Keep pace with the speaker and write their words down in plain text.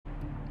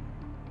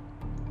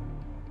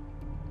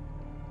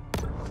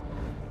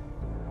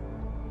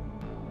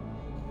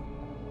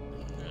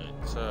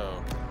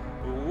So,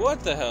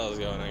 what the hell is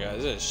going on,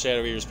 guys? This is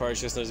Shadow Weaver's Party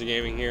Systems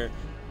Gaming here.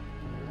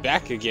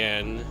 Back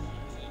again.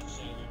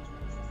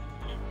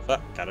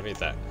 Oh, gotta beat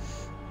that.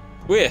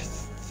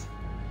 With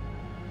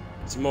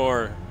some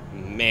more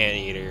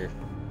Maneater.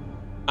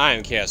 I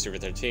am Chaos Super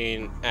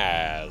 13,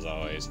 as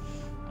always.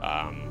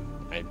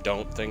 I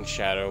don't think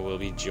Shadow will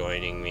be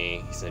joining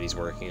me. He said he's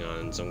working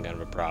on some kind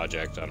of a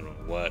project. I don't know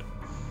what.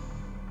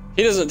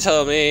 He doesn't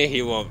tell me,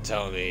 he won't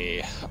tell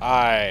me.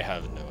 I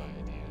have no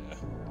idea.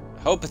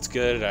 I hope it's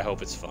good, I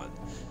hope it's fun.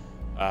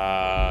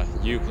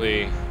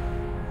 Euclid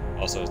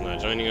also is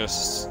not joining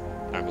us.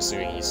 I'm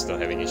assuming he's still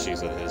having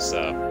issues with his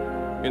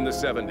in the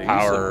 70s,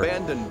 power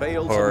abandoned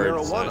bales of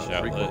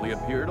marijuana frequently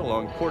appeared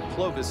along Port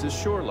Clovis's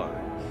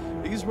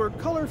shoreline. These were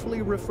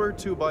colorfully referred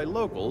to by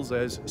locals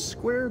as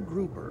square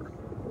grouper.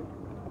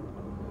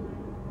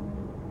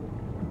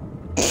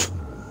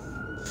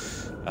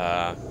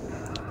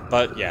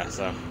 But yeah,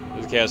 so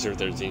this is Chaos Super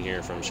 13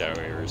 here from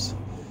Shadow Weavers.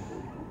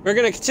 We're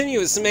gonna continue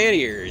with some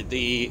Maneater,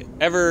 the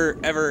ever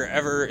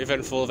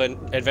eventful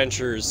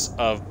adventures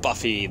of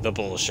Buffy the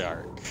Bull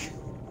Shark.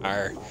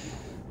 Our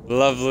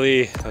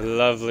lovely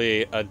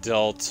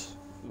adult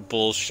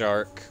bull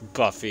shark,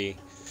 Buffy.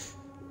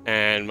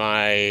 And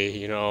my,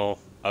 you know,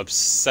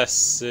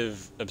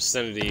 obsessive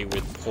obscenity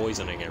with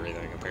poisoning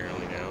everything,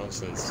 apparently now,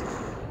 since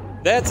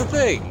that's a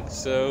thing.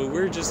 So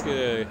we're just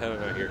gonna head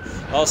on out here.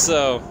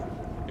 Also,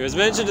 it was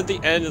mentioned at the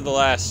end of the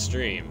last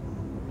stream.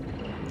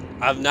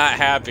 I'm not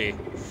happy.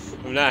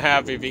 I'm not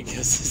happy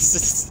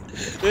because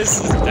this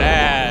is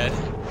bad.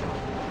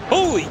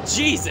 Holy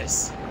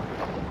Jesus!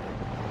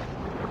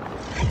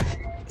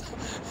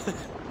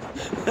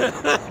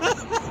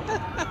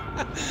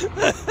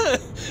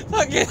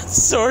 Fucking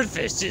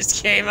swordfish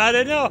just came out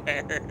of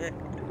nowhere.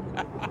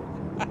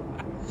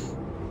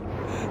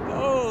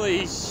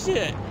 Holy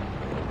shit.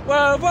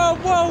 Whoa, whoa,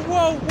 whoa,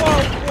 whoa,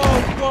 whoa,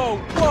 whoa, whoa,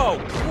 whoa,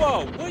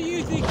 whoa. What do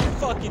you think you're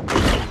fucking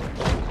doing?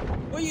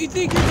 What do you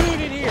think you're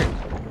doing in here?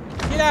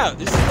 Get out.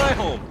 This is my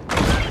home.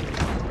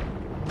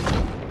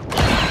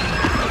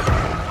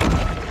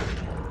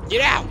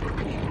 Get out.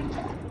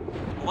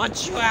 I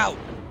want you out.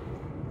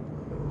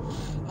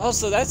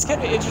 Also, that's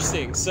kind of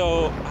interesting.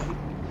 So,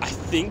 I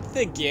think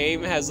the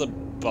game has a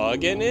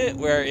bug in it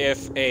where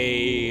if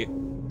a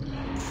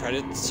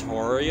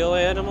predatorial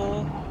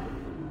animal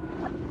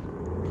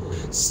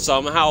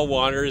somehow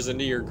wanders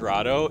into your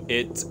grotto,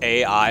 its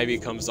AI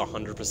becomes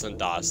 100%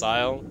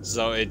 docile,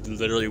 so it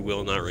literally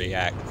will not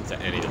react to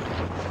anything.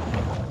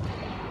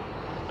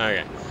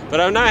 Okay, but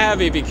I'm not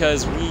happy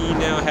because we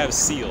now have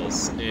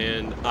seals,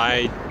 and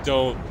I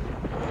don't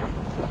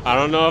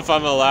know if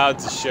I'm allowed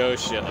to show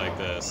shit like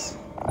this.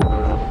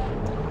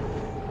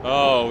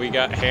 Oh, we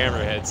got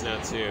hammerheads now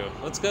too.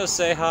 Let's go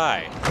say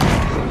hi.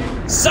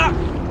 Sup?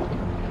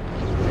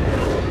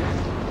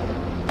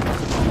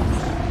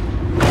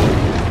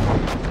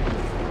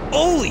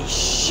 Holy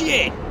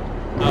shit!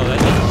 Oh, that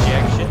didn't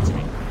jack shit to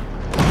me.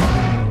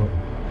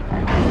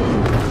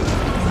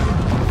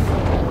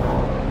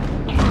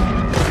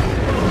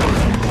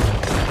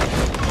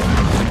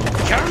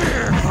 Come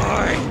here,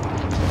 boy!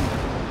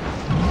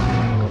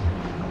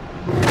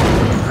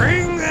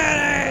 Bring that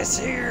ass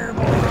here,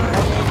 boy!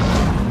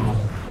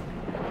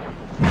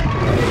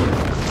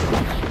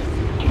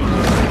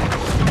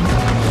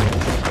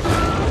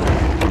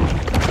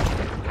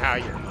 Now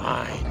you're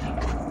mine.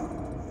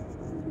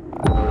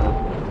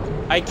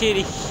 I can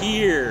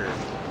hear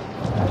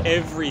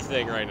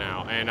everything right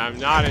now, and I'm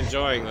not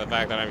enjoying the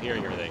fact that I'm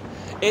hearing everything.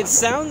 It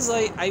sounds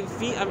like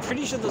I'm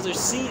pretty sure those are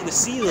the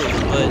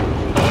ceilings, but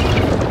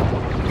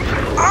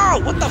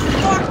oh, what the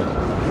fuck?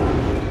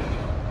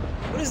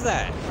 What is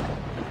that?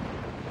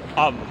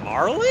 A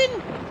marlin?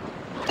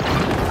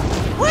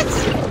 What?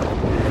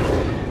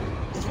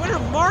 When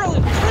are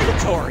marlin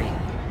predatory?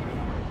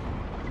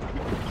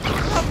 I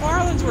thought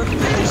marlins were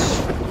fish.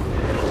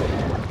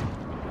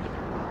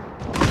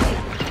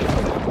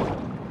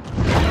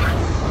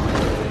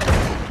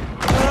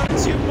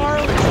 Two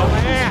marlins on my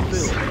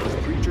ass.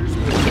 Creatures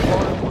with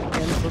farm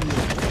and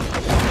familiar.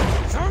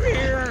 Come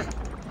here.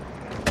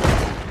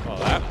 Well,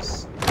 that was.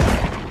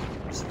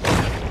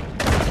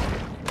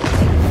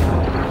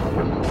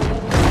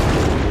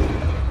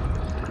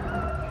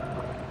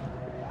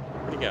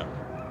 Where'd he go?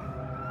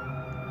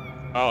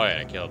 Oh wait,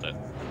 I killed it.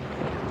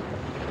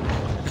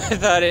 I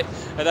thought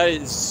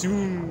it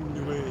zoomed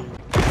away.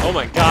 Oh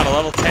my god, a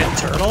level 10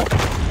 turtle?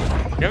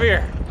 Come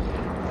here.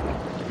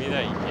 Give me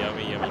that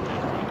yummy turtle.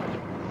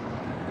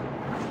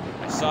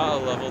 I saw a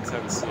level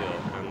 10 seal,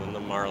 and then the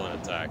marlin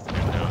attacked,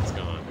 and now it's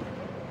gone.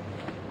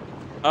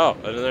 Oh,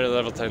 another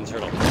level 10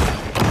 turtle.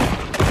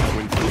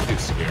 When food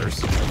is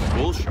scarce,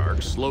 bull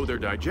sharks slow their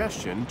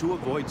digestion to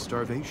avoid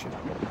starvation.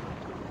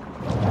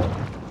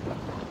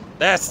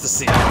 That's the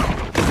seal.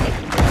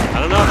 I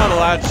don't know if I'm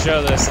allowed to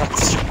show this.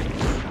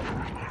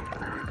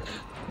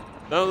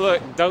 Don't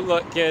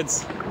look,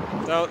 kids.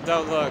 Don't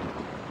look.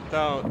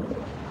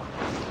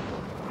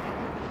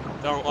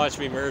 Don't watch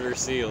me murder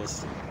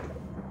seals.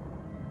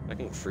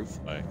 Fucking fruit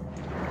fly.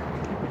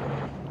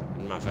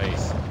 In my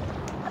face.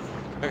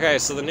 Okay,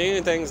 so the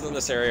new things in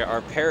this area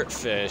are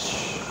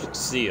parrotfish,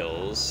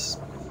 seals,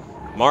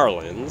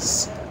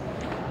 marlins,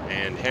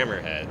 and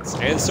hammerheads,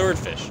 and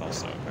swordfish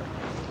also.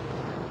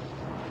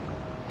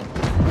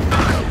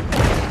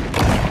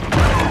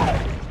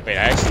 Wait,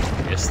 I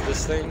actually missed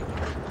this thing?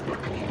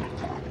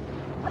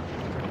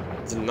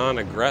 It's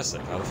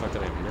non-aggressive. How the fuck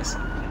did I miss it?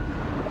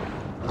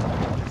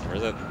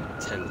 Where's that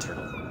 10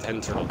 turtle?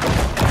 10 turtle.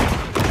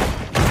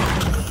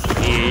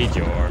 Need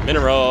your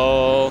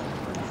mineral.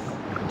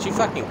 Did you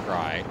fucking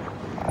cry?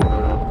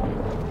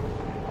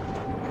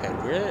 Okay,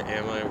 where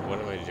am I? What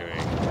am I doing?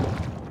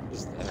 What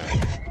is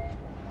that?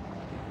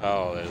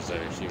 Oh,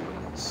 there's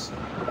humans.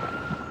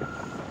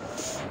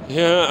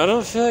 Yeah, I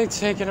don't feel like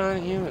taking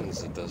on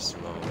humans at this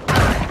moment.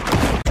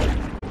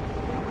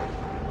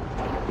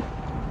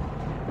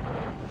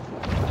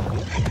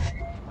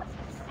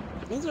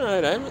 That's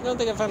alright, I don't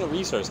think I found a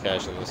resource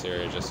cache in this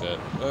area just yet.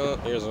 Well,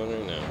 here's one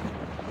right now.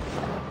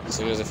 As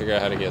soon as I figure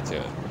out how to get to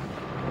it.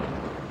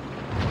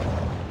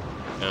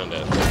 Found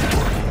it.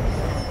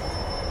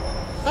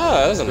 Oh,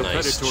 that was a nice The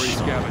predatory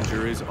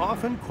scavenger is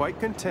often quite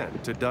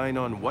content to dine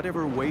on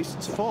whatever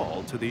wastes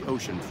fall to the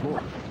ocean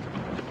floor.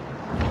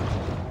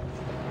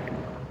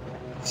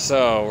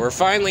 So, we're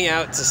finally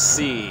out to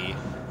sea.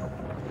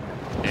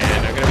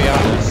 And I'm gonna be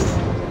honest,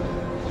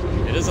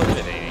 it is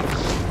intimidating.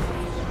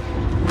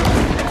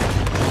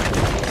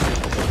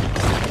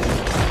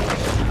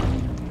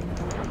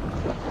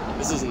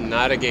 This is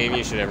not a game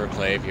you should ever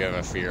play if you have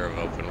a fear of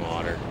open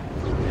water.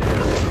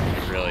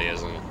 It really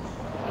isn't.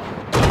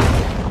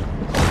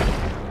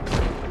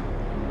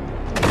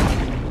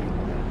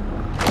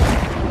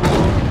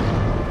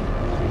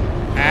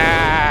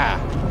 Ah!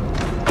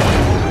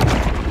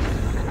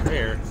 Come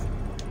here.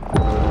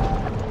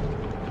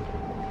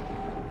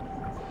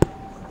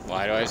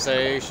 Why do I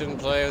say you shouldn't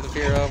play with the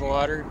fear of open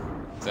water?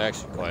 It's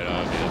actually quite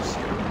obvious.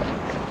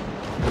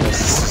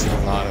 This is just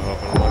a lot of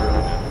open water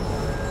right now.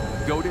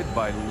 Goaded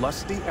by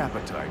lusty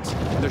appetites,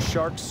 the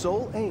shark's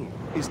sole aim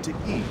is to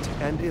eat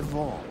and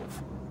evolve.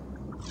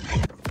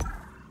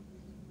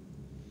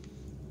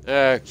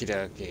 Okie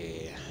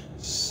dokie.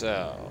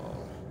 So.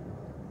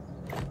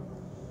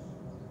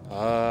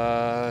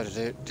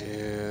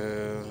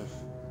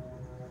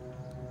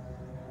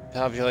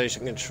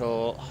 Population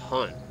control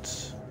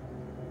hunt.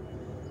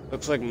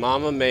 Looks like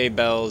Mama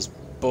Maybell's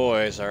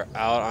boys are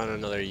out on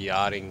another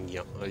yachting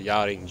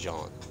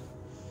jaunt.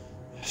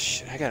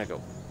 Shit, I gotta go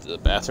to the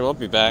bathroom. I'll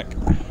be back.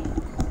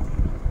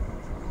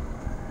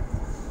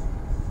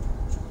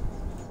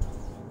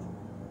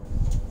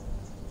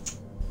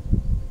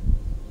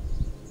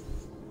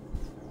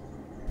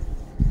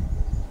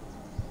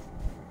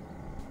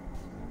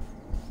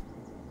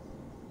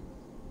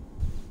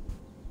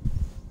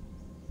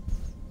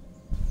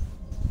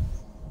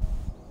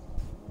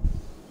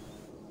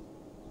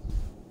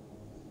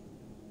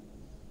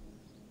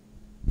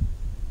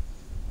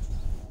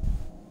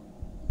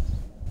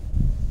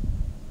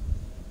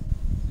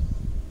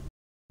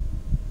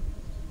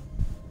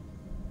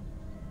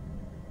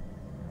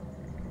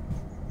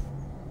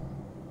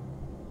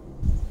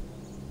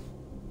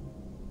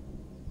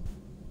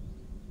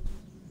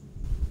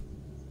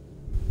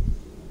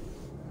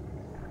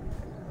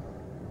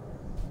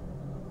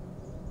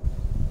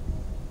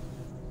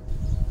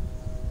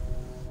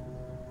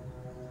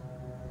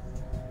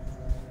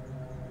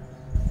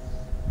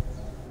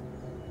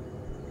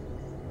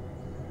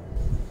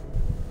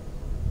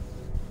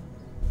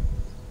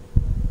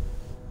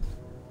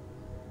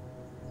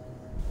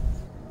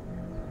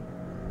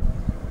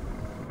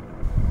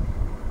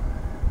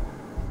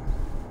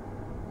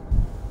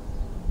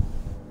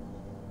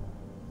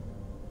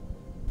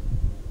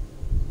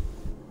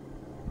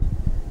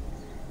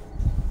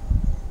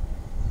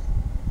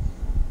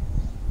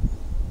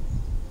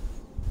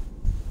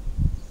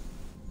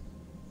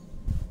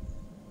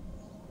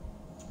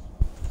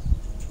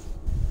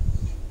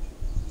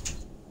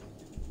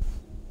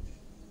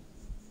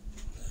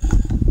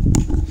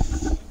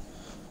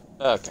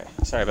 Okay,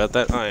 sorry about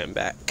that. I am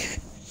back.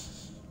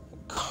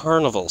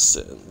 Carnival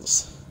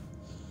sins.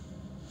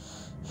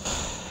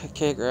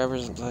 Okay,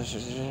 grabbers and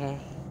pleasures. Zero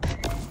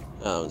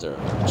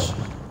much.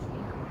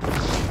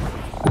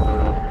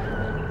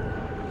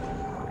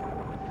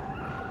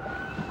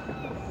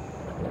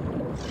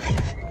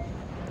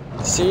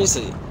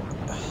 Seriously.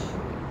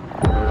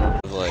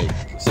 Like,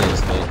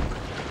 seriously.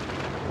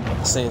 At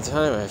the same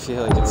time, I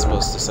feel like it's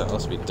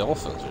supposed to be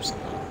dolphins or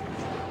something.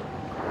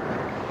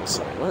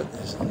 So what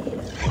is in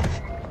here?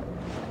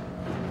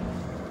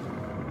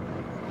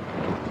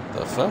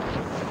 The fuck?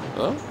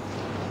 Hello?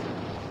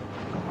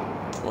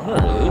 What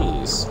are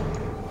these?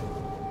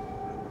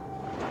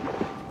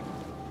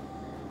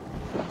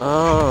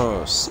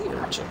 Oh, sea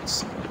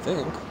urchins, I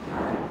think.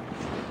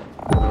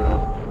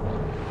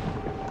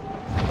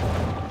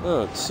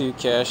 Oh, 2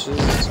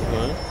 caches.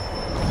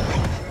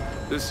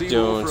 The sea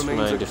wolf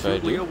remains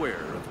acutely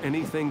aware of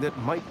anything that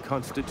might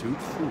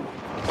constitute food.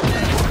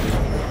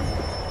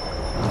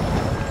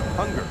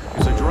 Hunger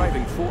is a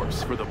driving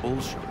force for the bull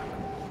shark.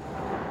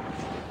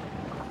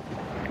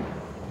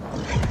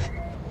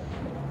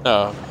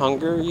 Oh,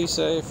 hunger, you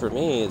say? For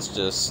me, it's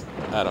just,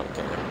 I don't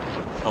care.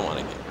 I want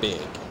to get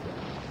big.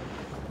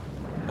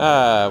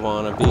 I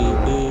want to be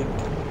big.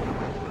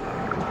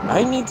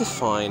 I need to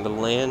find a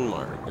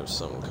landmark of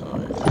some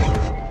kind.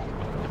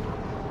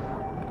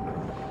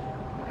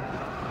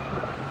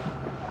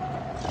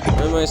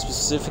 Am I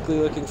specifically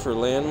looking for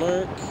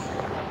landmark?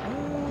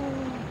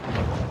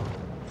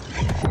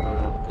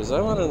 Because I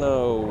want to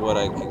know what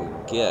I can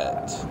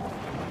get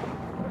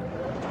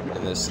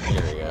in this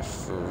area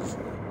for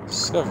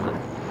discovery.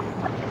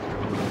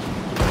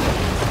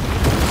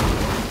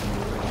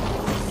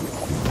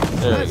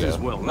 There we go.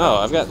 Well, no,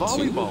 I've got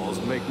volleyballs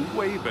two. make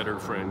way better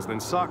friends than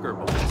soccer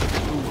balls,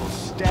 who will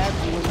stab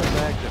you in the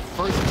back the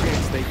first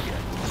chance they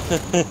get.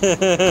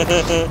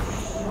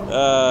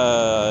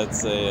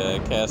 It's a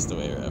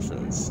Castaway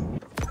reference.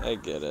 I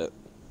get it.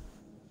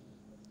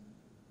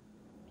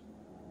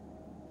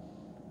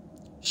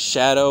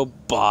 Shadow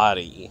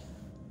body.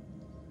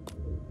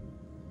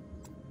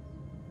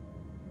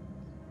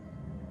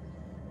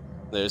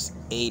 There's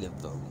 8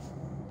 of them.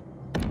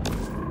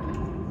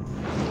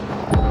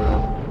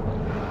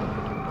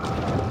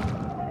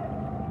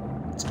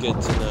 It's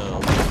good to know.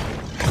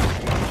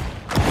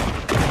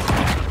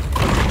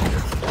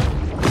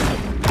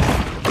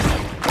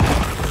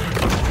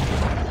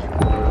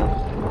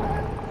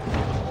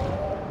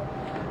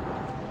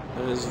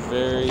 It is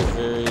very,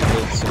 very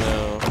good to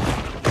know.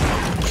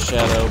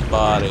 Shadow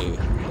body. I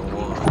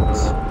want.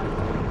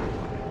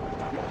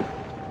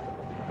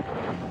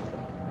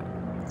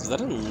 Is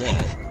that a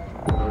net?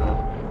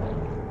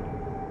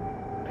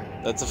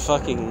 That's a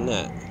fucking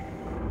net.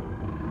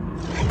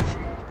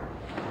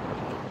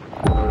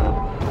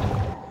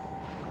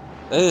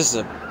 That is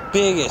the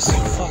biggest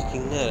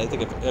fucking net I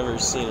think I've ever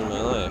seen in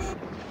my life.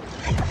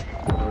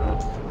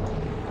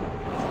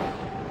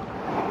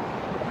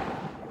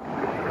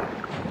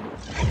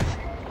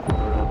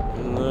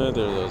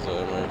 Neither of those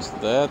landmarks.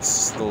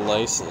 That's the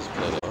license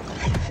plate.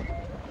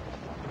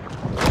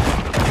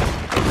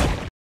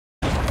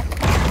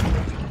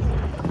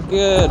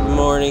 Good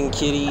morning,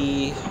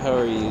 kitty. How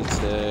are you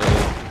today?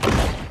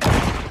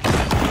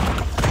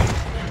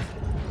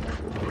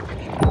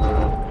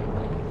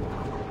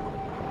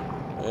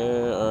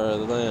 Where are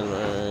the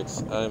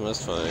landmarks? I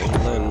must find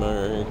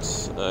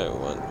landmarks. I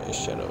want my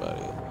shadow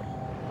body.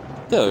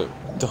 No,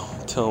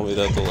 don't tell me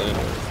that's a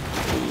landmark.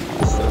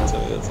 Please don't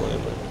tell me that's a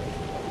landmark.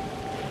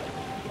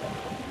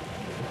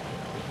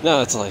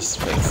 No, it's a license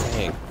plate.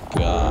 Thank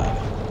God.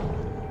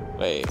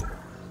 Wait.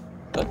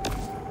 What?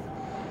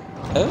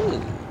 Oh.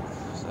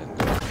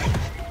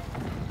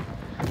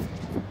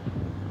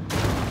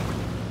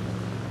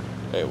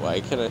 Wait, why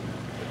can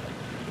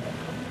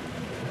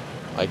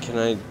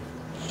I...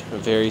 I'm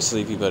very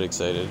sleepy but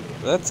excited.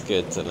 That's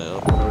good to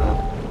know.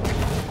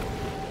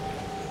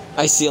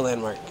 I see a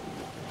landmark.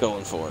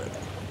 Going for it.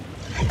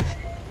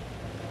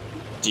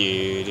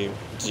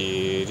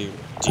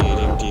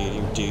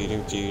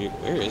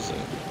 Where is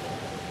it?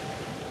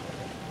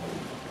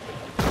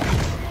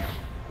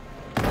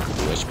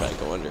 I should probably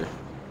go under.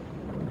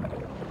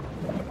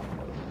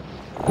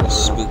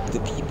 Spook the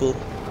people.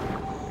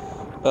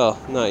 Well,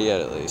 not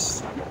yet at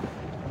least.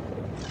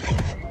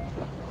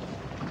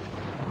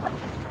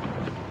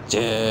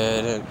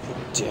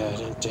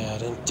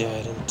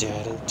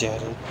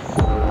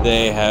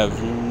 They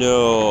have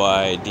no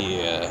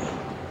idea.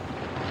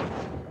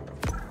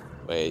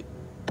 Wait.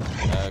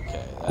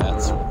 Okay,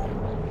 that's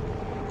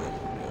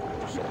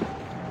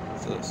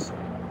what's this?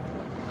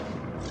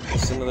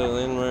 It's another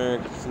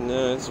landmark.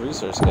 No, it's a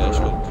resource cache,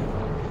 but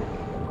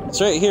it's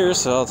right here,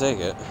 so I'll take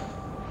it.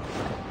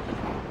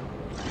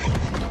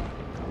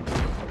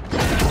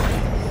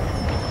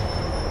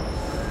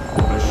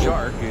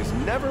 Shark is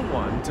never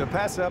one to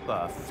pass up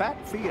a fat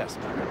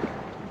fiesta.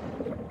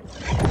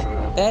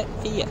 Fat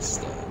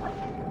fiesta.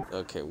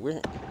 Okay, we're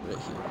right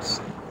here.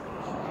 So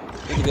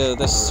need to go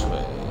this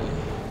way.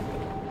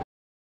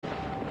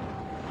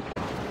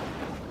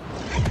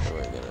 So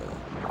we're gonna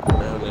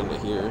round into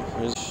here.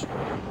 Here's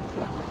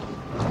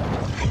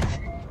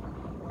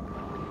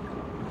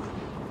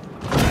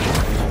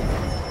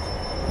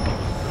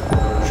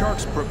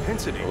Sharks'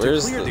 propensity to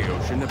clear the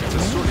ocean of its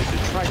assorted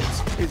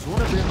detritus is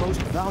one of their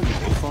most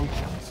valuable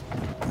functions.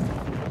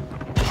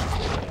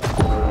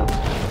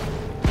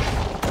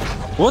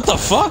 what the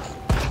fuck?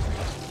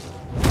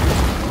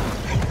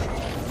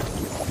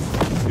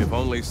 If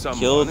only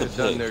someone had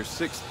done their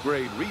 6th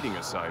grade reading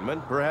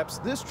assignment, perhaps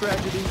this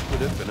tragedy could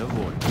have been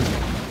avoided.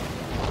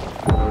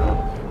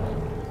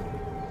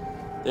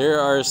 There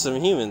are some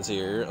humans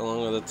here,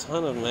 along with a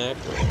ton of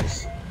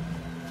mackerels.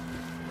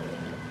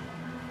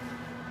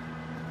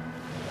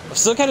 I'm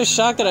still kind of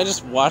shocked that I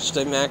just watched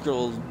a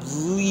mackerel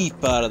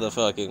leap out of the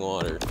fucking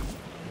water.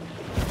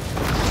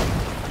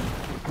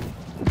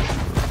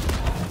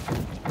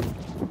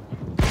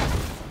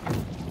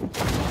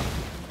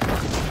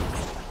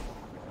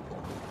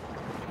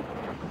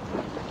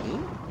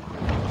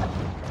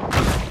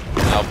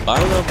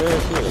 Albino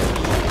barracuda.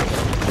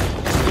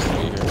 Supposed to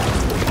be here.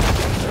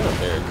 There are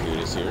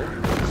barracudas here.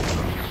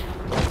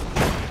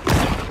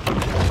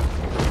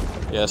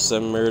 Yes,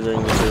 I'm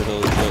murdering the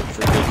turtles, but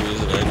for good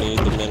reason. I need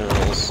the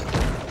minerals.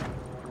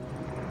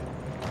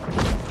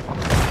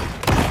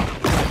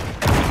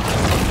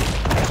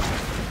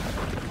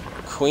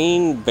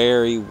 Queen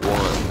Berry 1.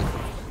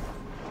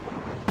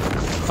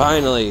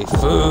 Finally,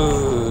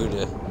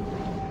 food!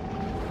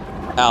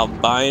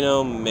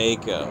 Albino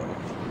Mako.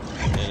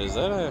 And is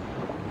that a...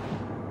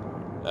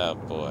 Oh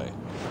boy.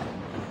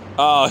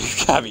 Oh,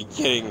 you gotta be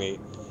kidding me.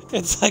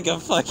 It's like a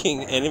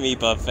fucking enemy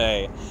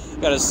buffet.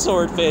 Got a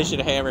swordfish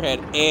and a hammerhead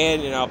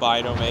and an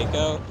albino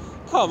Mako.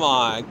 Come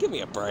on, give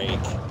me a break.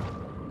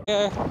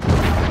 Yeah,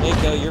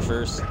 Mako, you're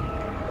first. If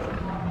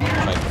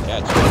I can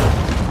catch you.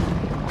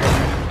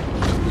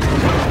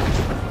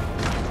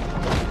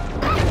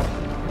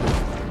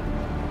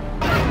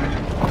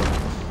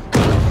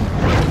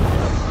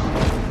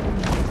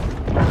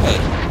 Hey,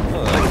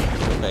 hello.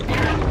 Back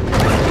here.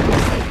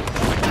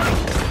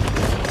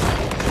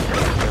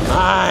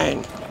 Mine!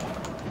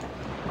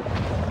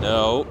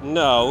 No,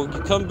 no,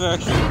 come back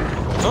here.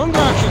 Come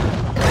back here.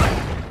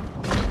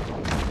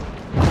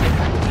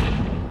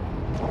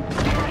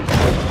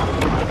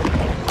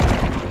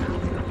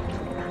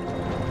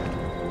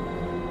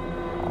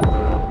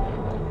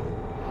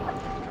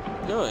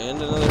 No,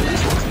 and another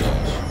resource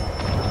cache.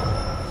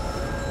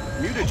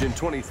 Mutagen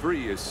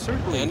 23 is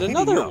certainly and heating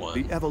another up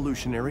one. The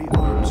evolutionary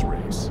arms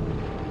race.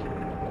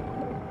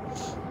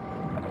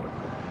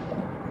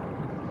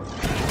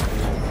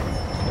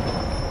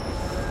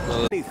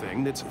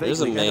 Anything that's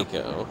There's a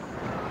Mako.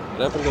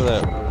 What happened to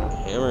that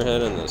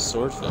hammerhead and the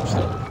swordfish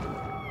though?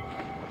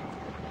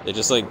 They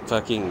just like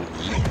fucking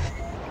eat.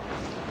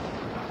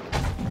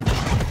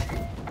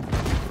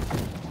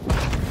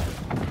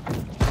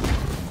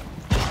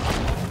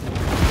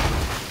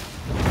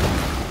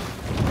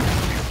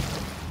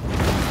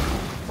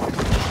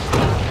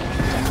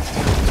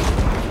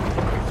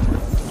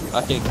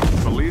 Fucking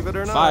believe it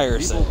or not, fire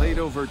people paid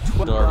over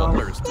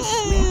 $12 to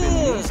sleep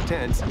in these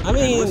tents. I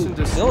mean, and listen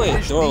to the only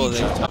Swedish adorable beach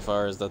thing so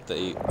far is that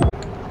they...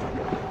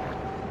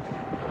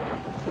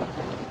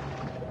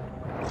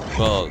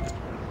 Well,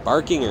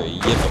 barking or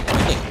yipping, I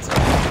can't tell.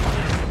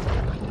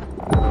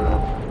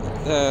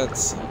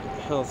 That's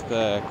health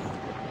back.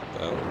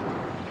 Oh.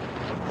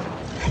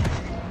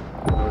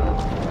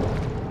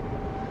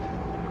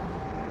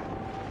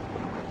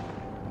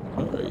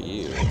 What are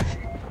you?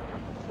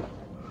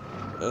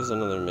 There's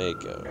another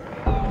Mako.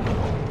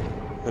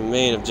 My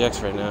main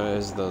objective right now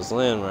is those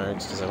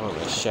landmarks because I want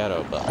my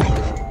shadow buff.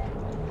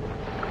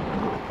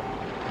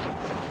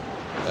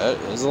 That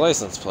is a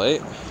license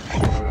plate. I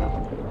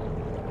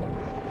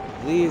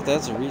believe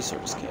that's a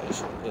resource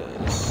cache.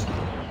 It is.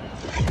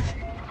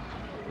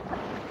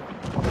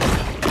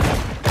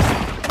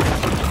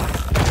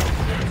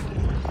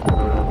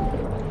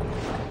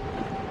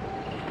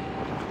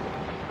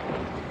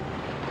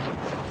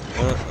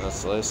 Oh,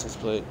 that's the license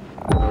plate.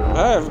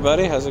 Hi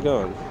everybody, how's it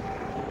going?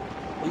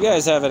 You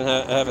guys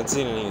haven't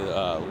seen any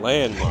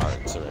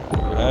landmarks around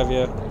here, have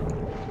you?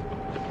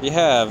 If you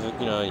have,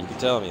 you know, you can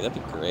tell me. That'd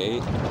be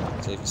great.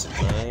 Save you some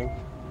time.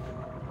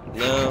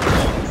 No.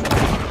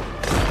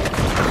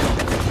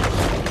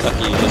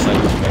 Lucky you just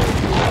like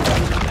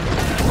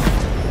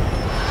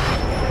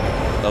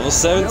level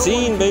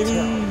 17, baby.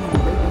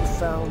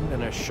 Found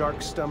in a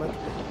shark's stomach.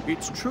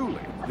 It's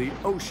truly the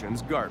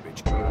ocean's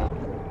garbage.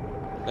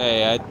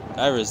 Hey,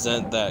 I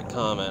resent that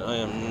comment. I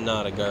am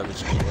not a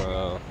garbage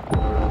people.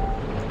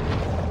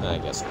 I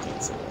guess I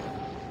can't say that.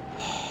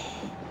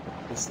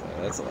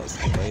 That's a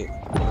license plate.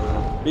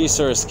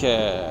 Resource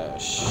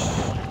cache.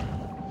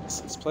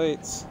 License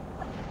plates.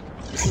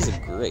 This is a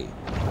great.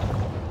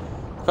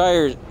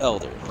 Acquired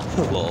elder.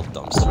 Little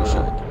dumpster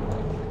shark.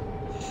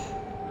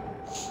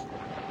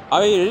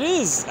 I mean, it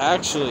is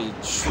actually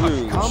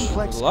true. A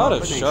lot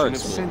of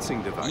sharks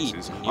will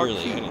eat nearly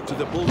anything. To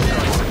the bull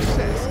shark's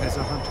success as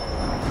a hunter.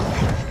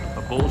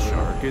 A bull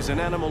shark is an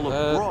animal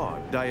of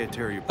broad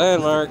dietary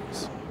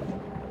landmarks.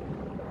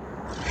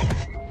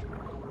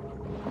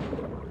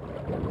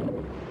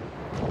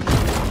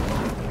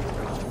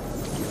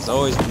 There's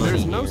always money.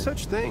 There's no here.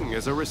 such thing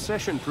as a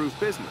recession-proof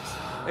business,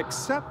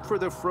 except for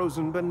the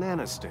frozen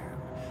banana stand.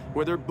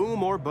 Whether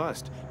boom or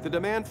bust, the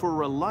demand for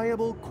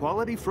reliable,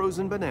 quality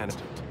frozen bananas.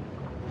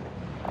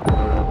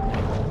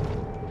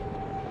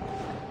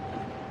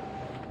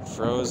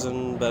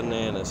 Frozen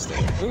banana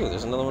stand. Ooh,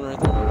 there's another one right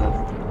there.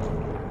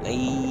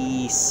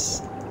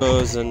 Nice.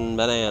 Frozen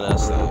banana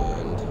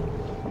stand.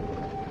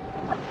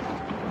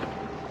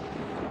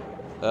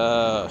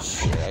 Oh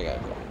shit, I gotta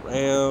go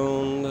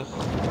around.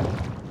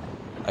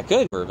 I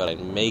could, but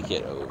I'd make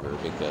it over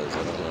because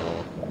I don't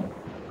know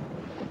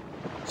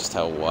just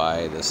how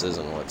wide this is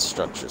and what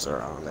structures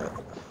are on it.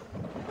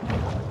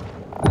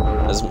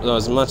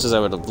 As much as I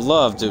would have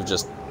loved to have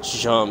just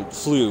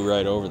flew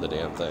right over the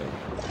damn thing.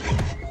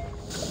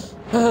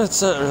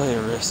 It's not really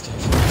a risk, I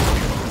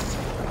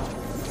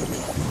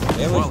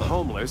feel. While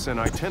homeless and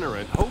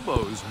itinerant,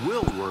 hobos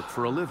will work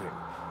for a living.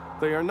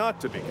 They are not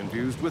to be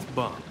confused with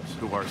bums,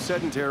 who are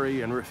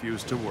sedentary and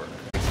refuse to work.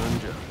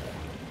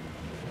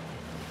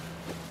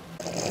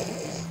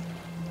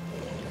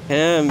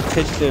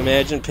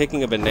 Imagine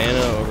picking a banana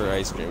over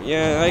ice cream.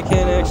 Yeah, I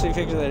can't actually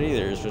picture that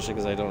either, especially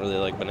because I don't really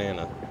like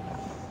banana.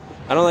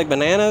 I don't like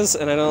bananas,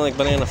 and I don't like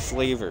banana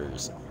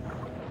flavors.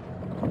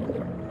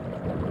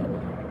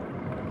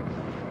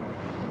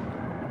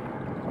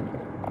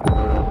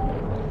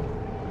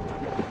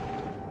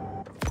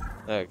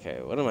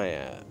 Okay, what am I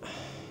at?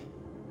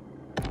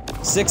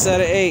 6 out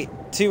of 8.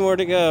 2 more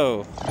to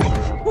go.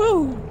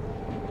 Woo!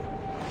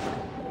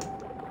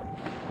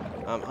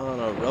 I'm on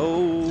a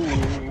roll.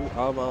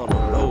 I'm on a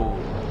roll.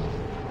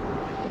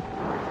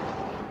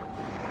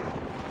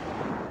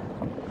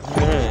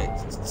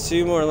 Alright,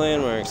 2 more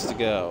landmarks to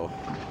go.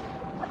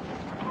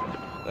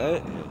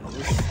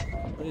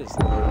 What is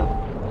that?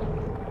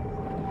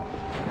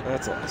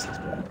 That's a license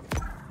plate.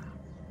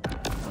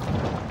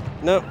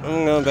 Nope,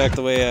 I'm going back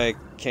the way I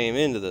came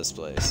into this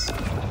place.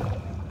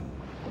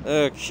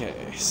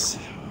 Okay, so...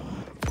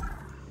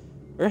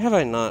 where have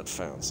I not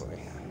found something?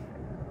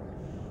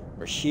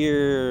 We're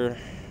here...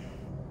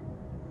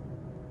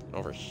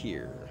 over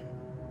here.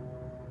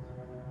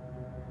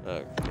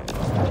 Okay.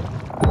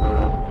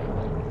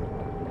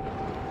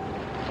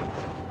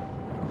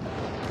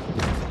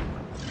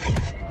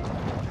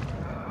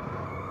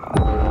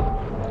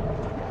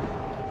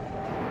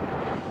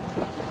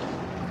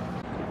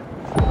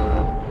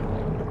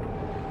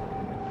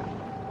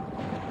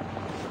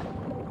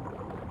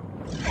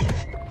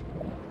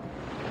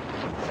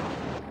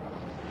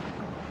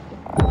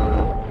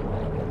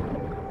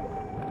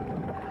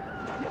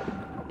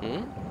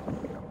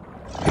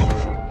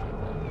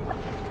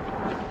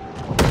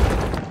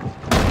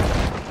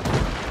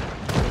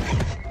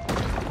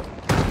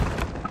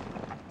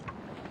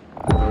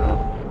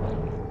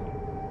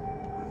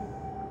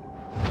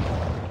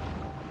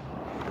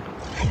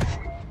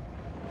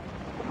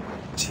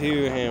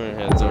 Two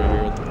hammerheads over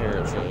here with the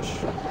parrotfish.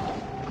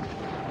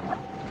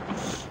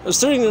 I'm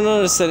starting to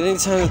notice that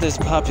anytime that there's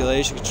a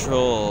population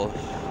control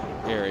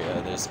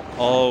area, there's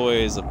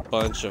always a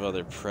bunch of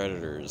other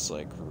predators,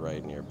 like,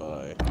 right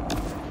nearby.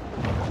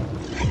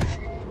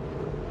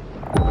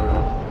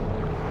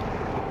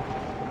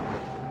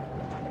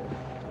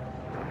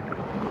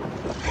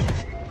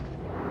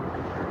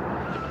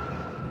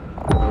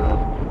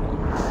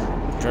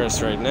 Of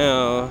course, right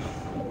now,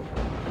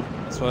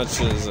 as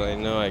much as I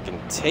know I can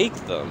take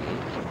them,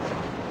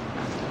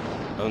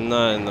 I'm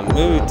not in the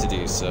mood to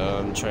do so.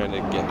 I'm trying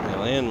to get my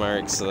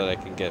landmarks so that I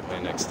can get my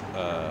next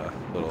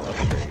little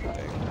upgrade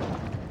thing.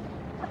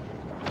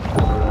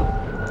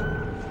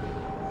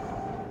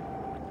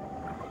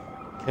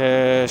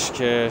 Cash.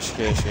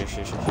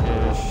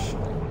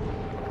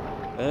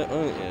 That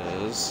one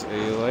is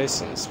a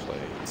license plate.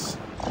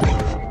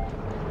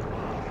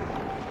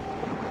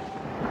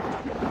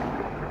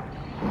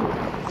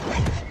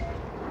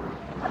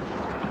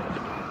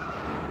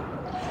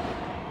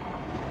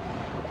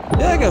 I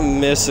feel like I'm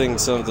missing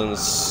something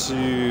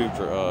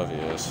super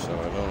obvious, so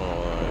I don't know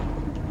why.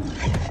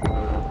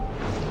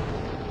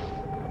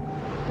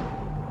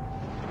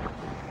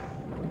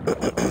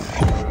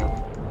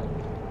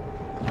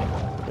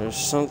 There's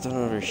something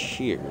over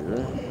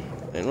here.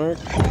 Landmark?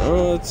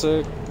 No, it's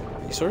a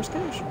resource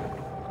cache.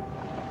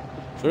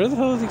 So where the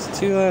hell are these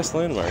 2 last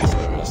landmarks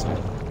that I'm missing?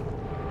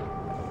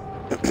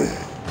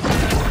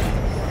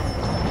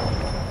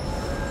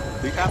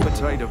 The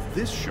appetite of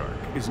this shark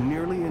is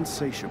nearly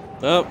insatiable.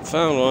 Oh,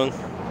 found one.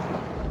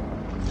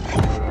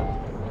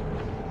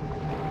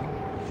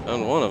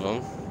 Found one of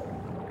them.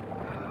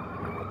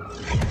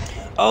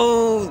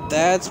 Oh,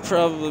 that's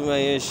probably my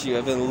issue.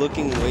 I've been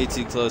looking way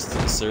too close to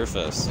the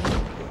surface.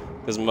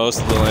 Because most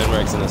of the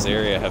landmarks in this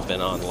area have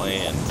been on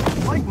land.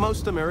 Like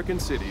most American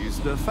cities,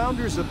 the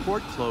founders of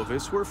Port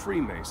Clovis were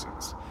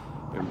Freemasons.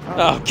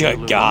 Oh,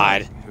 good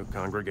God. Who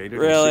congregated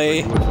Really?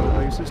 in secret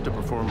UFO bases to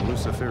perform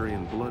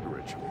Luciferian blood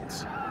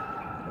rituals.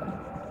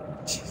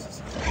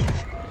 Jesus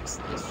Christ.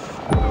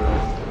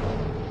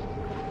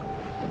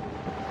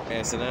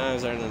 Okay, so now I'm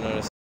starting to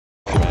notice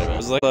it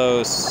was like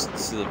close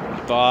to the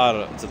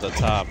bottom, to the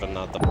top, and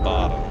not the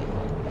bottom.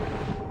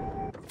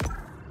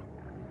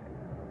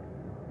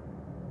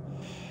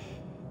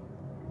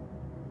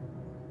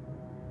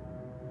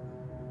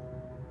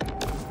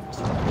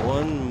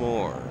 One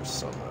more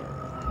somewhere.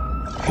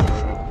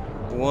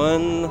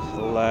 One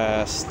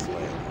last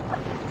landmark.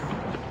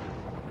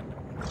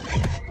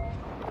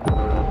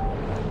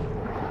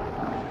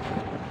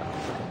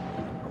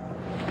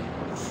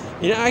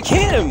 You know, I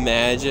can't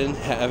imagine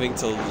having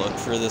to look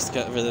for this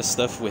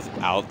stuff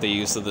without the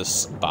use of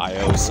this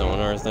bio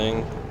sonar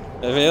thing.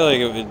 I feel like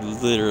it would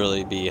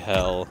literally be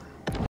hell.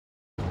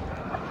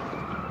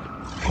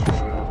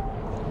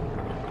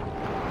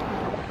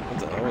 What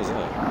the hell is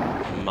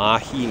that?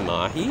 Mahi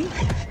Mahi?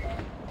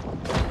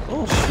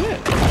 Oh shit,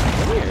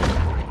 weird.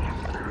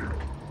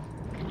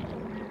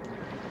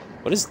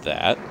 What is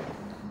that?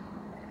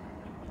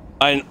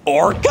 An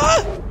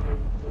orca?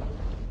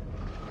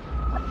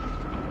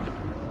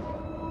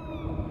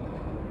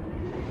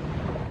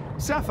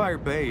 Sapphire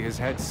Bay has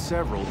had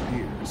several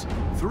piers.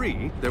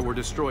 3 that were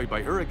destroyed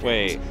by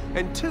hurricanes. Wait.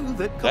 And 2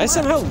 that Did I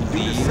somehow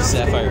leave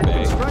Sapphire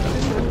Bay?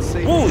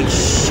 Bay? Holy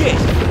shit!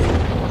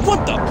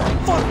 What the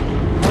fuck?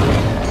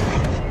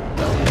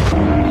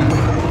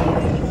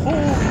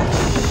 Holy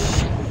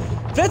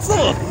shit. That's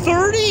level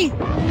 30?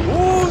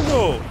 Oh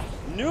no!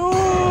 No,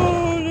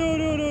 no,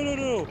 no, no, no,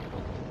 no.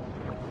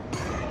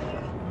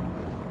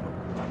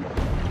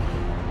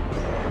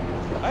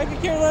 I could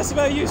care less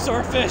about you,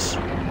 Swordfish.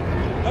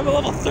 I have a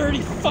level 30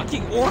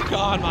 fucking orca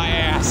on my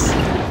ass.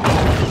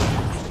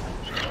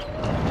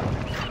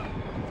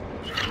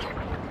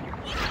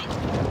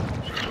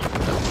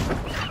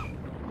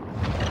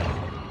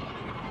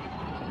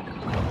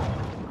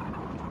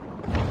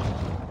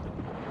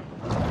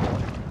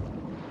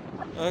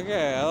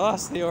 Okay, I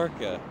lost the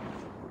orca.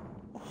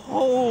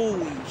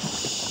 Holy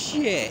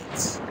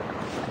shit.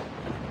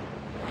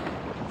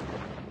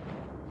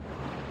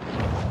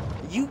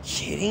 Are you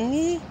kidding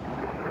me?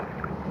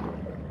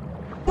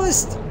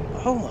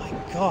 Oh my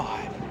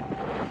god.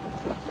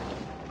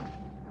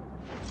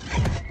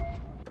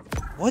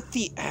 What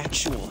the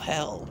actual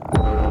hell?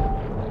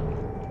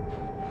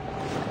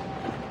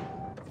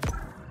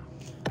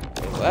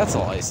 Okay, well, that's a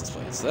license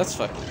plate, so that's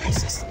fucking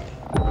useless to me.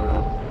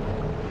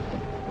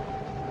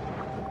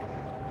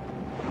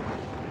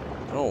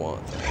 I don't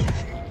want that.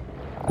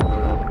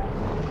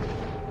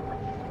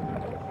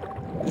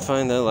 I can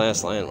find that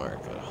last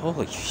landmark, but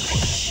holy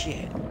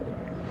shit.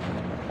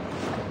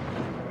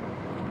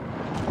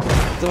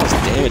 The most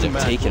damage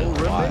I've taken in a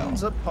while.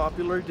 Remains a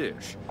popular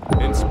dish,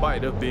 in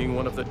spite of being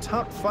one of the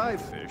top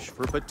 5 fish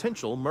for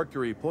potential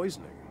mercury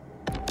poisoning.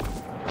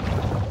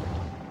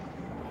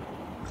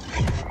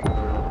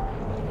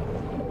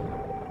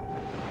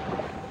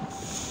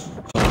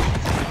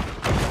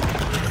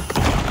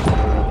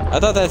 I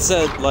thought that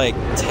said like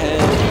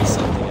 10 or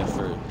something at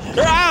first.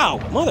 Ow!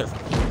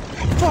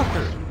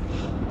 Motherfucker!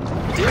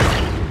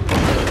 Dude.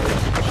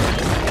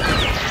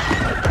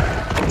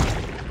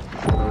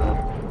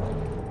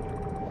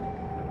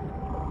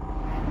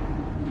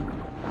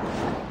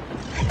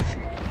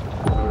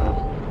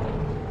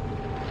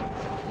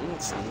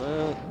 It's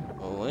not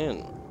a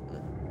landmark.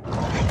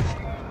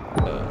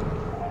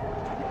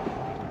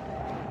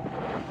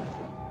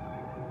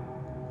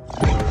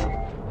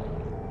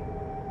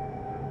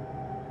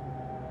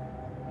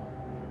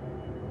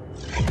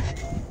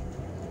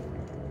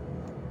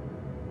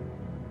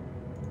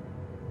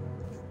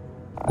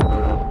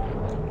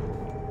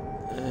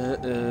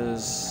 It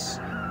is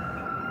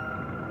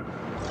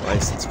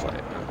license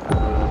plate.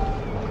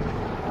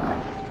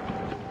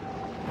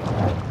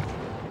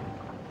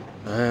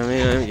 I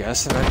mean, I'm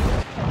guessing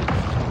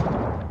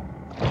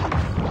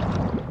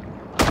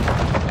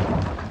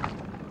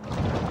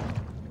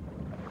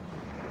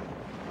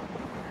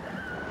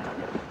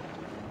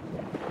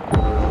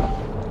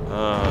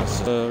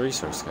so the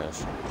resource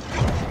cache.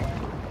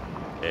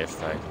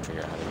 If I can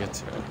figure out how to get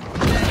to it.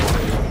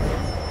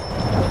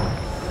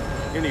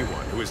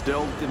 Anyone who has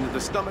delved into the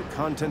stomach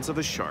contents of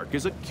a shark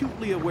is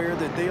acutely aware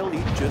that they'll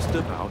eat just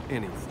about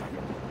anything.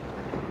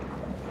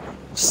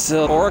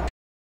 Still, orc.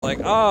 Like,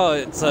 oh,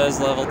 it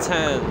says level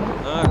 10.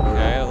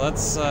 Okay,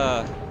 let's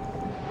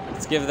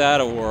give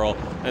that a whirl.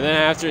 And then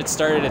after it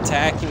started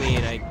attacking me,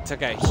 and I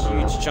took a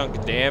huge chunk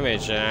of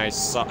damage, and I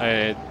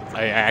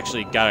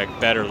actually got a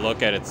better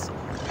look at its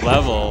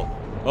level.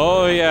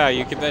 Oh yeah,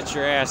 you can bet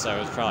your ass I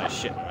was probably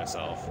shitting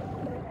myself.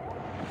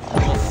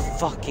 Level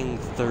fucking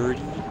 30?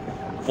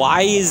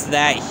 Why is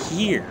that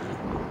here?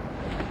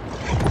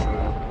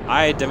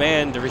 I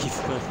demand a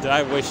refund.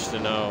 I wish to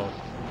know.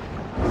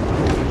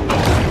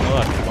 Oh,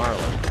 look,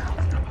 Marlin.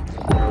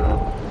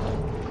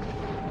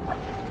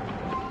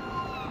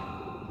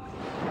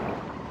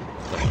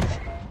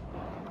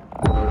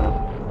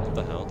 What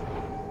the hell?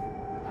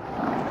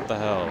 What the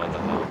hell? What the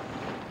hell?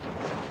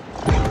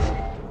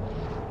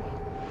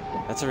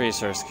 That's a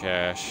resource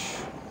cache.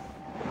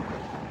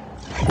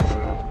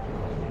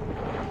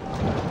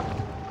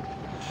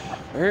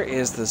 Where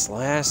is this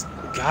last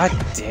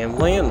goddamn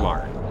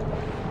landmark?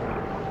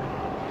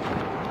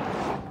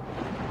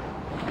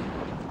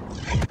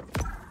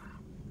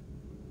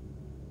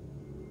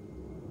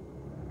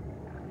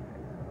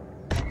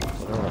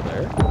 Is it over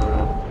there?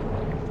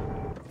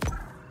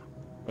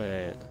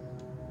 Wait.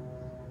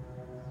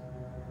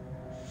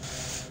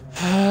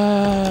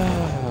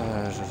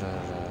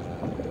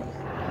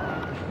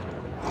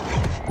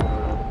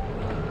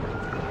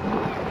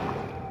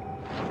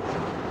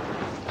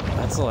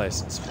 That's a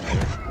license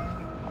plate.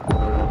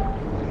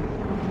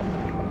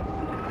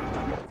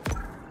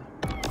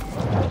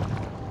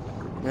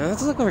 Now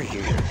let's look over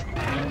here.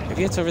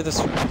 Maybe it's over this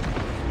way.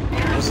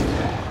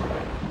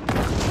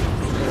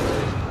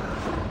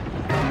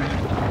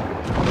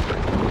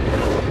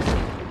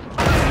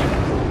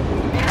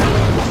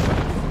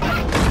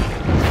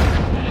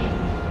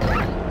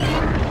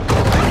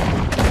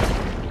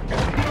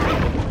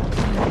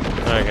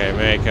 Okay,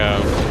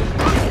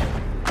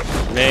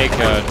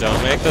 Mako,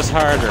 don't make this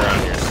harder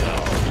on yourself.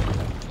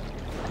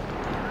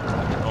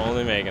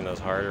 Only making this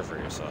harder for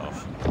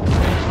yourself.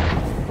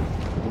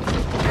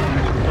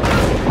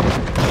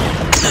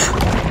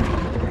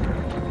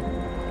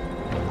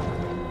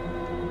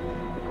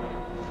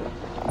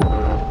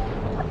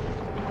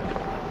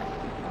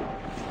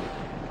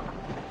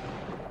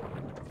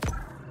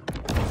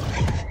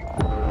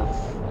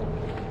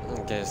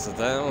 So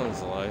that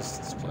one's a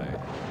license plate.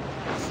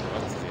 So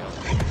what's the deal?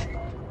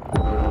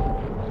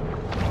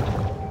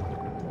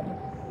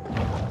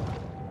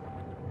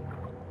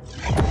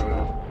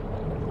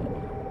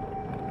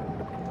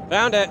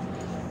 Found it!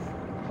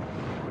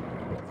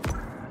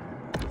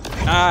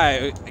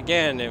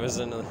 Again, it was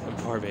a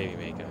poor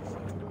baby Mako.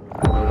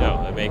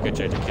 No, the Mako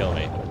tried to kill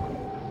me.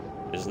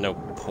 There's no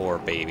poor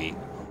baby.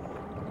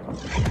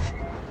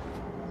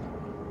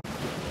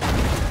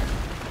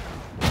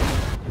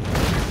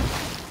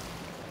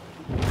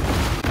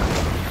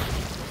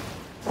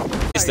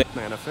 It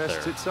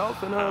manifests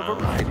itself in a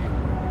variety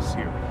of ways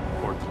here,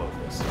 or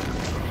clothes.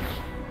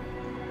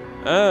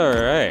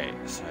 Alright,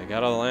 so I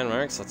got all the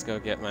landmarks. Let's go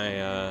get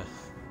my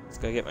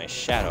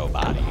shadow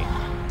body.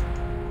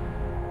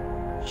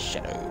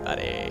 Shadow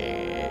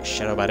body.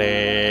 Shadow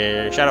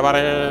body. Shadow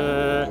body.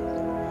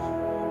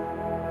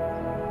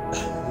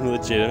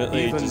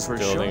 Legitimately Even just for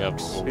building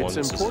sharks, up one it's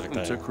specific important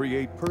thing. to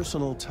create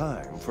personal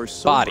time for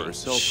Body. sober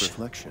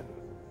self-reflection.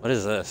 What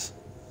is this?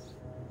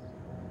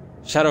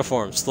 Shadow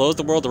form slows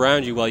the world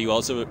around you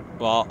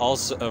while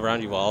also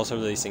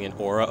releasing an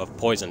aura of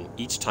poison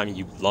each time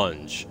you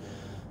lunge.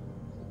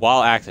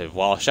 While active,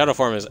 while shadow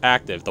form is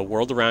active, the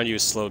world around you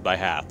is slowed by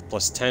half.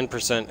 Plus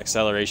 10%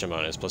 acceleration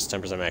bonus, plus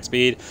 10% max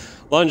speed,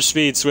 lunge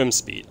speed, swim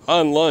speed.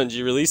 On lunge,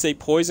 you release a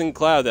poison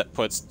cloud that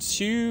puts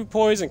 2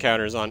 poison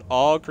counters on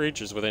all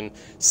creatures within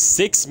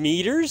 6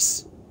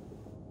 meters.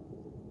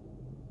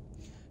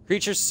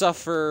 Creatures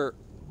suffer.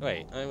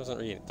 Wait, I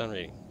wasn't done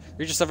reading.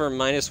 Creatures suffer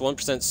minus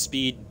 1%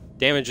 speed,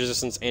 damage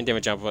resistance, and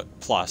damage output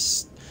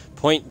plus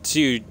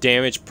 0.2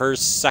 damage per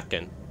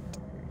second.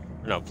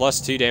 No, plus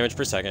 2 damage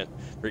per second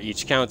for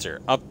each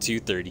counter, up to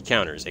 30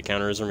 counters. A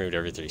counter is removed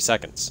every 3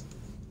 seconds.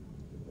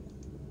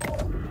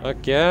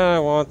 Fuck yeah, I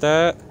want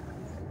that.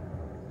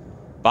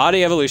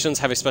 Body evolutions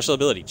have a special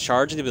ability.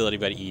 Charge the ability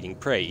by eating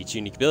prey. Each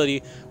unique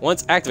ability,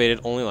 once activated,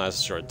 only lasts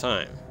a short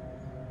time.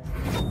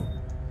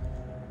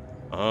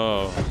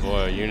 Oh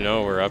boy, you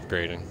know we're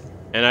upgrading.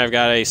 And I've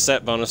got a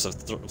set bonus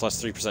of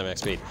plus 3%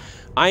 max speed.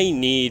 I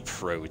need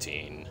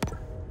protein.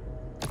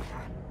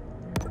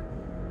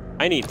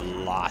 I need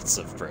lots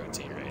of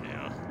protein right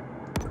now.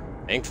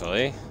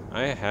 Thankfully,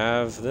 I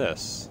have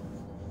this.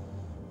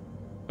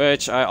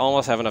 Which I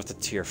almost have enough to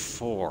tier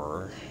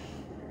 4.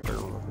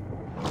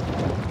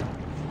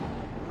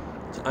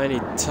 So I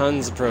need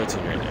tons of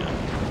protein right now.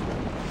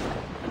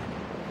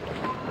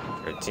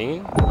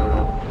 Protein?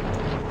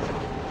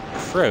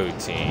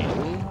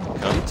 Protein.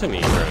 Come to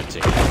me,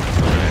 protein.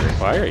 I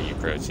require you,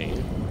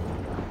 protein.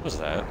 What was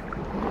that?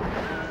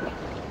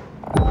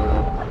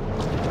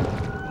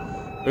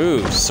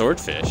 Ooh,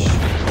 swordfish.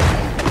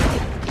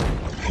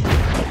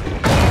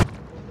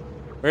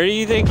 Where do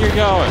you think you're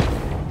going?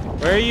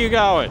 Where are you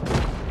going?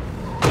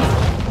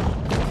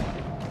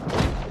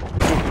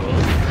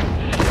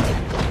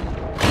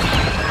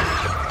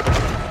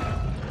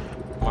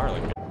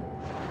 Marlin.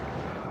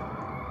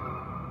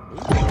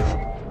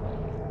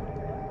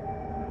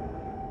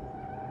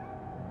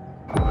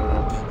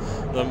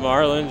 The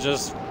marlin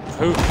just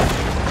pooped.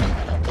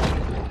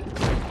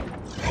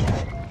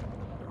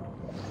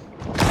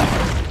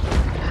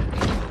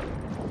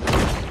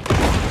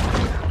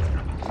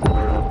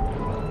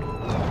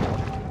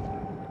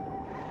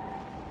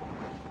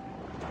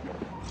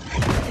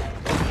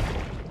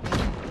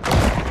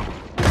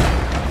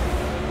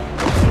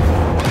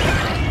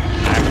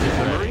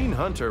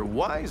 Hunter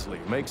wisely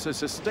makes a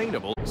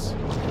sustainable.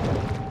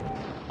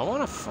 I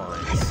want to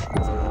find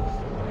something.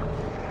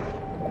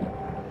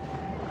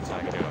 So I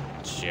can do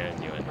a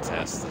genuine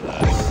test of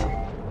this.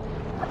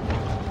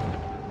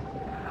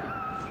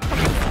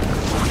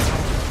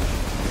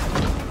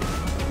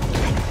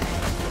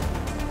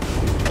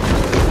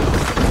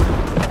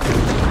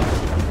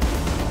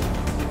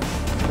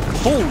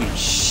 Holy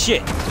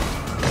shit!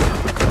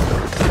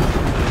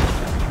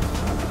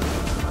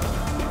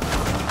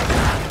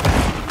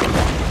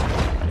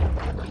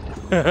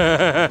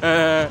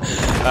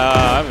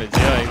 I'm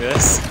enjoying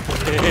this.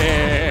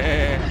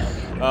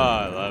 Oh,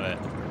 I love it.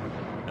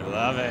 I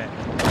love it.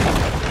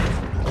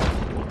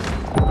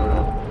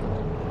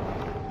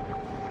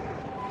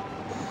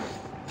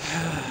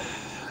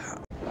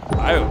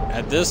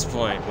 At this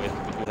point,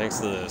 thanks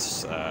to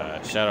this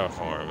shadow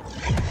form,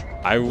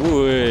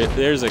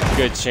 there's a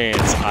good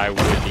chance I would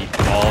be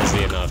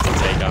ballsy enough to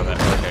take on that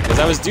orca. Because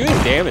I was doing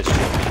damage to it.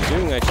 I was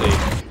doing actually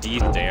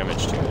deep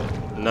damage to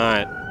it.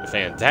 Not a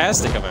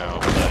fantastic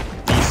amount, but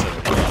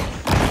decent enough.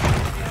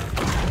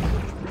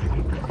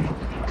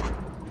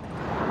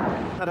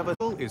 Out of a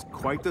is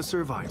quite the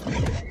survivor.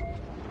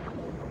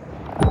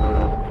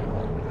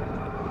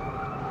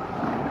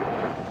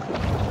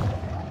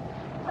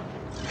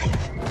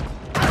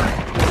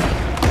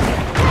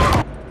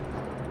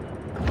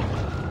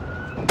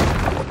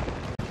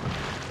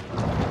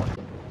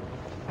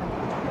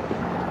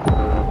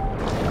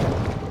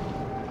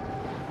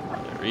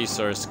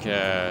 Resource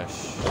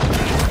cache.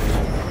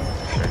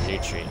 Or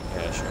nutrient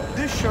cache.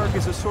 This shark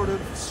is a sort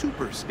of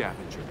super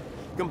scavenger,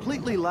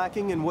 completely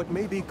lacking in what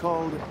may be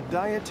called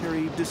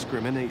dietary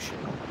discrimination.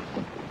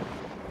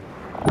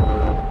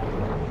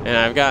 And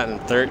I've gotten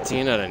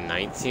 13 out of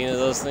 19 of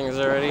those things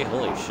already?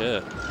 Holy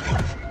shit.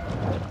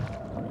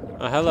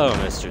 Oh, hello,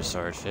 Mr.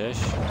 Swordfish.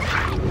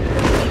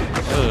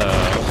 Hello.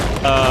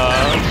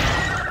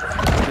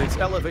 With its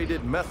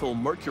elevated methyl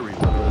mercury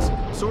levels,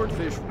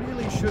 swordfish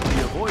really should be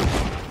avoided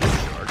if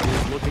this shark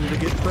is looking to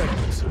get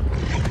pregnant soon.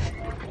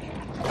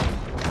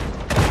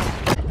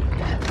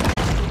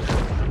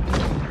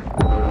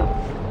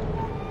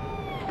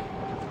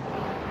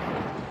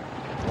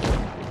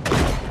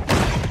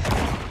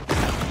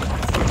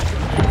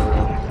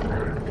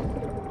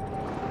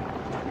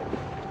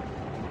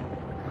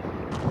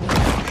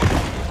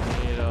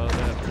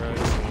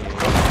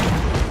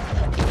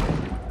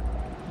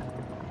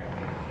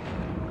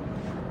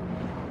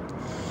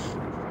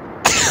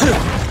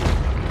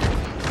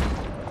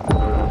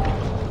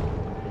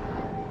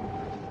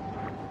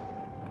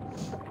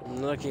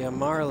 Looky, a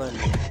marlin.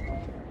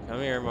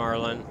 Come here,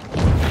 marlin.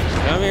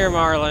 Come here,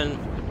 marlin.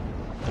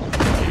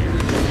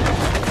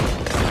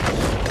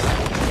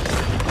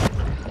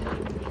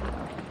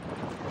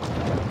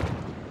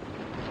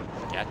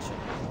 Gotcha.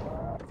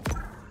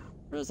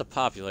 Where's the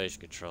population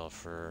control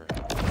for...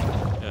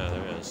 Yeah,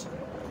 there is.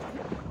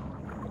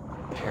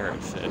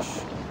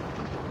 Parrotfish.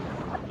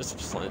 There's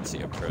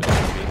plenty of protein.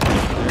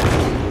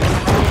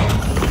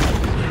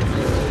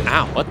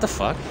 Ow, what the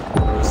fuck?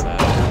 What was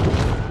that?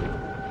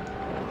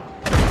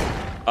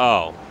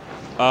 Oh.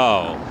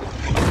 Oh.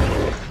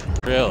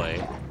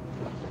 Really?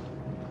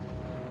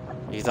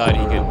 He thought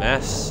he could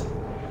mess?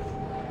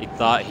 He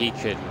thought he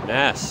could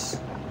mess.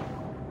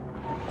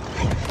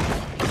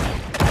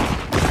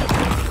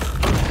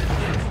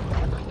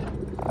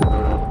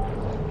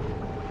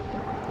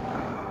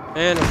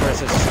 And of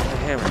course it's a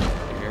hammer here.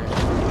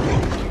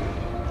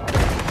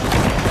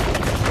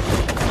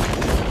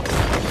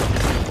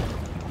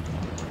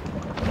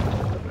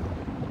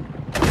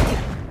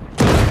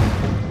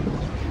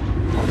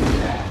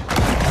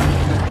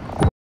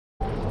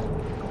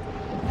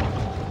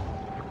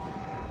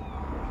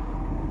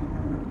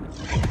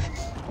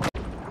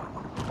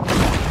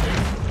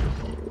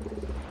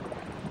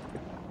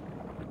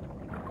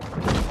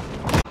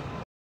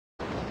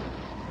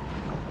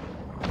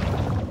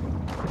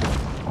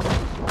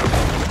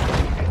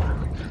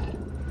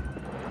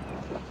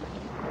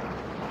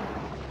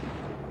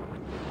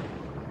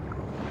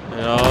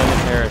 And all the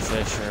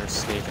parrotfish are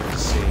escaping the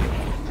sea.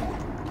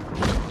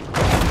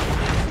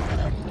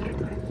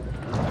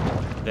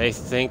 They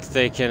think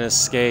they can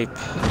escape.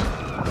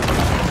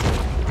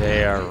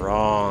 They are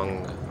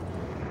wrong.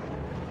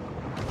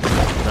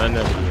 None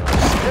of you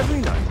are.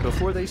 Every night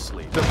before they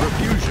sleep, the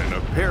profusion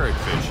of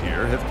parrotfish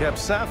here have kept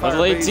Sapphire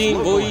Level Bay's 18,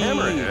 local boy.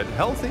 hammerhead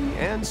healthy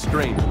and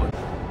strange looking.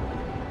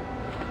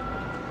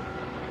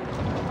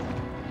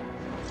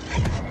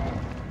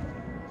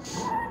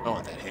 I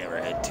want that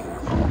hammerhead too.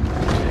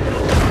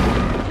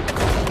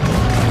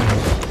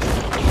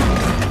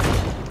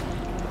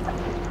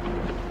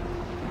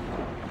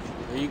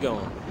 Where are you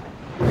going?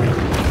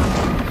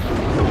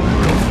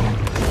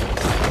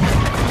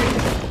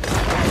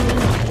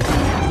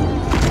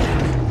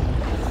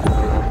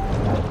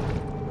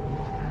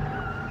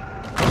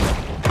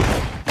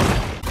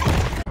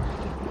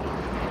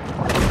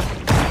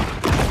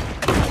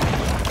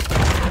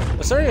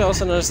 I'm starting to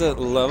also notice that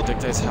level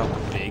dictates how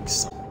big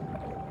some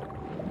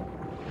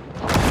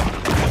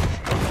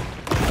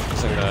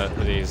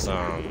these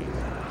all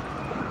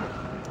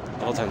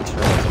time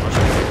turtles are much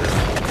bigger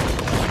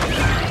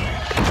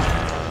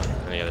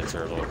than any other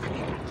turtle.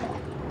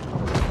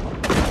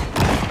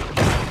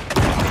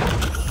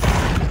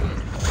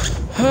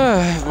 I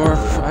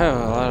have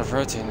a lot of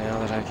protein now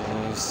that I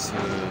can use to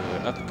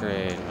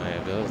upgrade my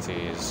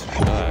abilities,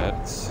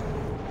 but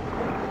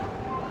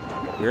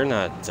we're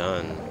not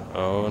done.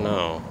 Oh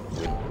no.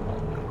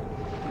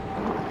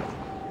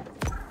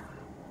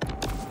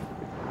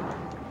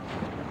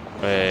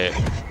 Wait.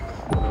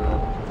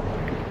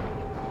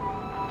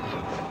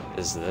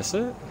 Is this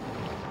it?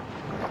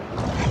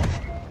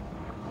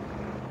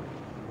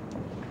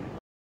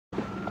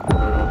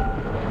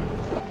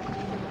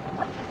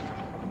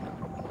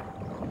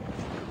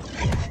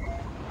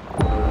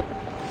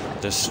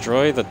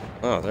 Destroy the...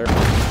 Oh, there.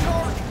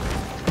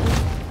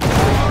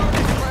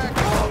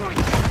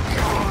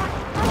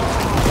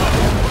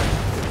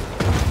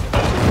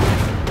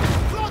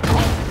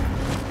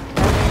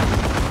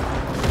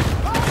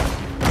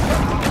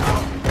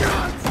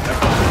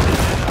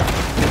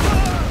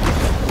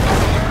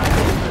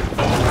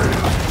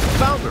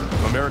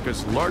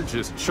 America's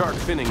largest shark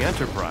finning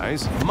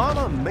enterprise,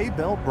 Mama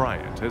Maybelle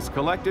Bryant has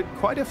collected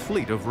quite a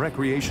fleet of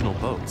recreational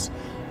boats.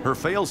 Her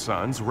fail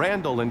sons,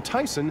 Randall and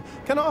Tyson,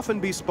 can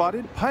often be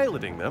spotted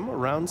piloting them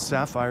around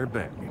Sapphire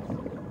Bay.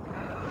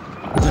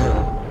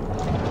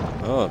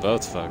 Oh, the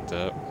boat's fucked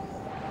up.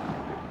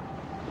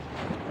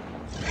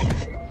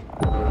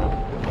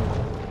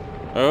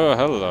 Oh,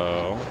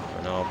 hello.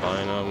 An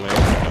albino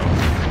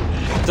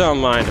man. Don't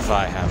mind if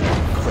I have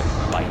a quick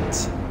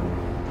bite.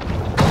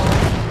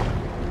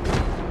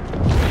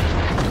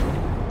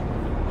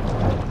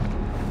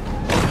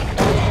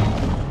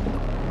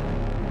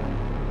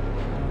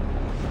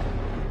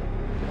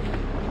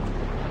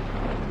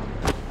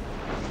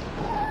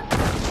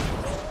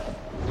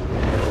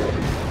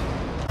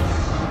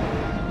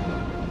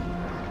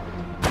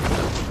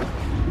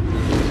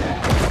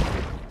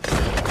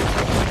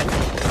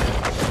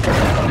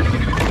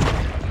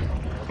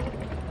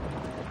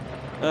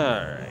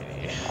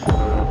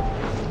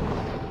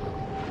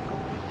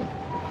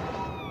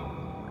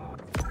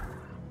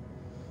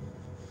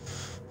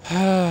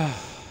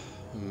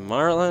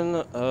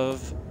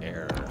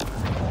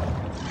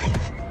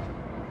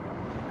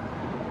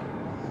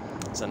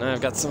 I've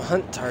got some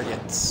hunt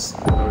targets.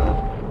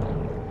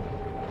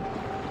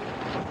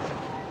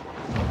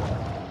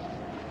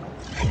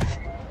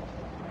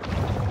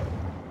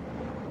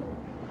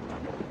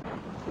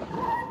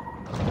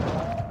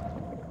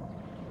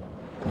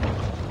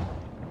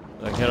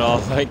 Look at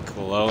all my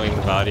glowing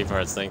body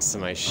parts thanks to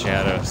my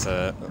shadow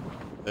set.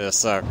 They're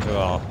so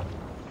cool.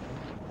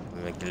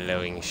 I'm a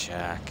glowing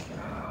shark.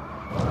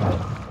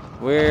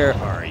 Where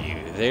are you?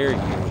 There you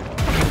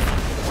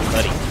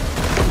buddy.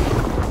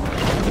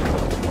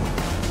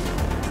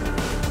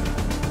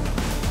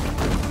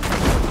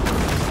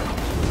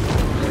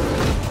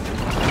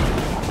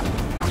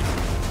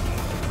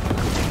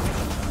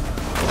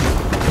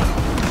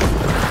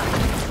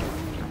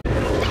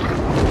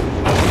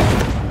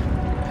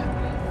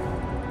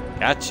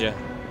 Gotcha.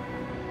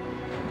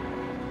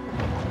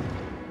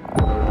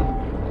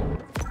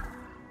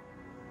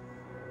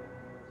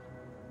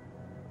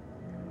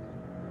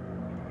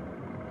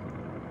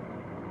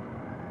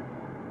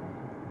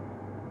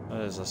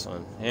 What is this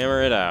one?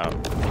 Hammer it out.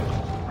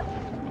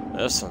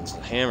 This one's a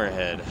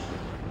hammerhead.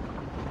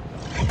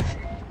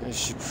 I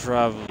should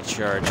probably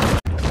charge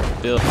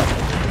Bill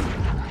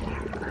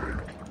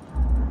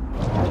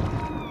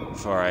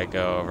before I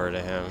go over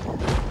to him.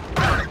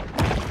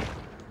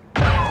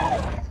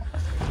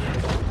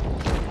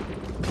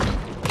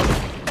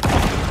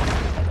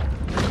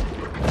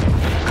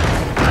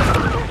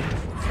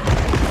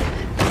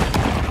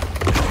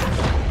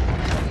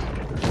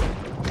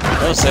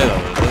 I will say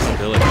though, this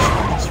ability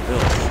is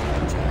really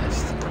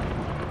fast.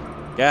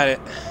 Got it.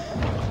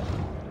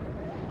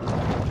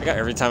 I got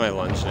every time I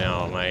lunge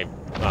now, my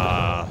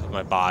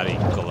my body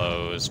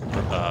glows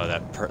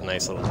that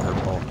nice little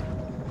purple.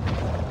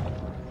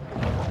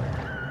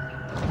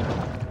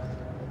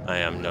 I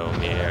am no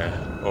mere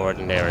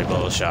ordinary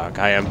bull shark.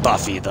 I am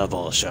Buffy the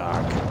Bull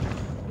Shark.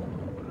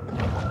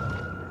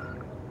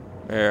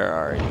 Where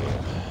are you?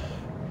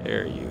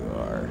 There you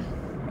are.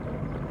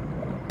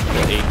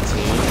 18.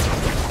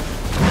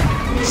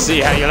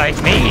 See how you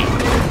like me!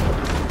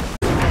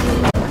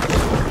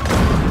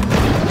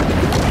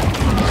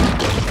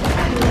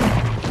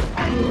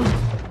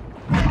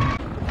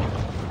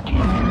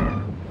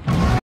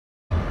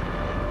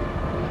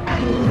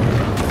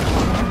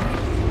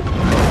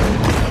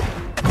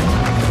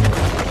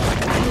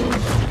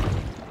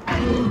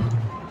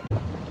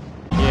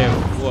 Yeah,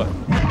 what?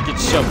 Get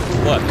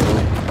shoved, what?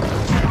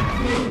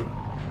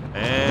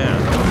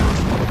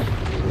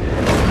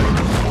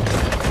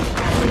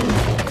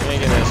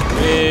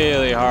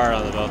 Really hard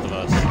on the both of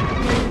us.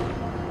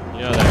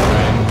 You know that,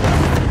 right?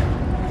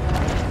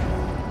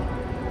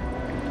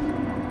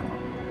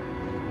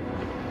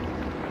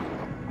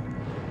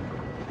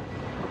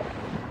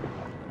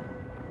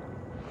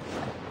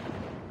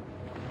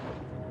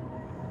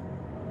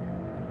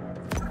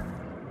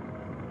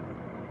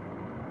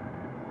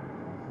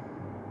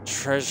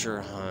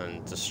 Treasure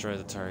hunt. Destroy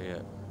the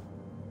target.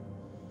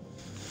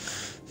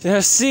 Now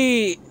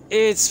see,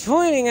 it's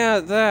pointing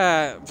out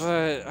that,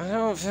 but I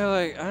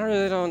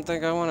really don't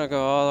think I want to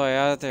go all the way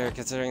out there,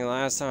 considering the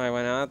last time I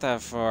went out that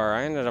far,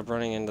 I ended up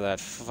running into that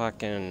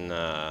fucking,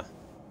 ran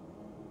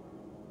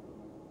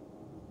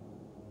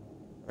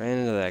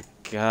into that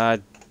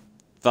god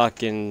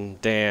fucking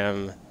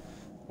damn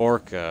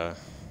orca.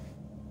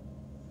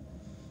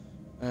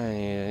 I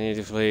need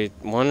to complete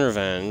one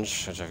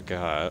revenge, which I've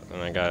got,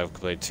 and I gotta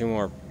complete 2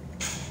 more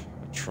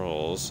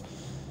patrols.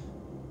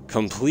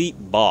 Complete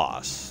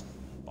boss.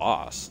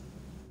 Boss?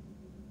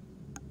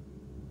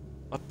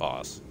 What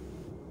boss?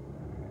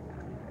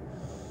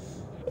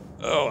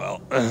 Oh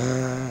well.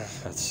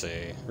 Let's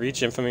see.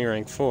 Reach infamy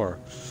rank 4.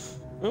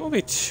 It won't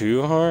be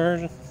too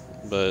hard,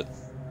 but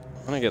I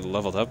want to get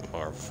leveled up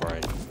more before I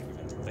even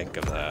think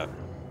of that.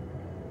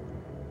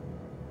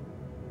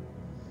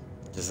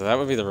 So that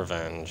would be the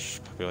revenge.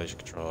 Population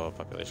control,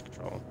 population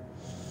control.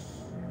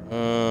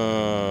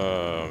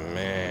 Oh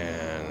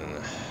man.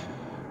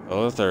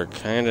 Both are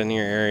kind of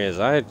near areas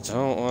I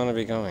don't want to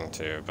be going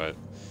to, but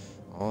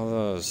all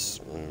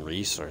those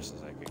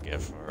resources I could get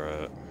for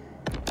it.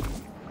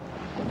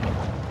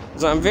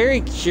 So I'm very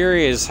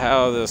curious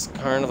how this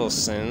Carnival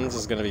Sins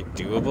is going to be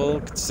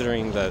doable,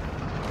 considering that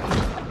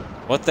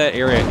what that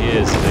area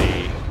is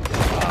a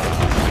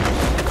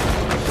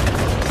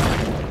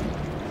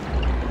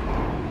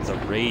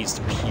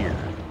raised pier.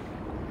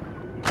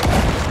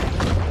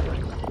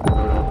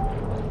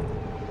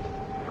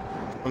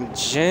 I'm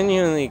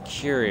genuinely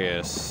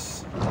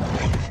curious.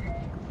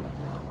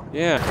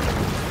 Yeah.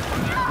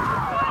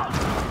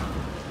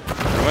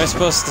 Am I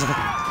supposed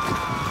to...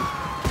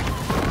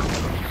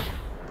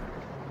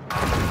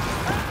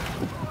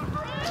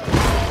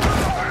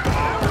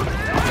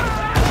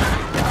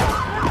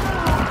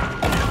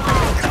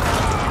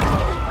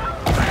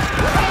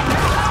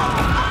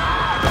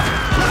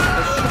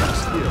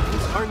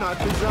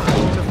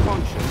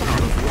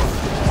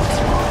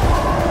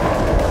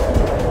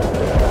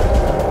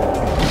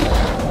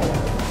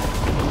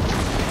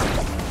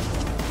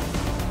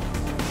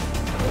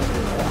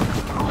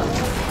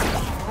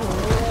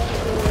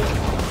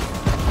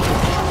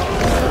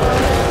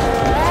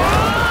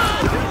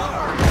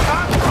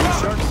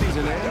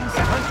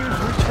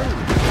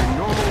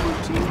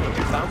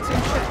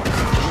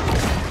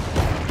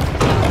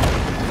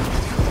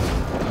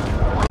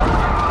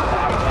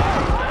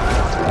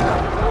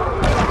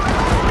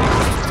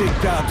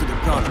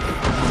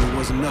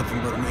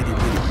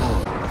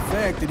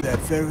 connected to that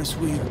Ferris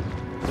wheel.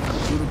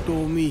 Should have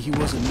told me he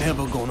wasn't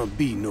never gonna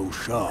be no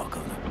shark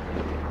hunter.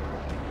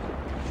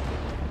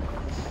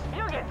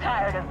 You'll get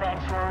tired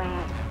eventually.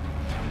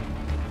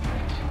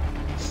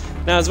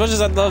 Now, as much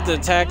as I'd love to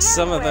attack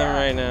some of them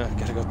right now,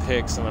 gotta go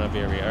pick someone up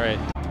here. Alright.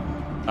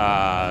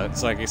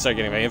 So I can start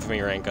getting my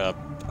infamy rank up.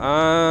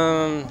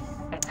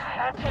 It's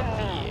hurting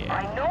me. Yeah.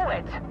 I know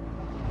it.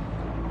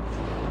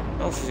 I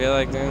don't feel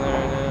like doing that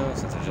right now,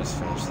 since I just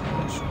finished the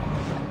mission.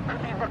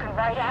 Could be looking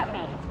right at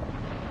me.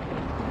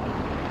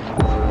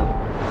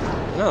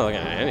 I'm not looking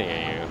at any of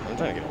you. I'm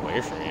trying to get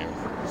away from you.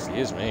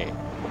 Excuse me.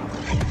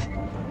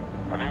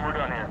 I think we're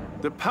done here.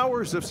 The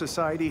powers of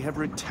society have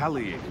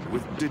retaliated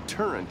with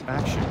deterrent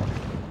action,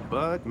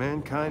 but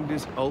mankind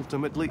is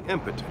ultimately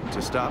impotent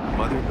to stop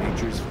Mother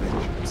Nature's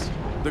vengeance.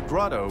 The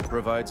grotto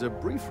provides a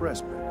brief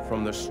respite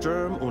from the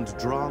Sturm und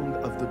Drang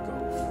of the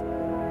Gulf.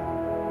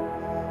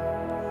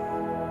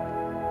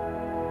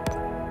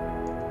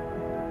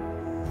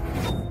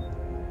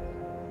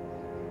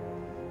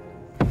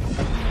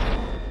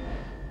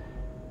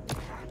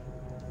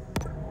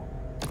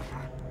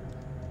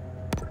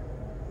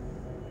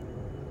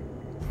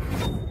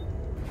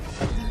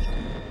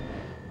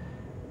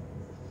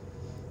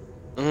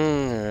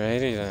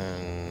 Alrighty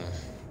then.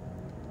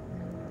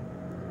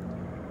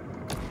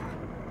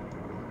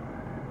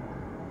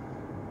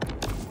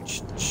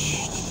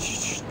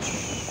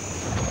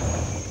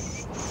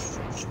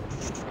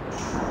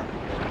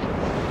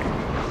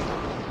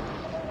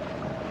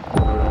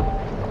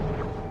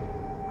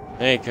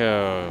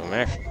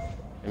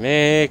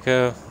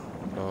 Mako,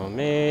 oh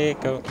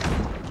Mako.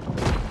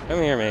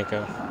 Come here,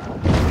 Mako.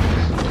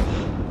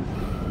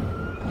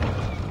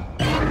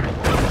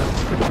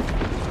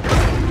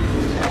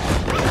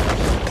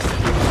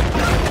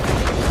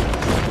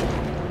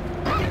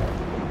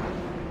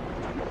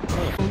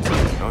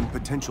 On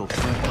potential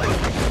threat.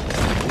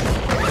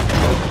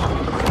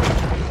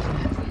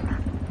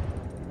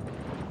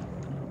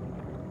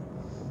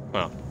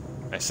 Well,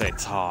 I say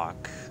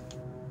talk.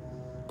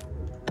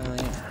 Oh,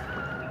 yeah.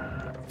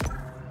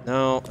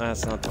 No,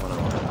 that's not the one I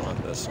want. I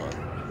want this one.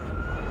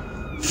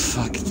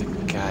 Fuck the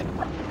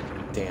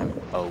goddamn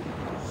boat.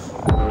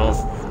 I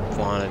don't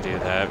want to do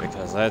that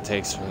because that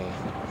takes me...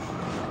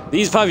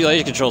 These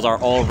population controls are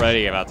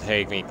already about to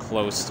take me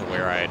close to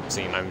where I'd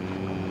seen.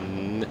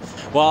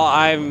 Well,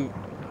 I'm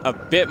a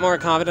bit more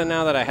confident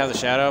now that I have the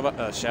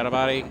shadow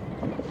body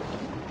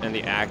and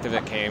the active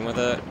that came with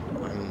it.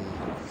 I'm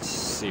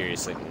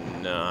seriously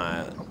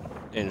not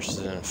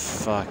interested in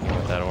fucking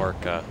with that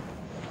orca.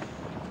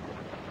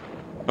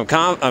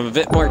 I'm a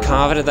bit more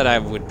confident that I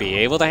would be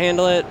able to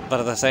handle it, but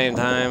at the same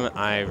time,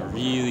 I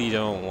really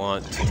don't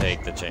want to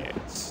take the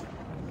chance.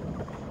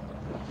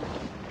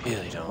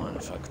 Really don't want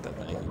to fuck with that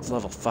thing. It's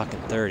level fucking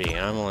 30,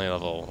 and I'm only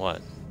level,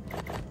 what?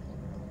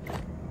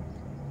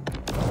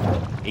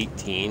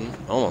 18?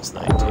 Almost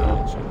 19,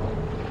 actually.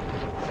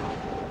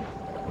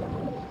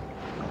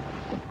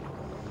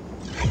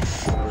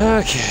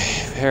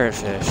 Okay,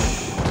 parrotfish.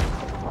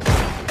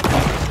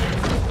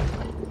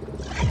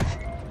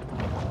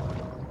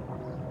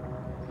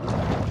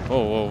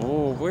 Whoa, whoa,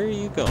 whoa, where are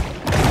you going?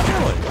 Where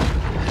are you going?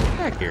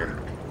 Back here.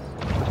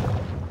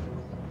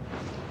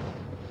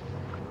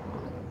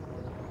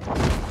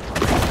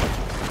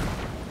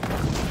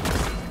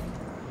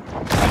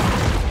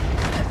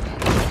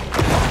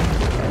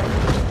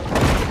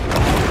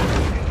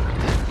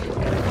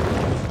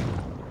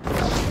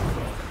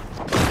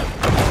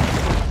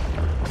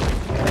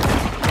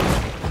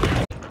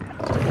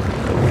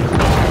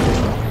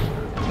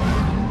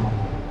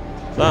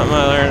 Something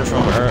I learned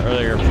from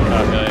earlier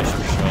population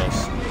controls.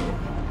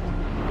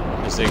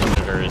 Just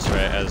ignitors,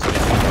 right, as if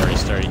you've already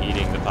started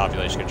eating the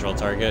population control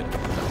target.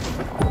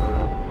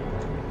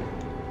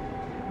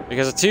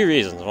 Because of two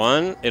reasons.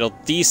 One, it'll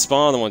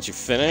despawn them once you've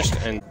finished,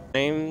 and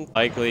same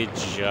likely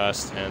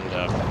just end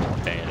up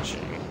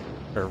vanishing.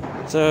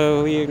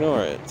 So we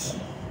ignore it.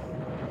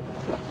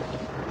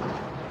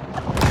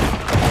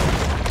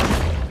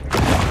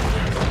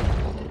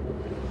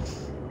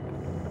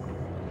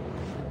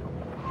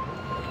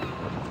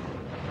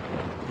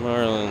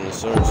 Marlin,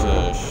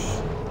 swordfish.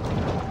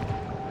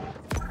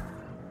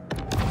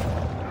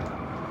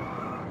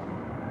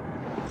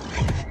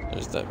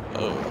 There's that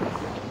boat.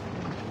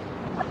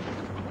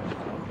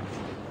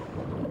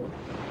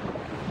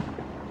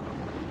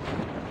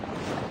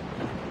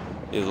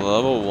 These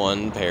level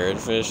 1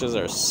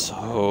 parrotfishes are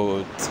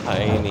so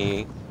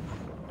tiny.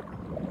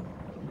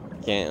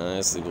 Can't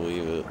honestly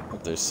believe it.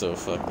 They're so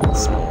fucking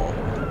small.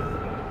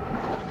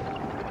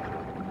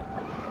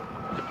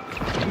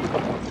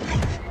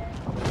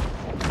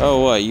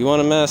 Oh, what? You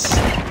want to mess? You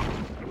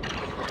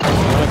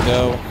want to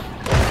go?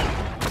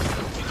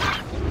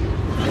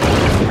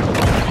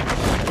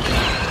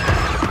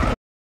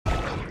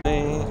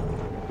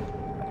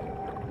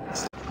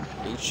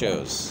 He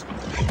chose.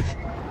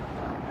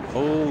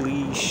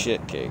 Holy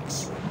shit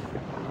cakes.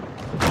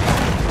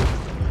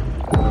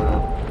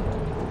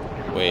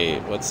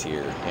 Wait, what's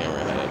here?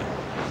 Hammerhead.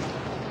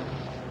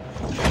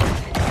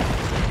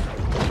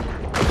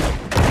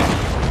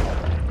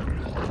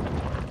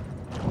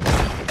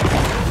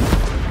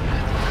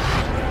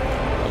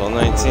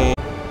 Level 19.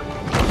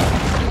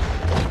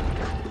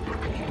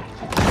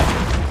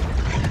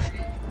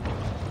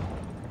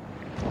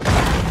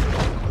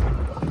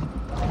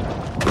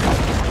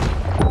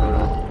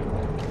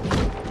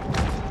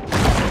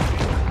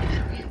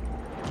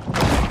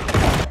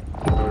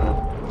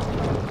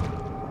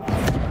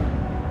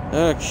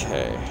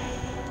 Okay.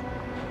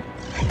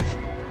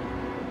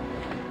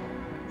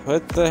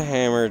 Put the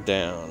hammer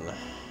down.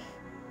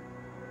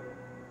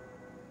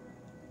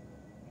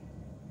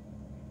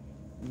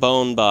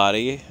 Bone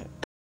body.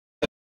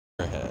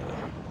 Head.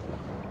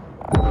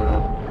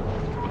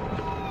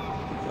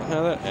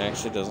 Somehow that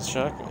actually doesn't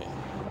shock me.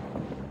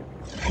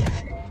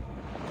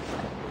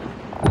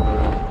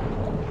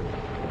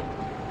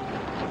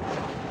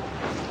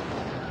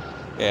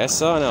 Okay, I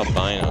saw an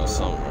albino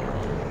somewhere.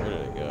 Where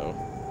did it go?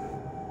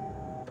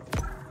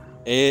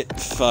 It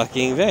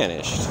fucking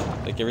vanished.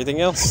 Like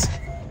everything else.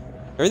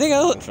 Everything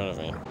else in front of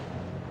me.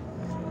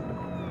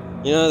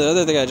 You know, the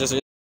other thing I just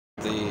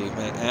realized,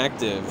 my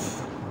active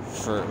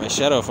for my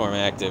shadow form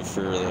active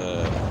for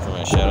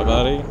my shadow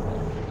body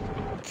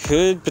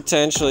could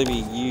potentially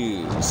be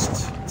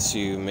used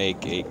to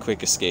make a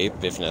quick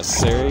escape if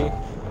necessary.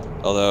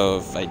 Although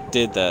if I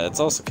did that, it's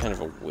also kind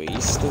of a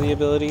waste of the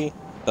ability.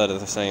 But at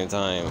the same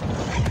time,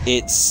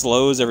 it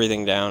slows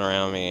everything down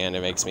around me and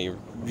it makes me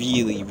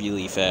really,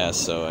 really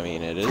fast. So I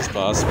mean, it is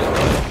possible that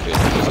I could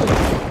use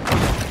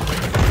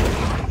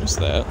it. Just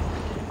that.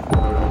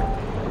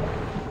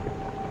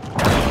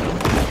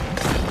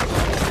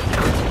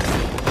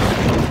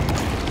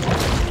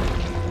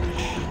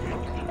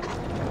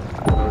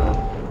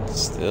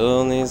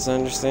 Still needs to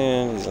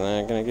understand he's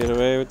not gonna get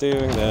away with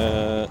doing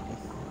that.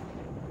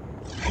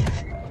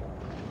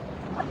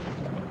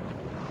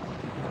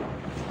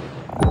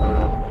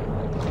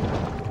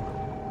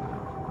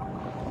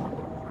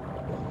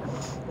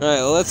 Alright,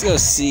 well, let's go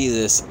see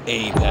this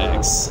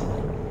Apex.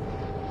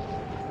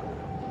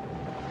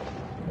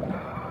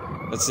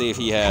 Let's see if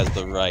he has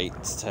the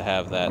right to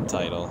have that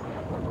title.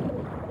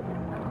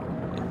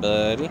 Hey,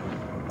 buddy,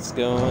 what's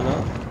going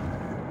on?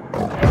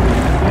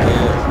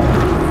 Here.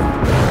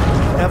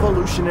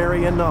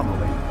 Evolutionary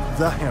anomaly,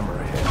 the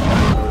hammerhead.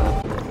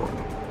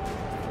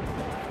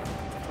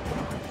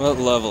 What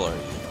level are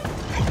you?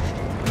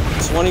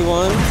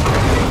 21?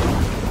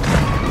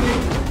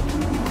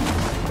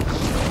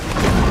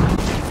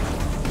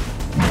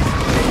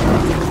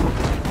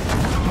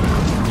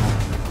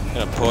 I'm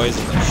gonna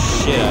poison the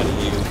shit out of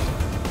you.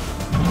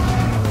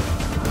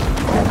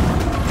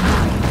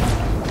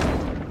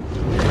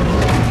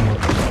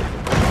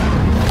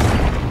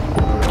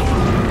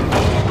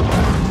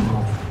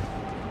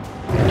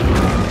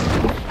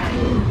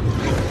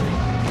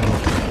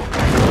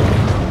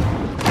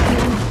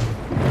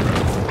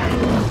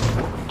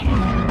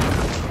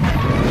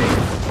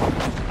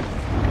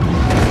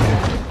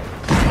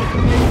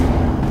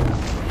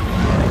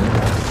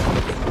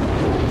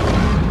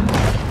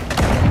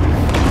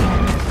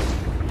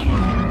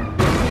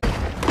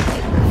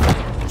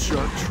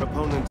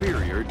 Opponent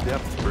superior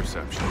depth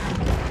perception.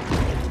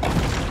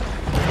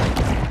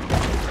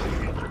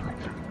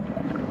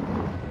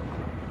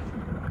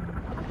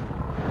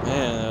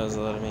 Man, that was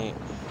a lot of meat.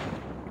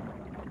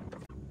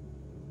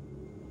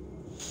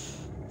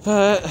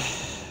 But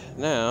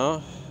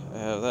now I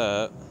have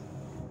that.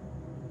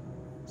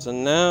 So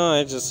now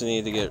I just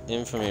need to get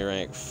infamy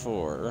rank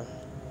 4.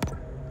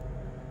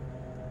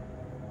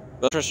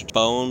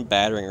 Bone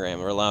battering ram.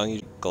 We're allowing you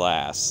to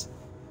glass.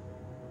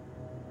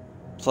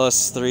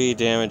 Plus 3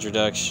 damage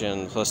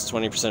reduction, plus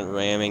 20%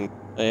 ramming.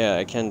 Oh yeah,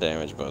 I can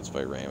damage boats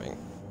by ramming.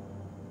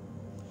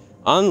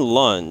 On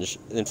lunge,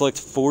 inflict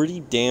 40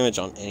 damage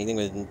on anything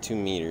within 2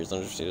 meters.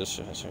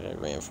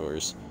 Ram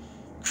force.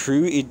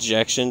 Crew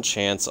ejection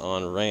chance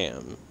on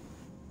ram.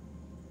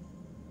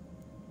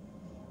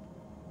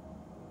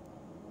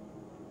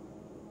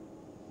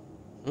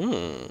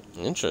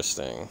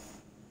 Interesting.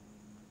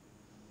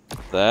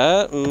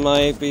 That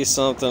might be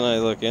something I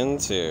look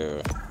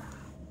into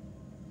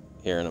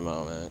here in a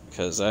moment,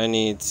 because I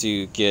need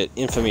to get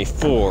Infamy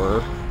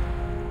 4,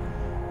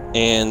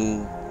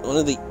 and one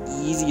of the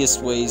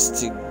easiest ways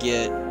to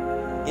get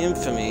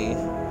Infamy,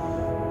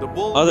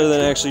 other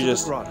than actually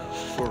just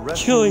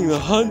killing the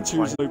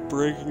hunters by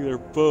breaking their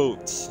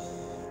boats.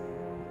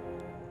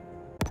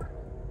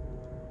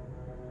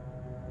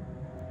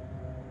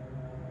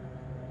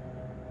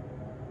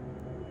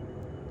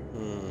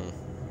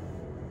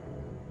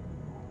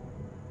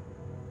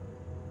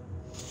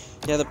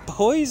 Yeah, the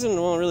poison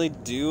won't really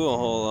do a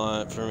whole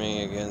lot for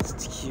me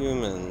against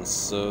humans,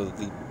 so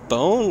the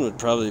bone would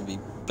probably be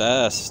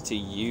best to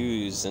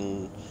use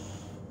in,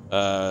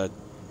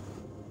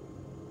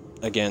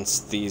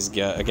 against these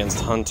guys, against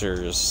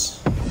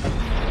hunters.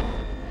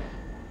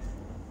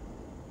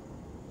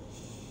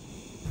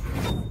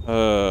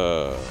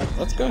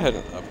 Let's go ahead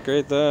and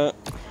upgrade that.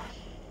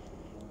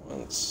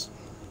 Once.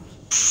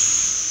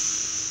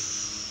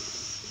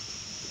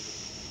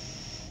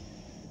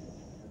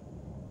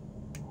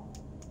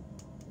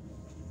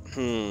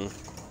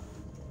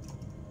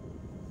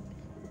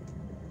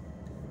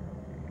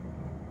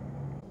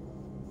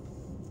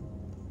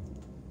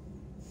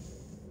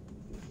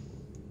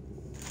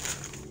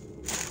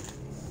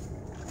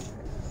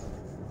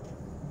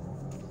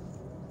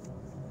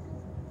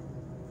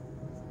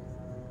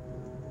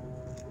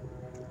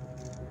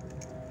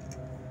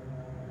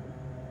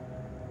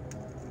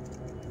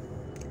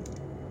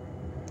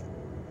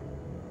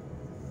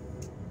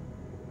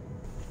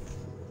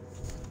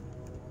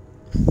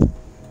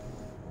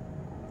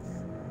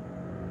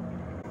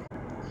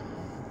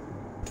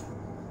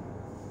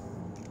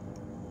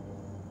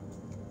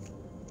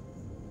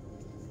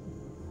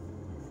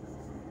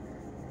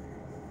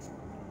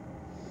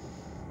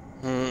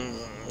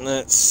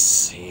 Let's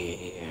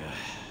see.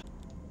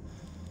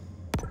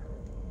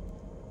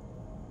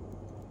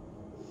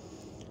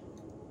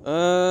 You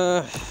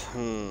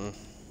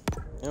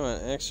know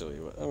what, actually,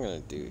 what I'm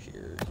gonna do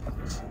here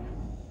is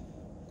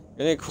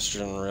get a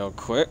question real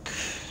quick.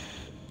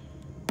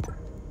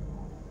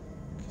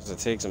 Because it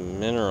takes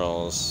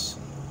minerals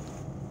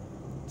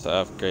to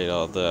upgrade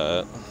all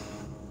that.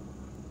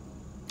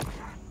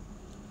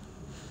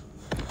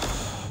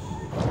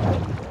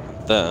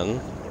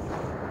 Then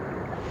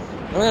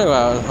I'm gonna go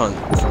out and hunt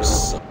for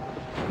some.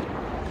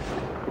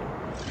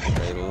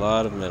 A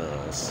lot of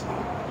minerals.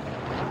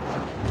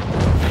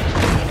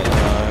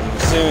 I'm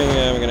assuming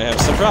I'm gonna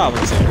have some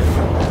problems here.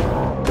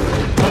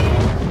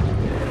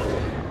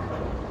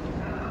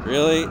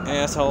 Really,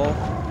 asshole?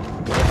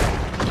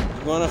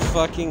 You wanna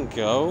fucking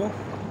go?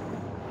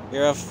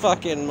 You're a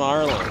fucking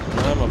marlin, and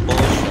I'm a bull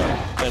shark.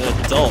 An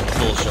adult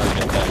bull shark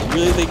at that. You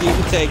really think you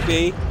can take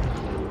me?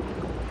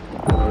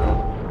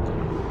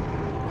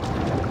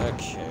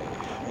 Okay,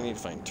 I need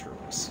to find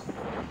turtles.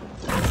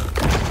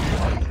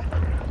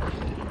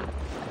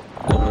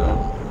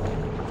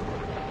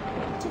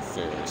 It's a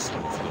very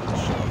significant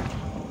shark.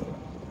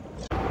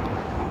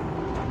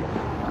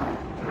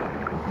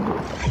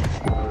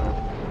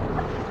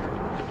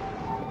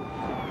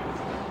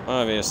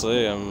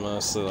 Obviously, I'm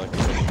mostly looking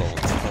for level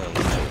 10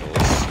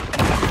 turtles.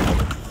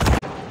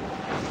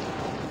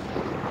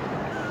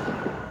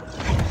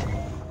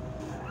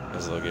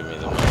 Because they'll give me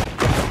the money.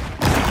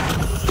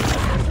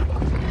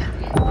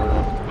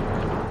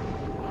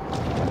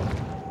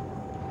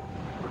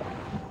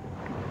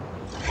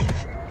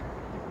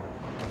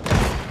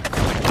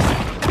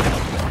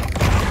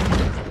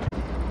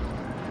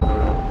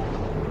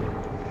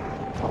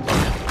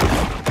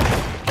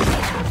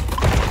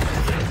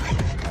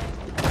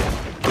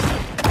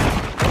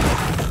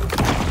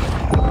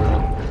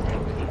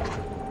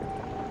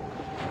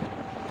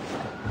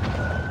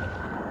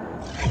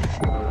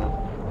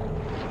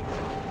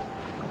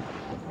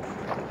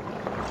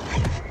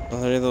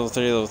 Level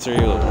 3, level 3,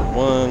 level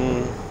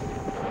 1,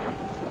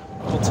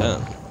 level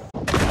 10.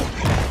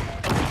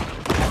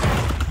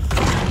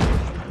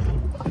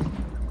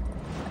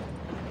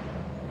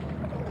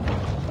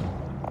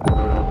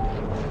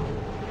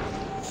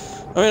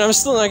 I mean, I'm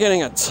still not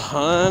getting a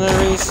ton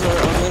of resource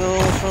or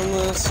mineral from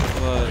this,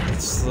 but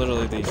it's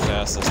literally the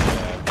fastest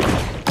path.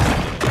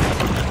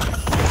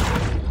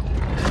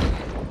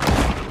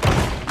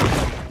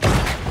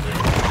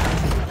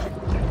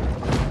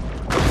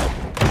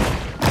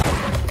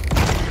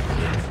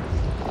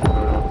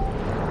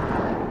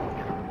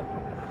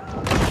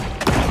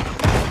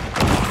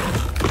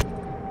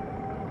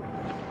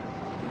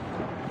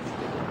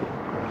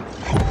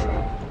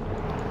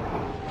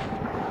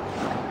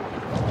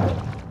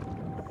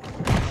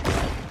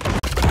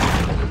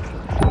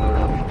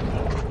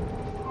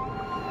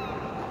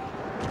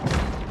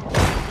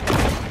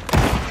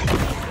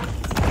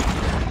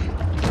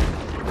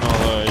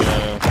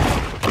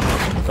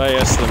 By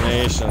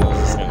estimation,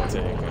 this is gonna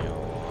take me a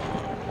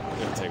long.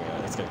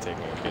 It's gonna take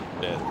me a good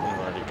bit in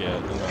order to get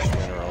enough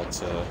mineral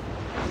to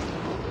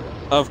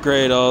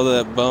upgrade all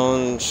that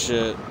bone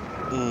shit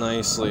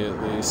nicely,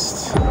 at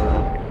least.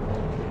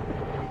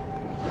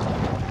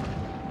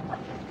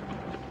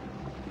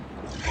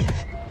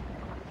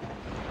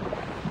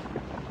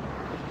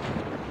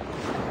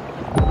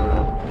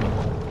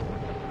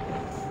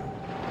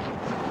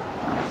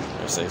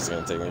 I say it's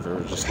gonna take me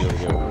forever just to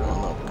get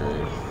one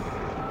upgrade.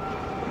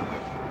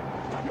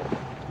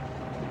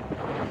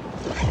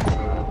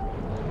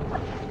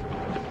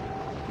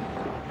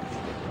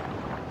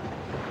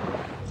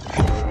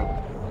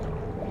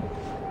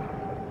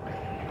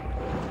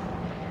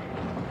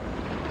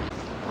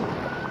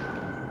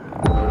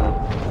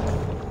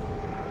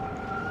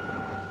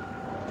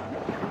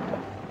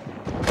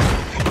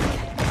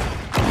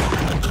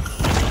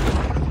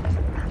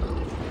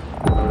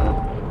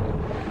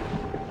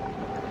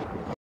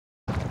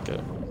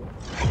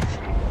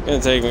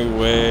 It's gonna take me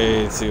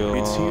way too long.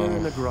 It's here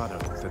in the grotto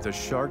that the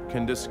shark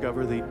can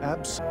discover the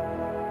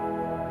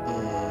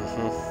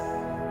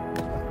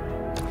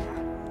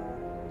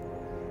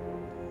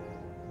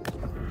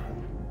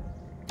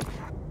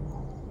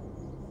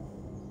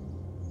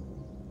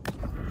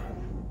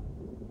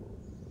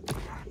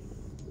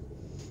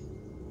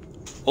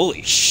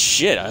Holy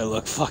shit, I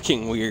look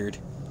fucking weird.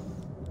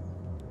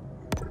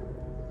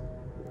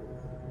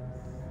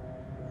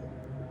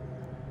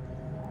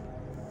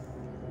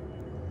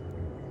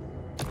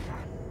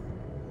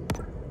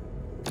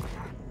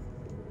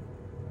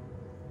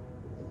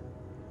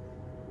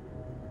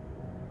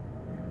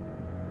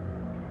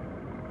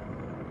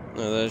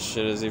 No, that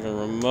shit is even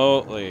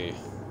remotely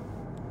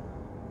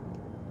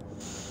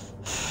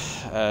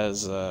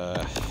as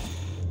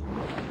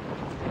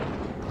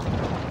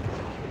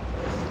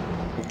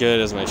good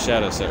as my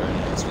shadow set right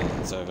now,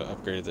 since I've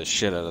upgraded the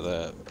shit out of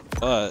that.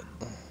 But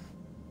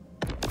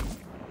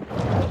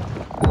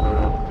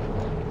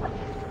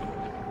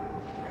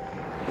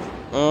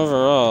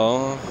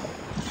overall,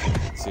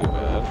 not too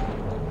bad.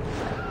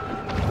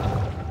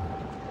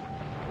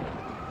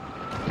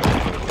 I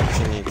can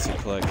continue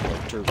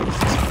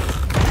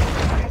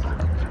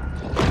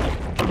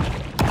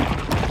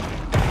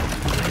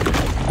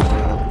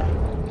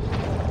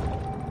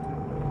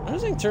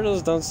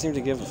turtles don't seem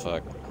to give a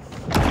fuck.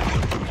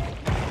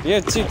 You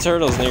have two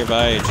turtles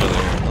nearby each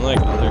other, unlike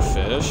other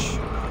fish.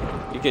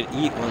 You could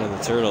eat one of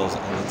the turtles,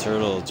 and the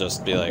turtle will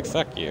just be like,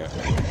 fuck you.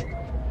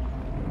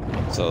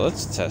 So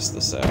let's test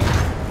this out.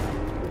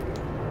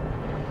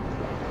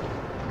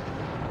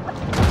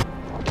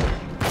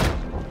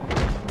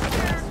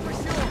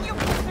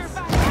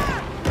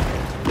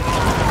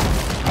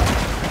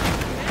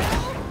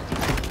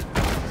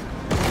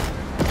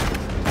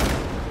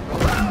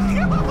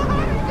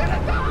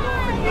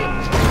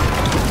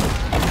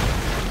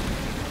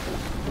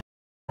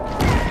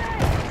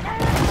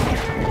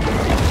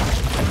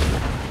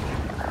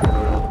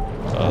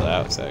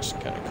 It's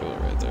actually kind of cool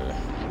right there.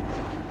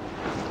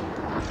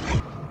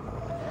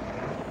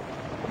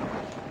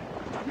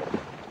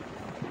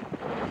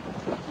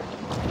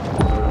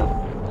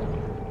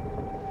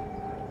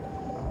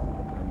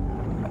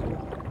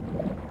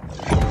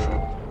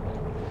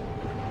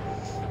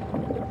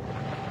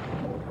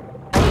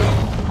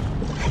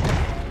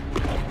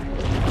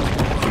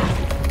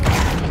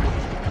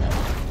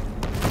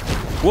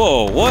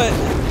 Whoa, what?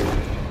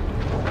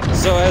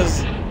 So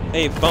as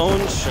a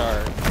bone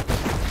shark,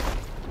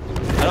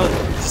 I don't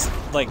just,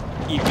 like,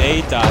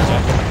 evade dodge,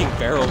 I fucking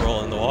barrel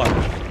roll in the water.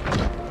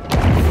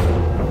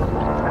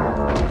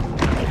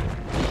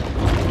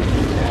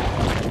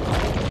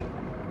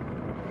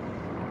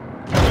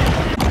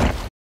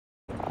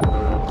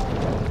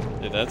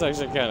 Dude, that's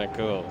actually kind of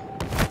cool.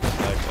 I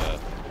like that.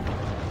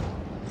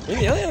 I mean,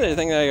 the only other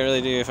thing that I could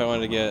really do if I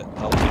wanted to get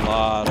a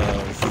lot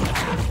of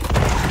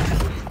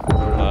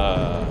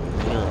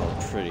mineral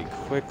pretty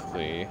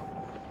quickly,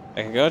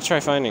 I can go try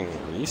finding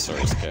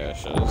resource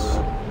caches.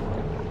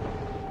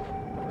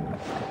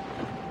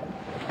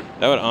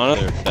 That would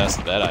honestly be the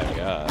best bet I've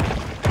got.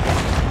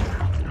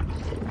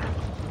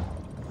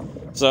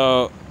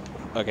 So,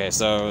 okay,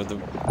 so the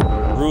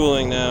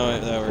ruling now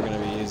that we're going to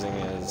be using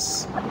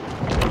is,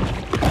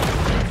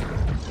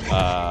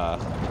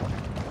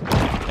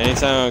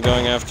 anytime I'm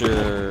going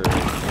after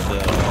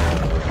the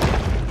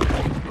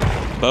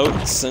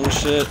boats and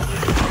shit,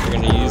 we're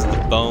going to use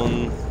the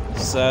bone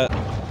set,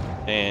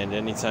 and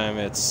anytime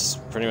it's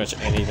pretty much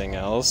anything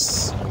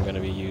else, I'm going to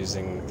be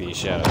using the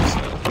shadow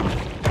set.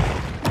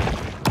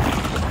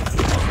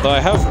 Though I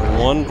have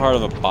one part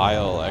of a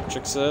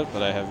bioelectric set,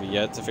 but I have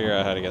yet to figure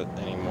out how to get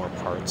any more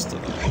parts to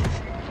that.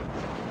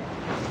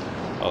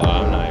 Although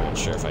I'm not even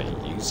sure if I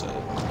use it.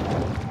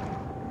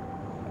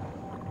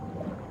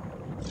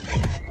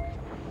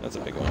 That's a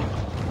big one.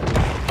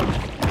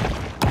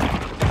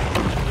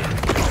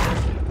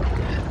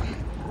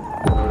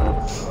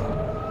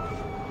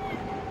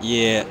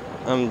 Yeah,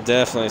 I'm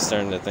definitely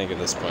starting to think at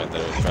this point that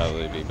it would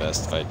probably be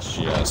best if I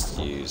just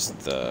used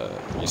the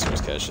resource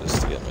caches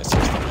to get my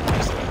system.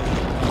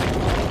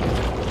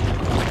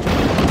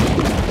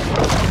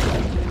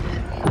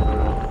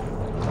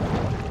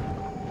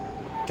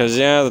 Because,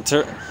 yeah, the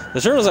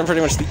turtles are pretty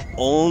much the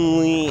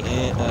only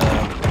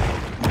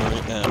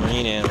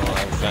marine animal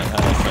I've found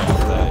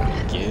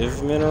that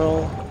give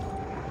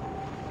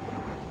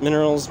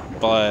minerals,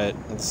 but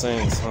at the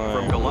same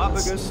time... From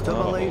Galapagos to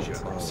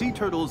Malaysia, sea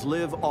turtles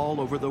live all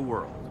over the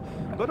world.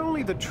 But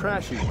only the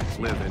trashy ones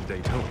live in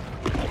Daytona.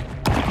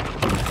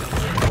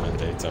 In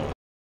Daytona.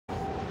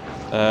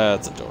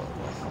 That's adorable.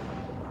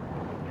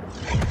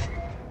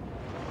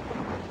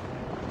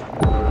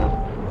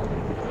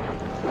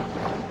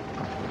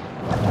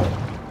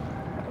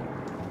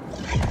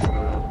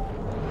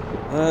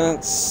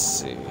 Let's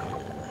see.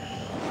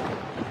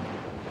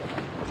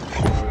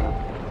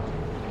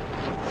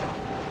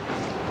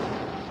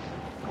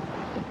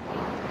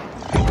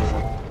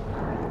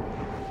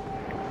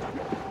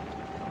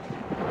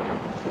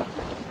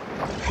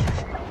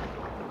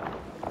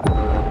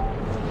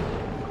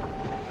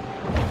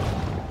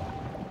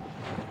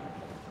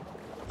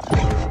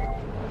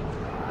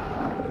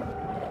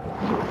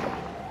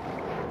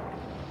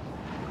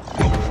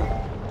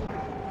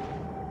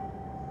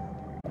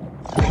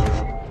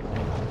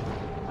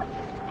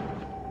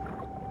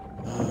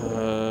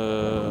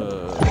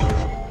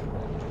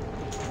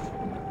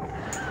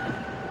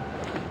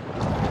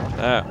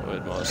 That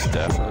would most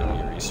definitely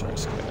be a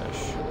resource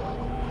cache.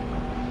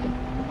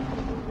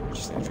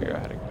 Just need to figure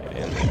out how to get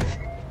in there.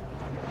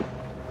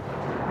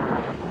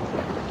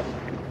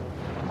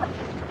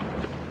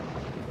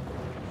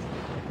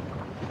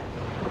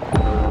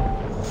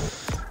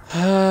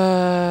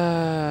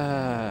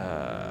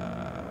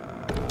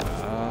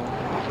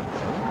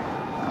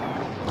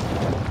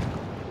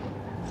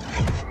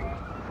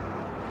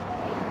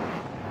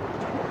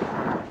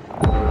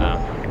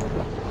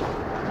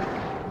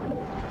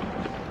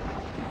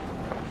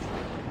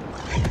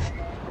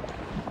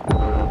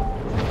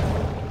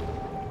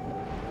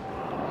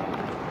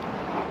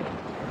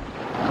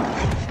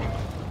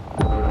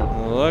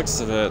 Looks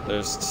of it,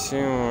 there's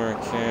 2 more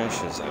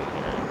caches in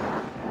here.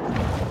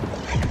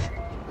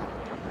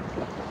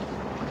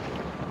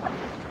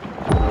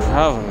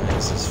 Problem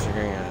is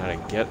figuring out how to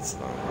get to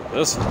them.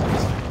 This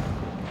one's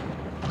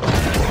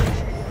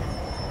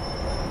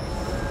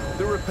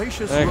The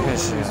rapacious like I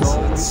Romans said,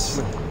 always it's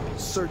swim.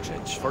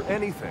 searching for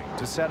anything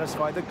to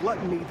satisfy the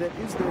gluttony that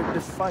is their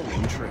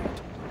defining trait.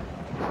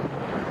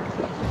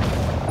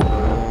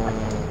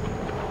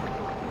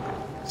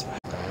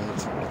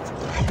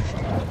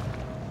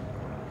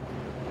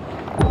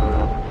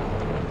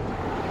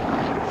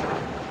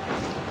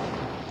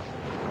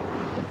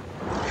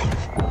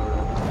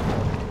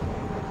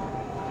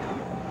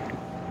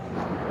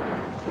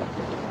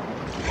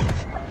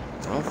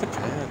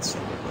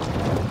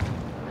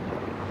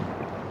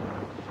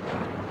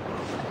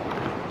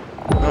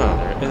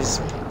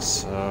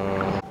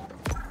 So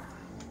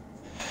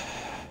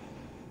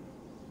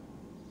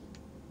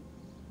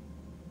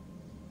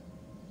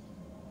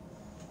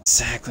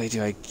exactly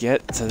do I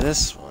get to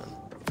this one?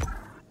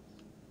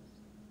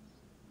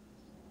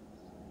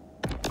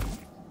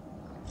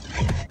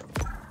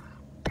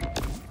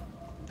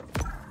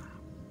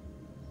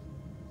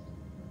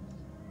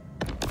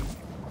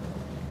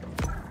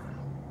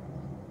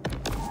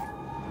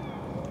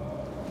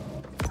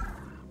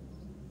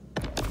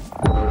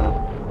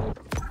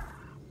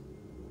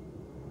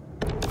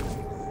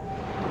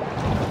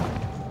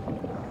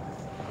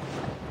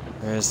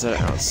 Or is that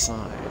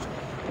outside?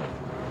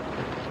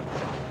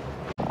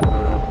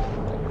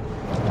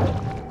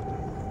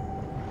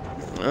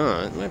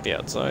 Oh, it might be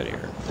outside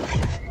here.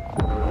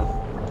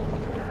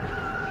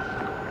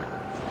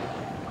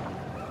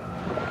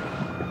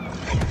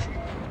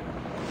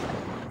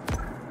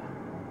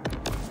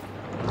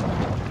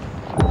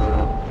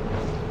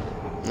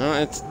 No,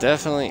 it's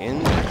definitely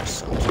in there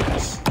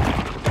someplace.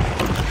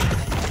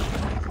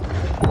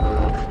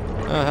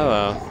 Oh,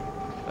 hello.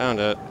 Found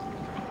it.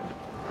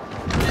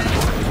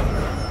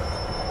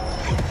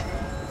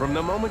 From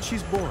the moment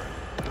she's born,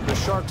 the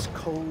shark's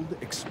cold,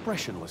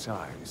 expressionless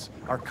eyes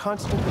are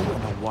constantly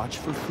on the watch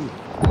for food.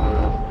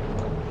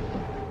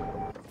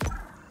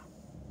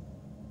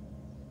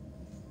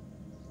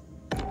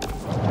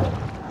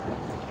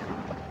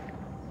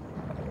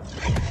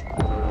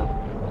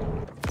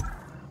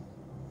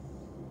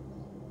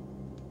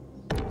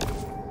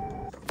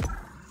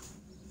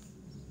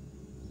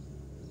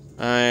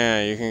 Oh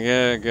yeah, you can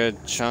get a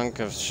good chunk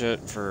of shit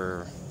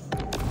for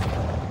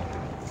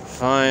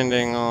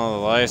finding all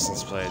the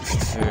license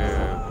plates too,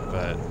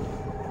 but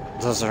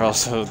those are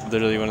also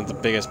literally one of the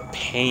biggest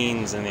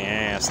pains in the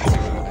ass to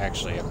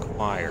actually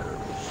acquire.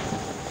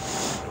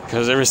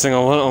 Because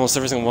almost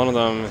every single one of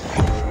them,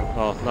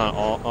 well, not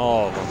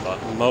all of them,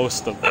 but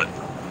most of them,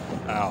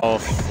 are all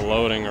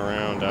floating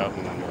around out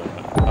in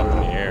up in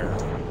the air.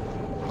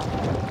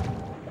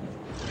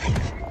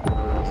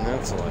 And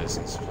that's a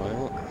license plate.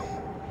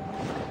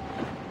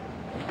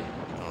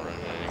 Don't run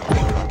into any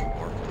fucking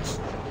orcas.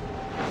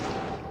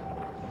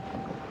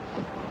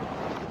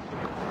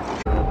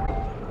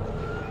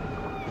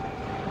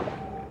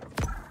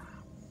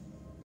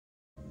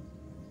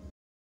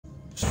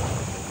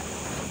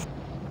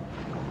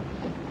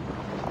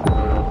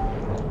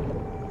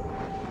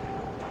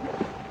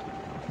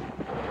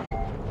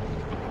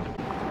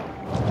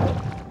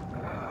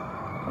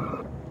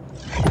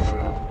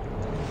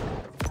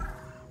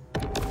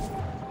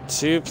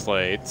 Two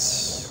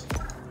plates.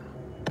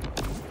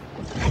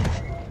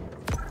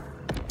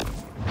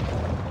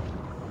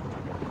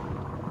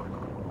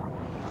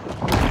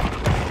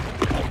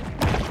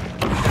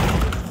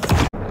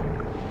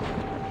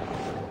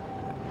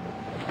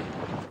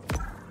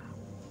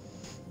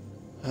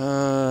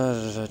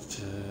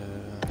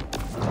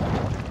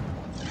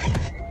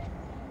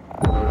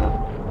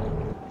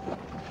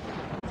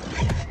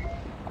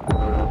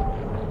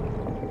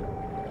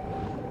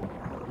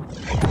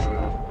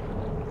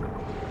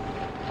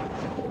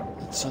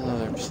 It's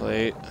another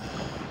plate.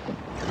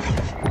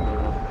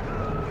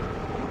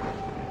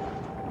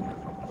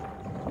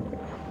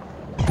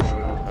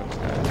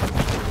 Okay.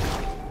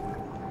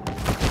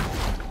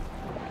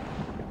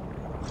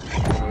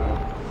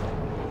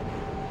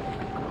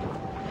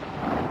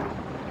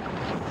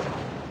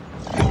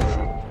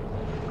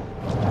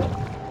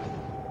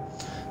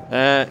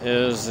 That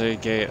is a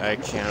gate I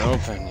can't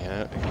open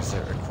yet because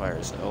it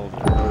requires elder.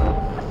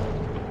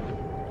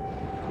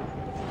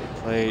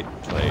 Plate.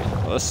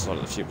 Well, this is one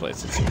of the few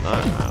plates that's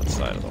not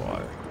outside of the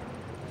water.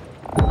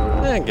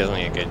 That gives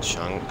me a good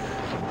chunk.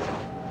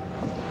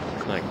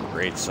 It's not a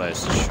great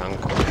sized chunk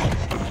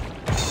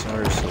of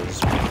sources.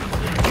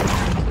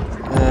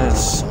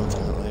 That's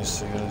something at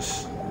least, I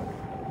guess.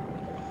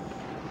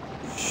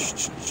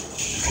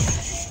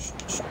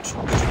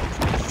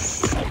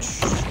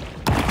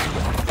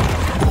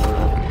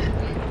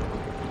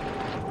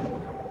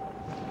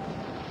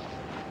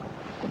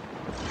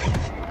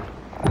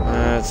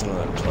 That's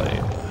another plate.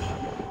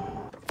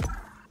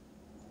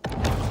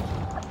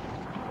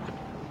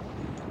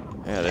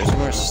 Yeah, there's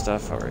more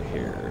stuff over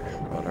here.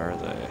 What are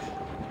they?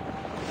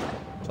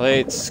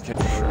 Plates,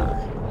 sure.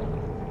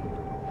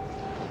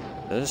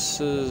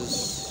 This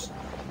is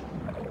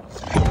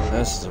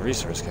a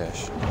resource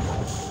cache.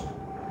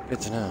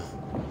 Good to know.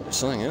 There's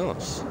something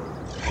else.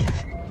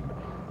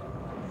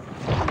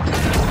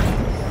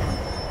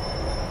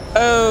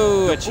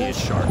 Oh, a The bull cheese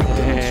shark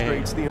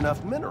demonstrates the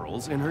enough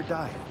minerals in her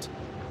diet.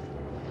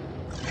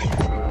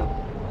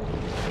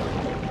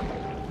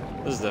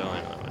 This is definitely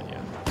another one, yeah.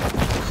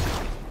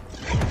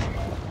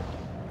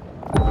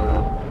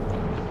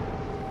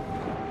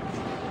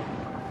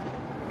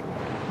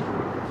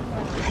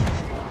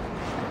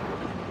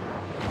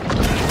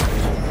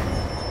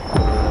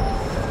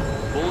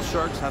 Bull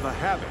sharks have a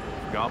habit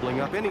of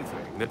gobbling up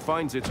anything that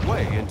finds its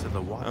way into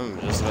the water.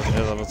 I'm just about to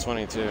hit level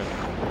 22.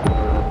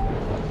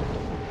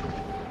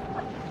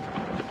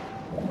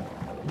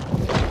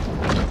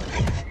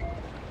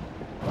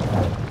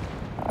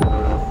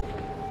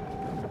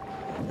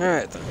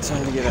 Alright, then,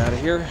 time to get out of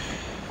here.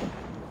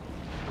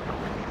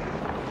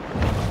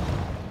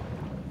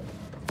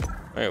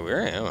 Wait,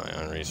 where am I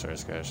on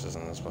resource caches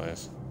in this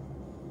place?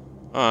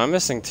 Oh, I'm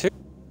missing 2.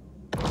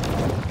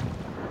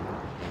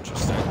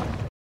 Interesting.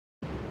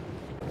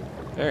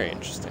 Very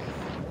interesting.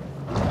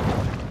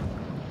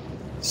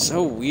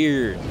 So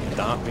weird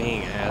not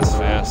being as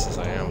fast as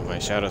I am with my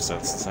shadow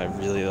set since I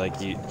really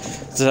like you.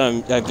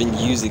 I've been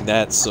using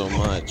that so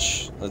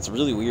much. It's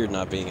really weird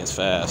not being as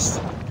fast.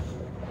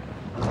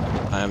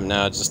 I'm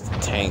now just a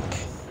tank.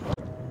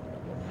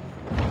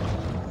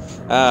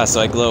 Ah,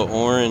 so I glow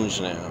orange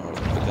now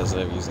because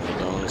I'm using the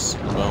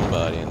bone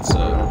body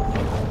instead.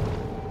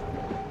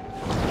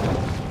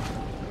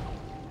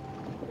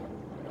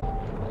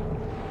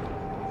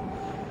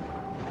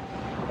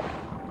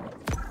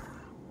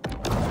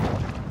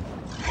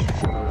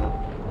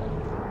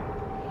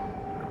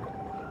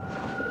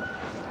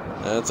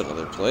 That's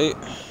another plate.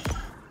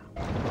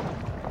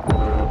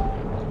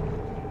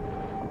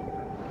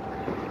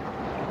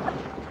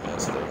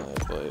 That's another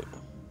plate.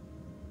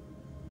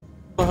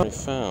 What have we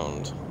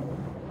found?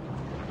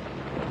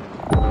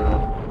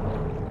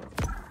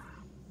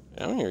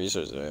 How many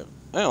resources do I have?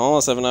 I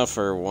almost have enough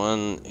for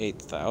one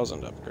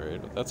 8,000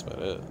 upgrade, but that's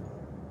about it.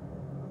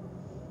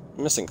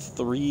 I'm missing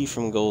 3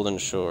 from Golden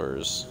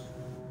Shores.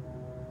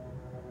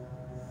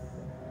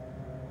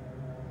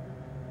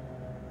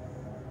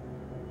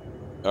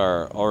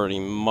 Are already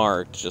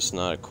marked, just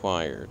not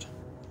acquired.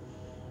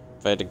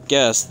 If I had to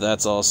guess,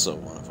 that's also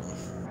one of them.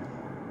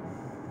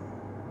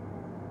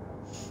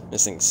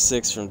 Missing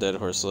 6 from Dead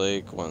Horse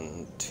Lake,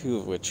 2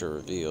 of which are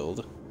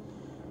revealed.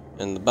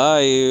 And the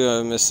Bayou,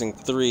 I'm missing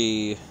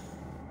 3.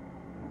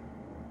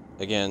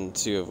 Again,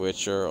 2 of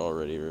which are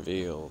already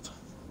revealed.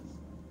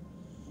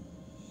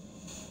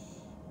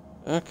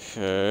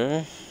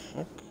 Okay.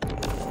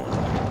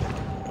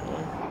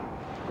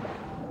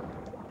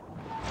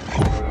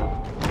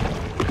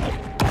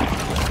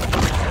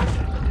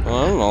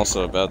 Well, I'm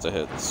also about to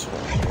hit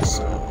 20,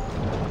 so...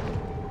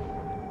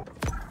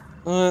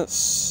 Let's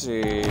see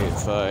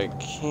if I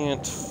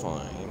can't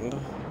find...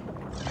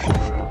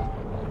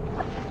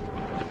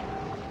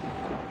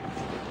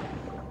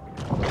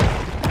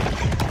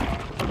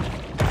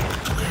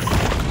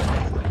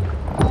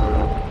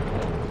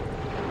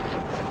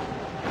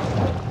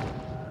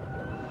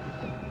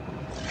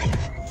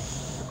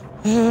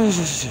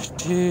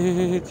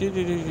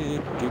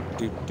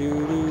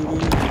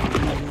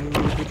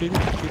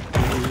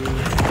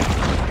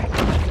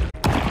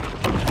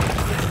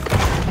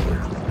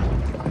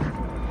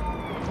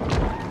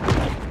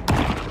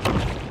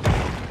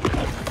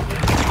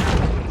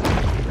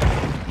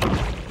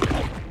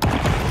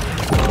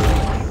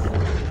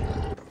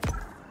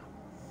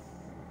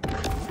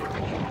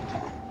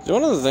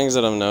 One of the things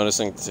that I'm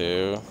noticing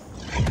too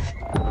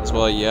is,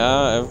 well, yeah,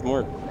 I have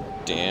more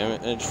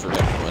damage for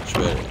much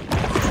better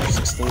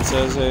resistance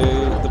as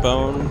the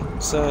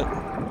bone set.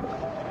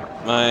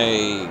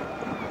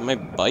 My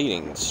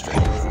biting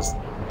strength is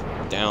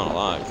down a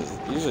lot because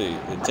usually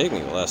it'd take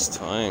me less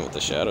time with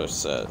the shadow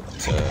set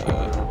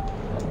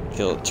to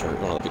kill a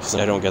turtle because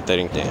I don't get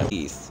that damn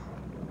teeth.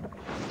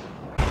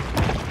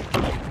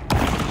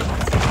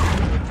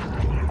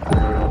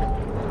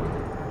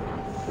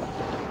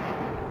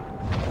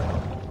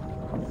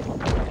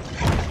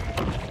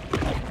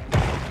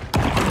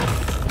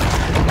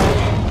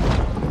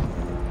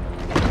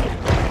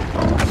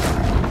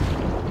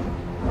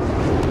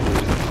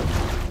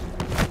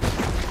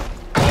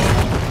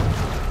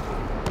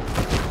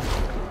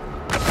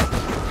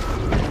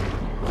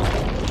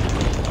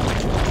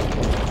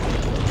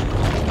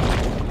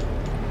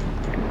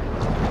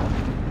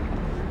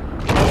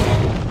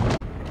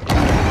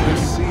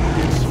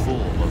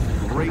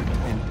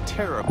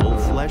 Terrible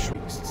flesh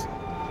beasts.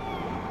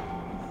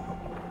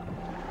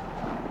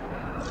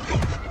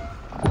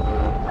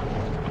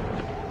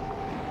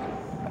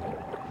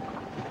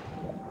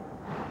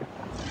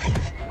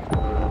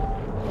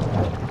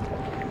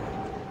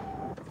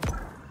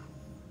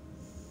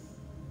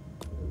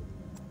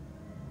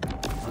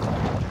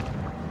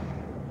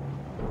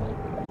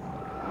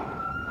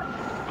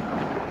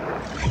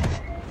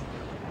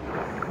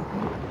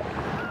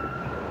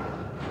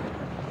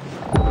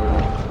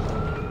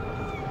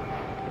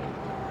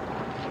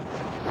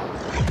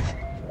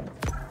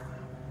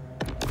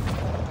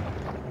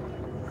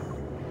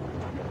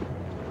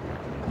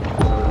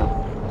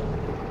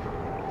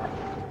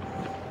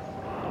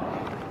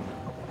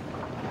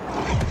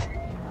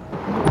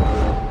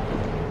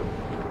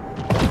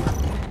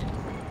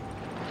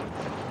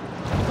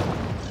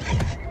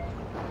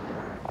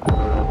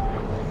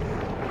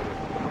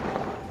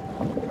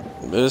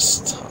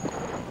 this tunnel.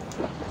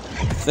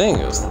 I think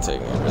it was the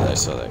taking it where I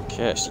saw that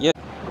cache. Yeah.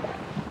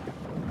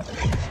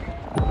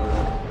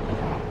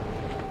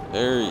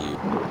 There you.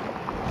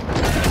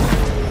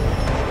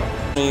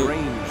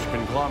 Strange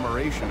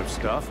conglomeration of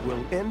stuff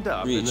will end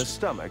up in the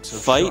stomachs of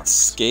Fight sharks.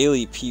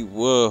 scaly pea.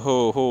 Whoa,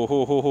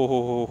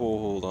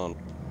 hold on.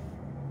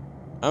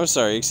 I'm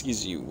sorry,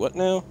 excuse you. What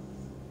now?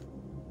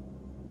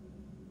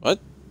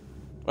 What?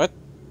 What?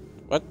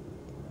 What?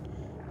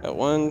 Got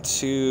 1,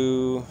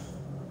 2,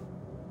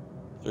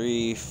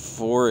 3,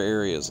 4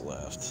 areas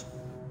left.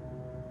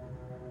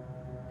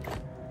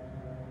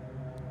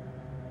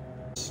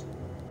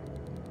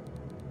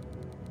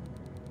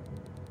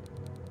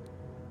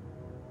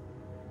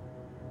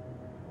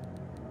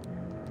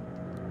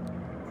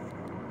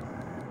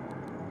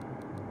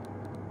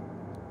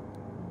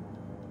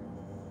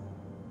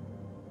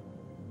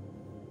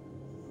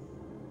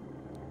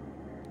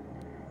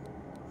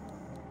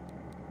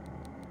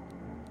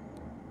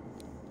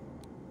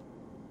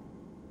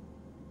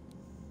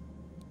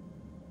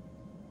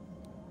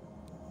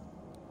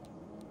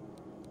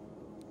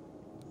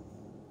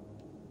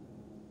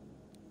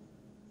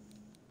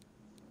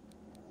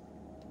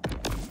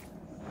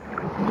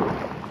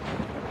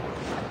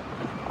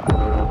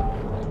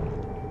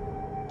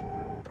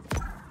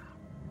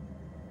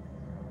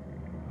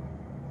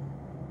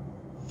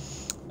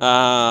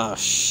 Ah,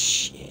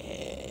 shit.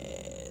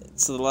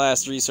 So the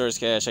last resource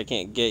cache I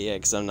can't get yet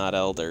because I'm not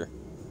Elder.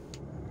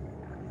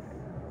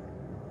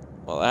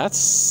 Well, that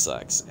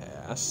sucks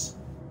ass.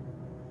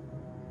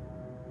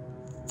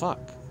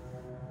 Fuck.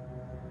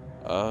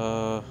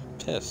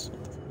 Piss.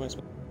 What the fuck am I supposed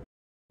to...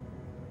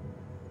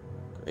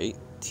 Great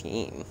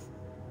team.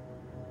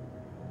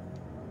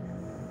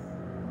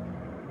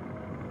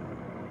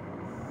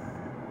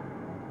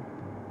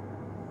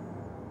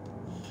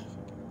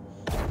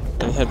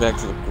 Let me head back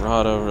to the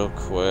grotto real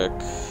quick.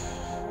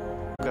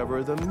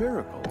 Discover the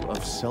miracle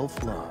of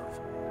self-love.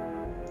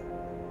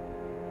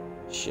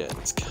 Shit,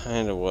 it's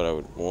kind of what I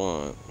would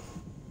want.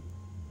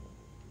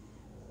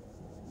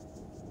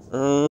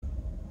 Yeah,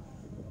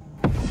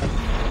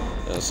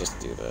 let's just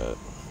do that.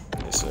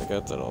 Okay, so I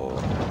got that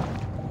all.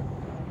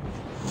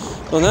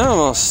 Well, now I'm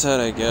all set,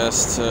 I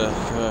guess, to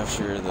go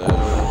after the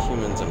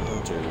humans and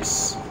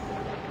hunters.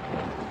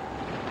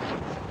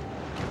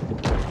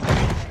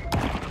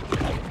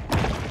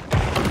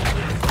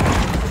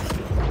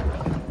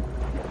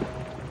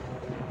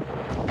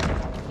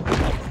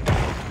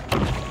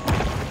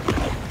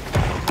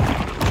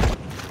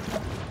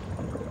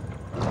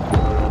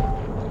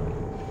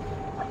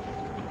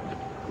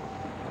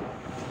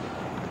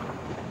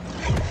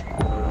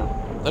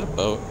 Is that a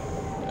boat?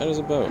 That is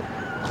a boat.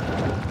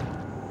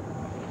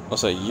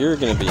 Also, you're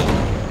gonna be in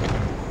there.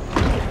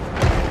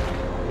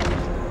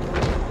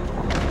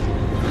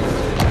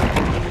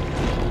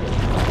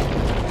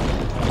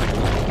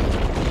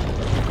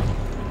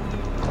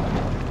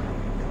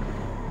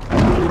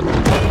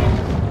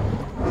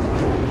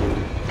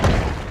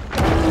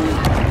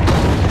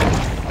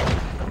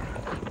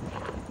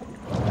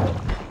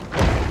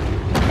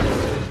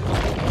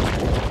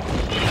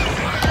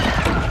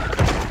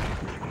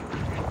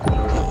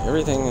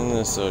 Everything in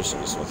this ocean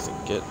just wants to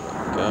get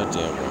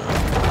goddamn right.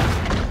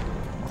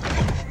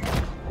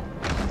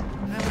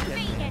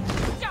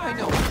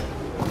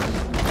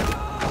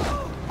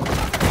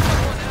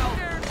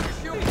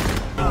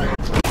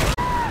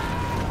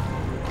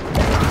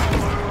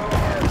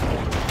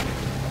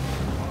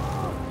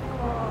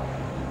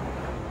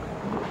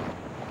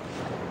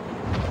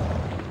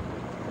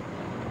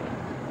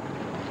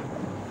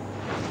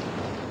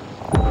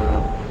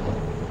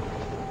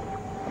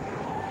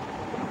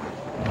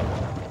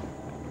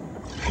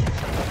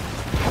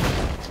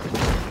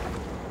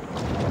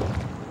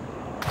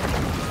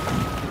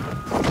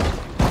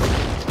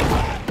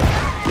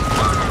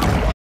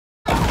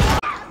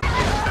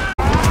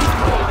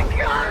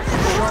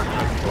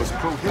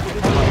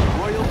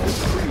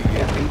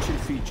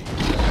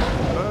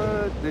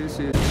 This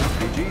is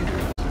Fiji.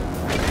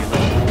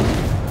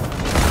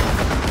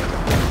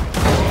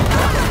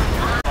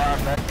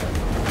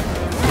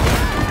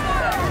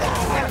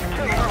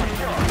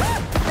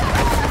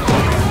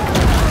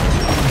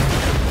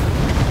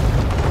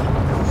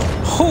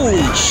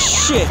 Holy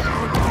shit!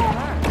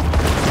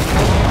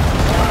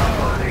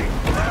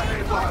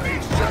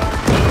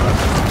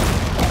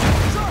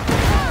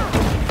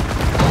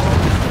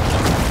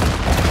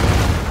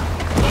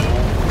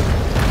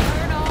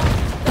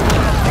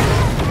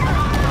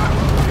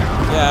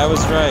 Yeah, I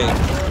was right.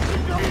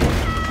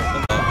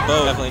 The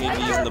boat, definitely need to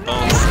be using the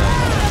bones thing.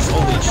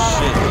 Holy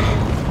shit,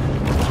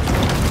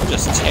 dude.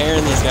 Just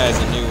tearing these guys a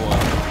new one.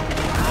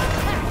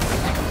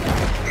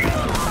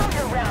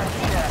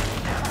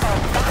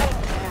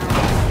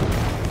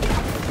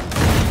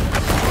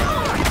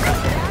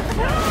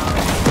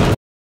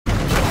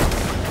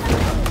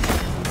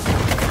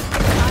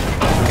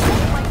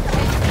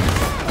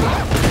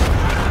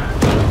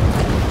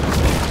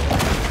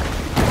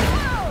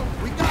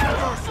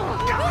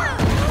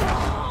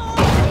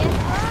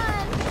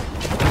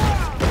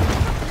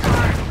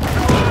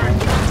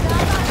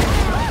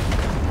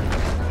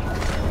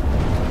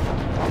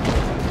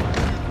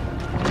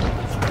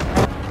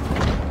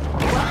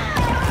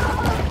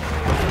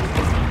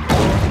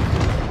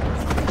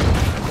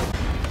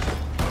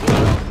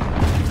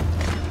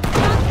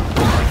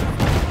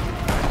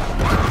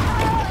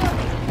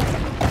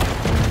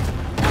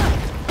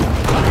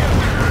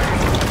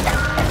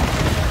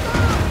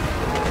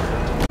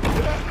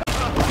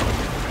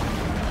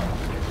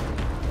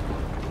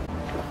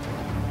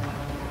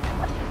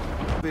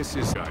 This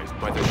is guys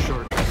by the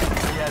short.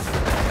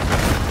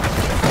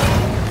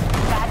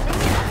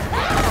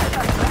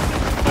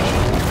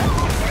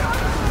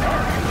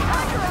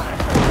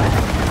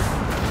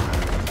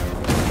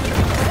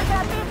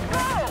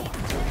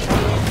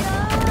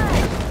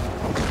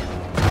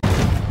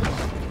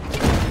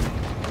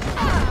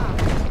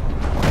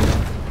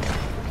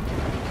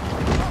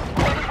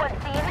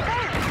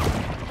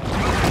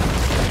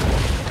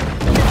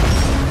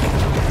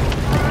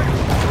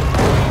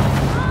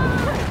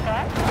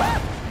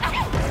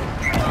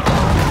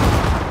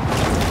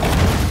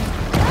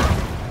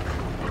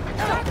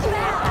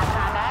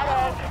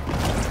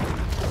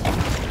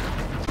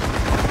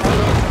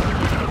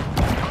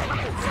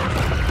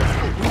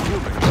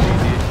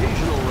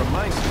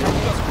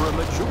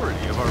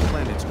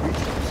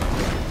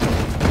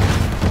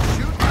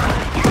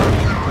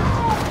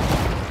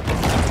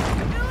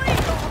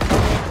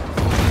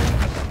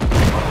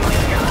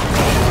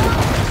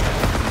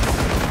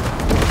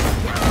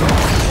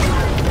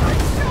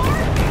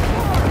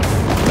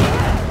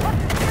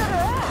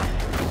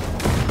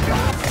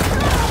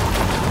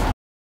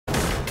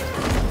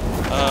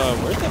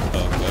 Where'd that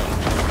boat go?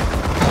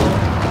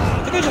 I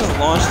think I just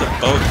launched a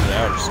boat into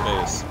outer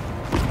space.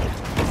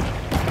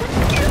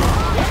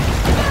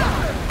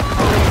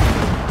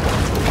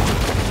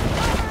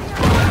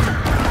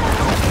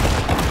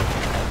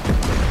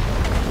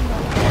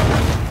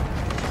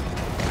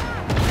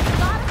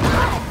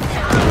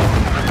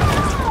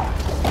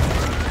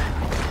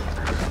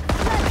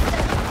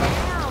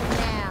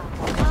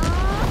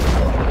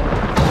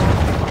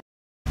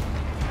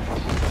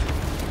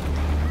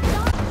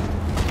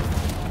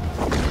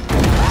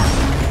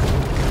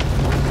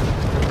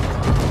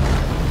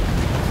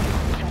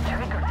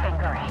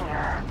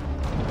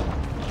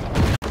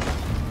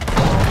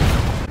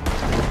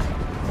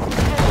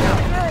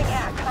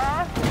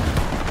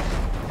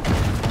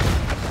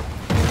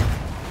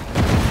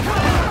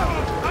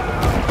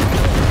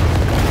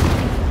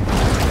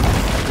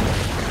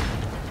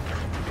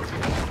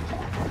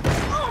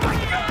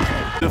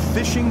 The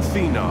fishing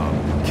phenom,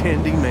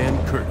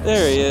 Candyman Curtis.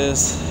 There he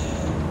is.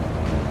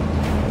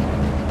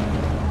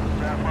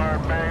 Sapphire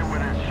Bay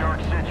with his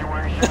shark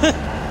situation.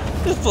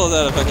 Just pulls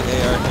out a fucking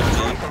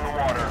AR-15. From the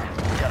water.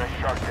 We got a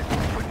shark that's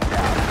putting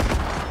down.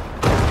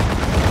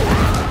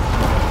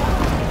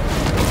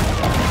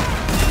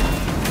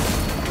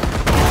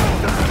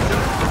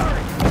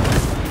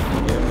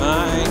 You're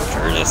mine,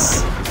 Curtis.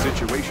 The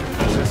situation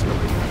is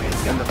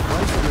escalating, and the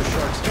price of the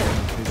shark's head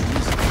is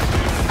easy.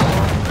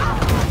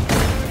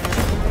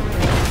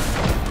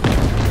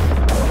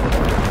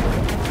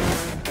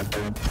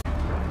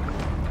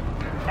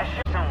 That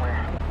shit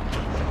somewhere.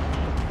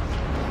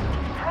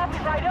 Probably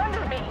right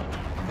under me.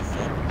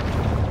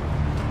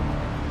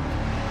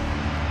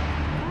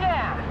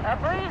 Yeah, a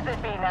breeze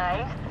would be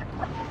nice.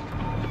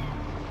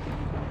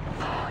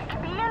 Oh, it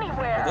could be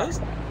anywhere. Are those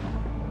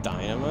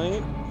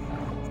dynamite?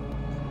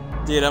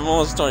 Dude, I'm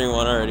almost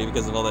 21 already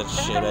because of all that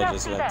shit I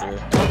just went through.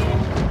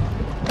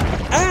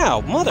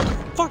 Ow,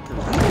 motherfucker!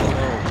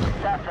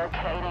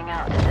 Suffocating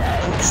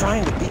outside. I'm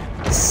trying to be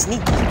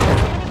sneaky.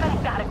 Anybody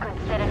got a good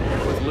set of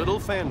news? With little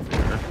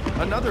fanfare,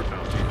 another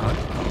bounty hunt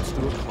comes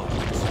to a close.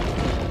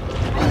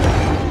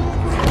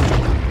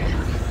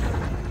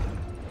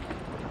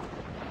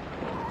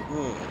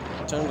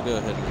 Time to go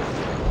ahead and go.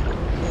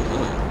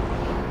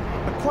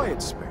 A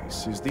quiet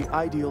space is the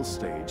ideal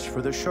stage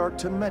for the shark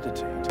to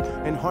meditate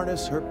and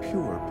harness her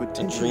pure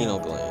potential. Adrenal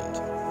gland.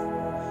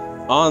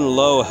 On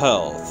low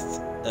health.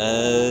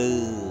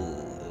 Okay.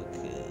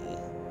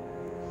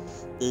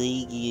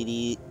 I get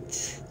it.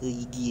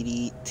 I get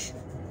it.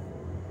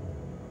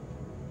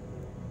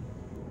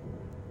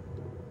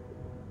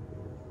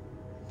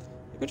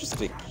 I just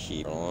have to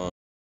keep on.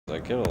 I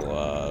get a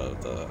lot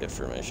of the hit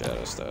for my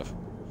shadow stuff.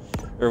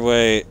 Or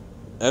wait,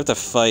 I have to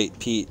fight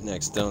Pete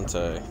next, don't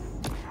I?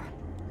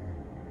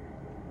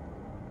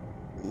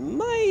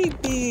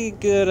 Might be a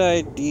good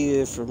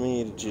idea for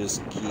me to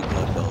just keep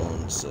my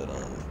bones set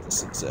on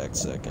this exact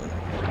second.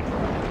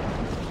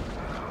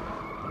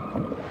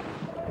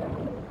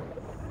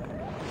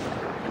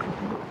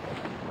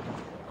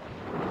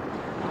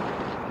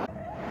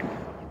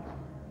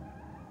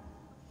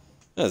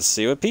 Let's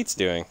see what Pete's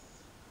doing.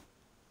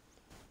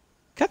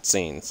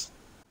 Cutscenes.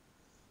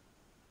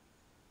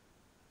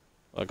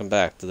 Welcome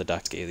back to the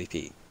Dr. Scaly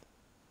Pete.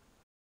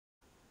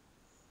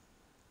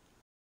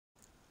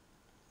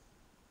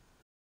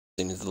 As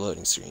soon as the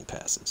loading screen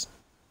passes.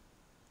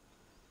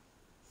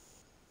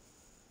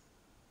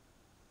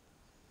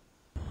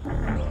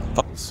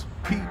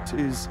 Pete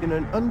is in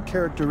an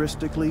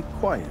uncharacteristically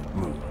quiet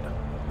mood.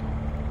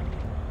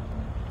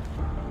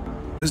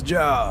 This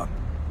job,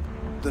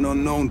 something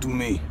unknown to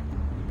me.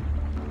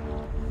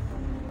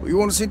 Well, you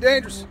want to see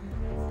dangerous?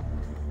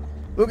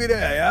 Look at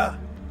that, yeah?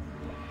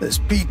 That's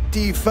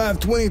PT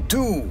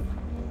 522.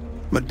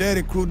 My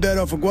daddy crewed that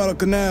off of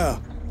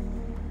Guadalcanal.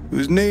 He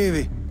was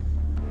Navy.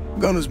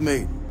 Gunner's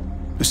mate.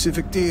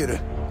 Pacific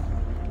Theater.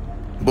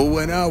 But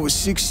when I was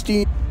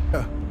 16,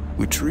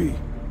 we tree.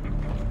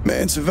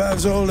 Man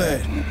survives all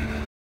that.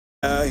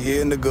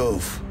 here in the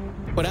Gulf.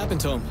 What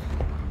happened to him?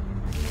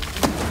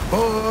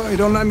 Boy, you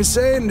don't like me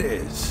saying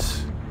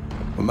this.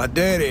 But my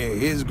daddy,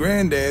 his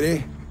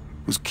granddaddy,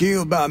 was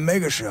killed by a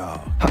mega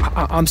shark.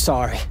 I'm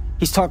sorry.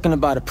 He's talking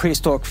about a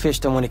prehistoric fish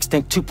that went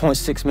extinct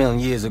 2.6 million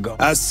years ago.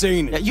 I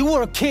seen it. Yeah, you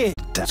were a kid,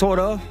 sort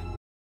of.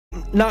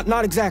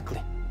 Not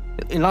exactly.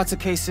 In lots of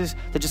cases,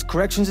 they're just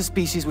corrections of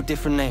species with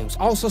different names.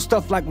 Also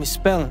stuff like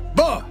misspelling.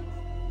 Boy,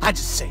 I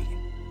just say it.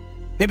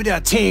 Maybe there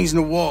are things in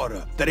the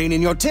water that ain't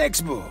in your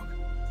textbook.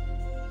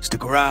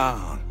 Stick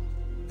around.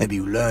 Maybe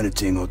you learn a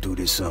thing or two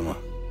this summer.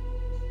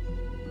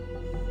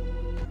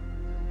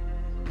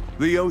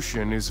 The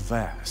ocean is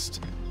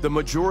vast. The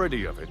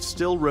majority of it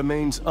still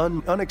remains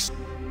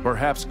unexplored.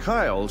 Perhaps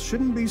Kyle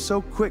shouldn't be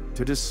so quick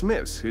to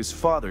dismiss his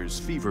father's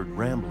fevered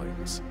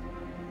ramblings.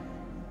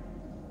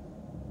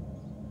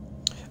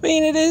 I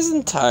mean, it is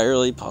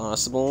entirely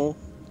possible.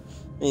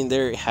 I mean,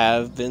 there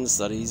have been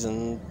studies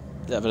and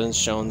evidence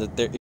shown that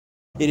it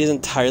is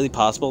entirely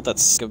possible that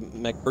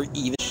or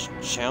even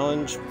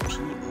challenge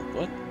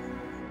what?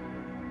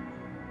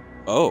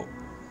 Oh.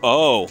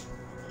 Oh.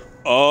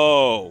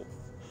 Oh.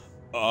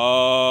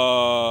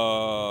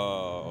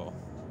 Oh.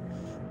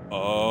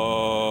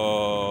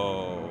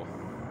 Oh.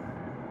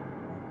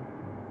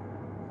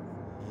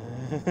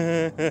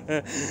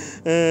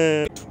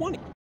 20.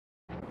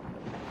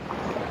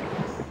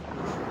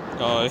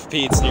 Oh, if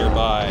Pete's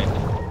nearby,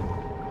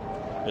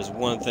 there's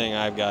one thing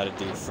I've got to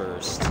do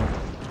first.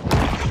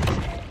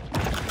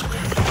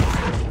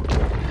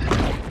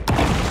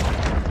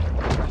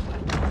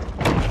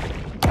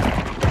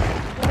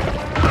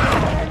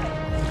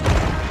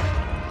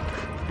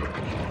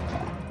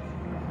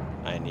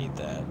 I need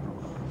that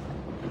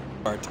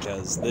part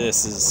because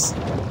this is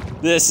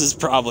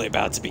probably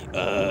about to be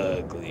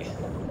ugly.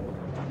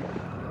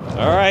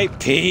 All right,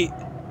 Pete,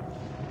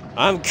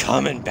 I'm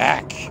coming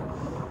back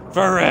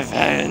for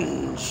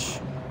revenge.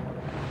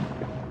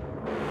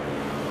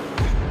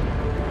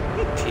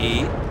 Hey,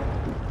 Pete.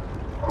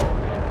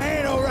 I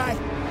ain't all right.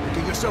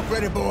 Get yourself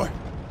ready, boy.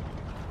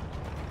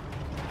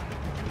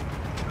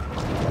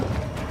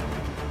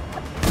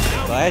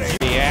 Glad you,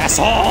 the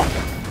asshole.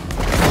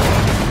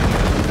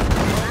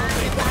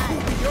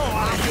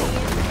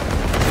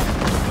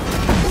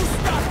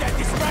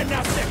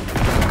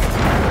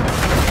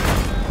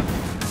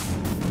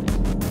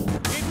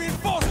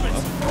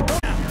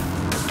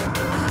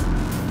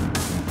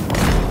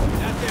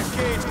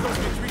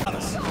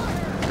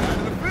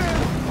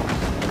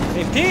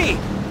 Hey, Pete!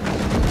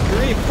 Your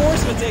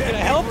reinforcements ain't gonna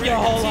help you a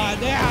whole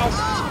lot now.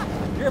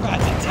 You're about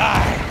to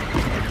die.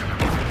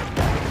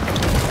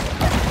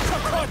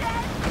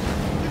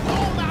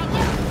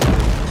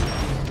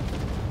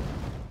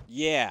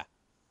 Yeah.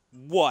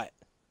 What?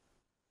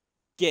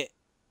 Get.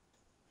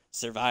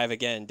 Survive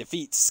again.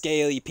 Defeat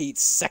Scaly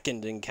Pete's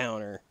second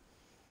encounter.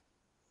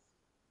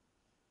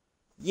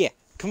 Yeah,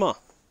 come on.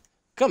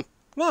 Come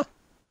on.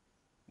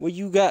 What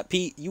you got,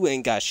 Pete? You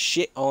ain't got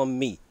shit on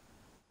me.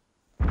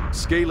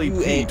 Scaly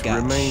Pete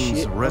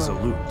remains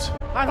resolute.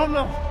 I don't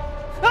know.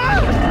 Ah!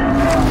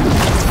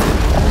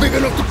 Big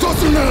enough to toss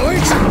him now,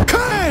 ain't you?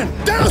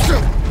 Can! Douse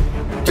him!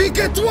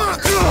 Pique-toi!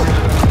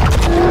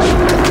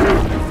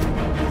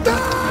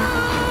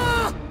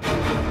 Ah!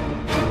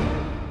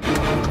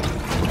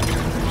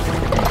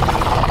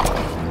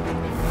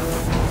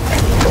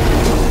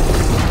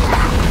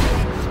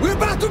 We're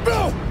about to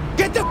blow!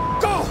 Get the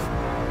f*** off!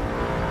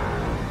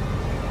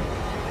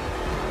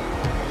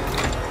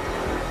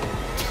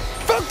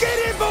 Forget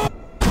it, boy!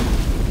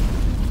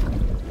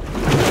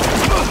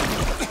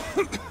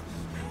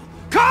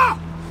 Carl!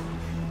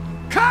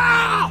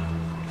 Carl!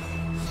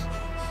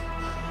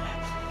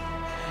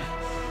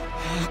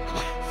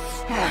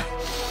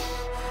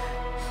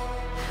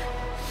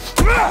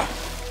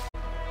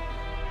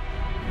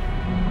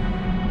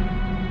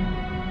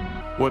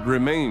 What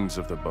remains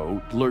of the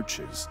boat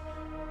lurches,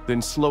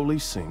 then slowly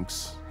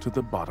sinks to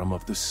the bottom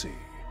of the sea.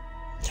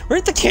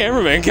 Where'd the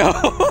cameraman go?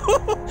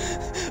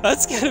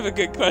 That's kind of a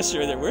good question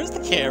right there. Where's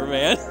the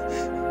cameraman?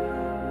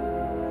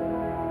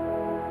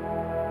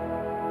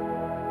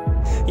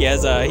 He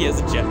has a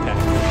jetpack.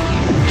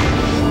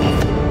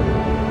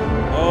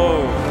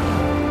 Oh,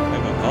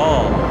 I'm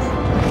evolved.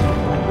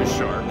 The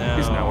shark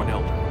is now an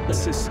elder. A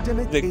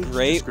systemic The age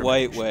Great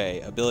White discrimination.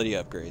 Way. Ability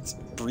upgrades.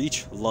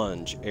 Breach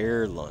lunge.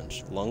 Air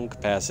lunge. Lung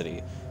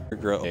capacity.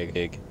 Grow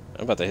egg.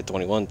 I'm about to hit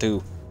 21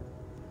 too.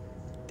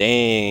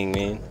 Dang,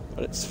 man.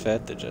 What is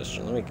fat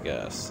digestion? Let me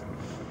guess.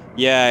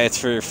 Yeah, it's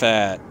for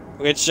fat.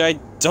 Which I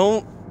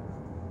don't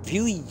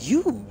really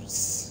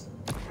use.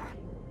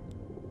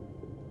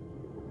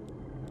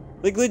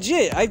 Like,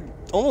 legit, I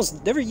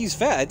almost never use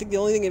fat. I think the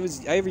only thing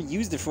I ever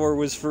used it for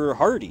was for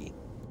hardy.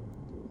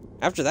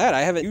 After that,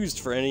 I haven't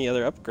used for any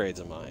other upgrades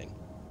of mine.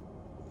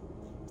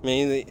 I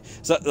mean,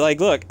 so, like,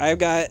 look, I've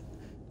got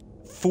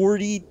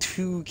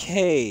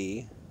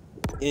 42k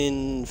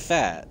in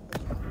fat.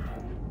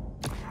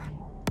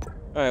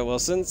 Alright, well,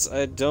 since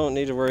I don't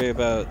need to worry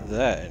about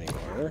that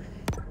anymore,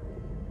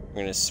 I'm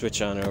gonna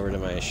switch on over to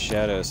my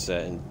shadow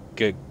set and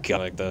good god,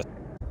 like the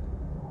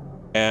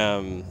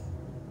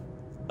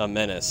a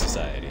menace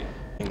society.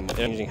 And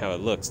changing how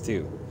it looks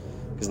too,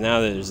 because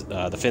now there's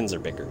the fins are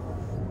bigger.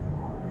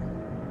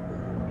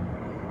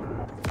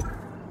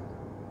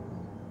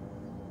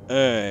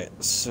 Alright,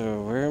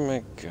 so where am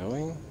I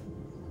going?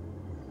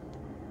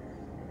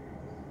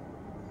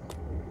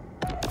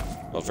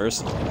 Well,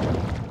 first of all,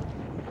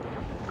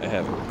 I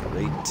have a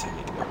great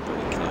technique to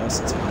break now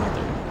since I'm out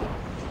there.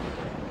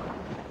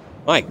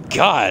 My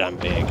God, I'm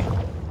big!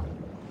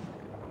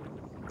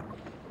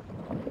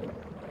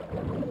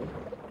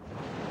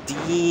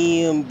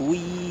 Damn, boy!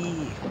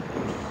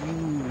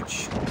 I'm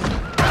huge.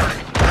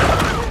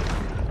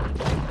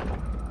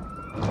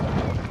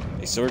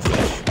 Hey,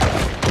 swordfish.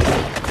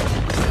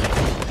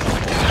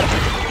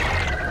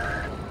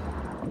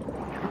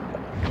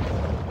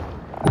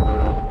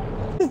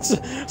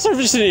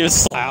 Swordfish didn't even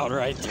slide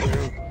right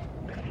through.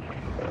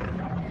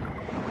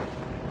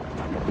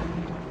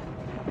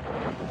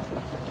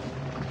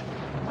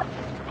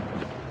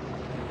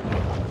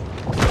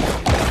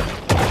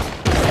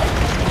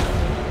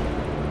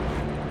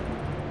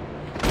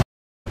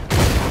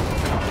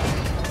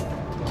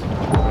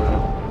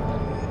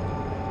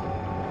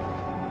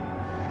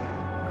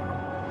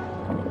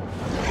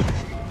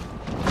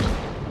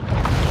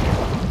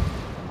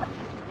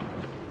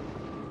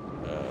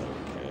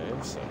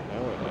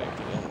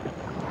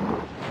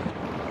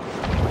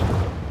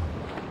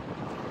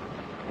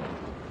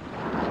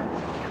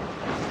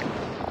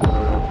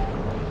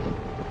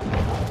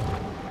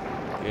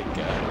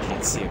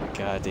 See a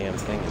goddamn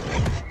thing in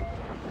there.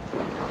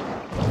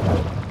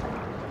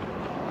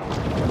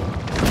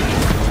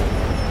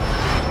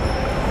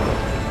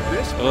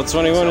 Level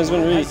 21 has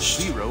been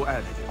reached. 0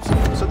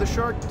 additives, so the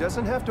shark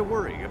doesn't have to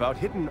worry about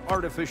hidden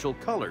artificial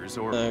colors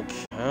or.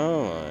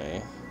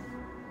 Okay.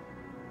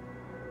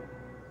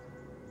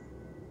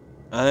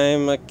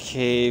 I'm a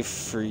cave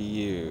for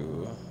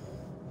you.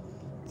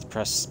 It's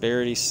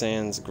Prosperity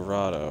Sands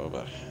Grotto,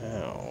 but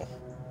how?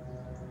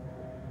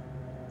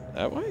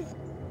 That way?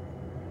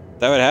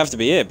 That would have to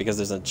be it, because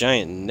there's a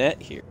giant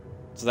net here.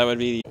 So that would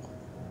be...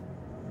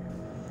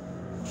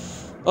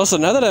 Also,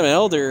 now that I'm an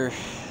elder,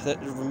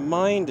 that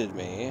reminded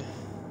me...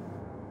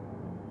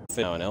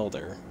 I'm now an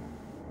elder.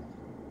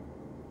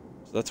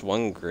 So that's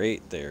one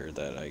grate there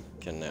that I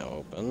can now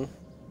open.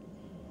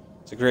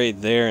 There's a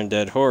grate there in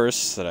Dead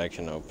Horse that I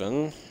can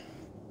open.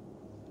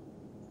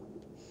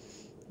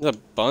 There's a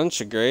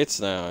bunch of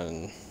grates now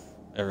and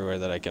everywhere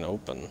that I can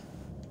open.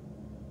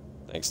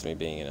 Thanks to me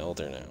being an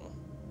elder now.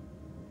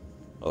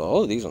 Well,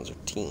 all of these ones are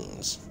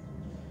teens.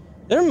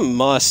 There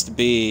must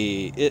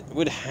be... It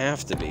would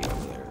have to be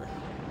over there.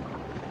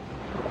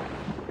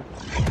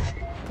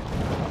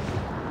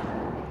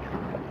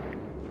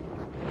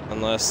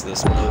 Unless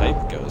this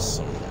pipe goes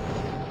somewhere.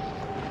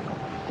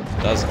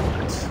 It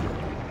doesn't.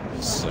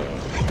 So...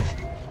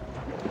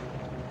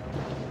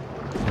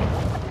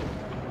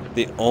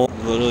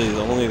 Literally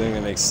the only thing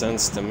that makes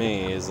sense to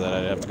me is that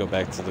I'd have to go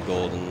back to the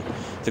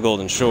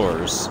Golden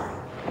Shores.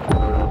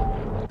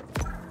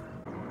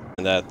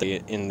 That they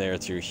get in there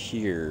through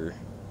here.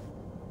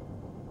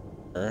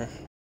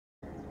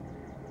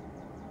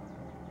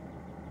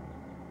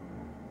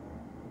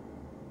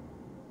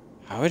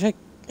 How would I?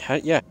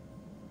 Yeah.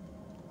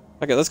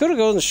 Okay, let's go to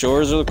Golden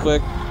Shores real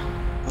quick.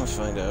 I'll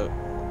find out.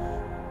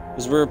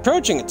 Because we're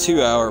approaching a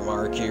 2-hour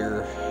mark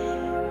here.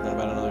 In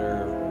about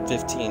another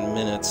 15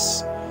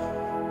 minutes.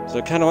 So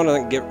I kind of want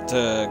to get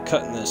to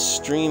cutting this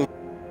stream.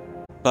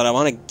 But I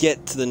want to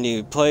get to the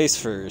new place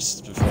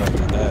first before I do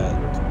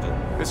that.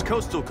 As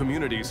coastal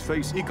communities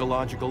face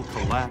ecological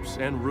collapse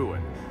and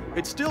ruin,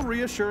 it's still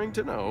reassuring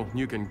to know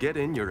you can get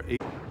in your... Okay,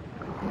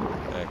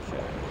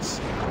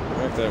 so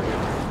mark that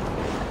way.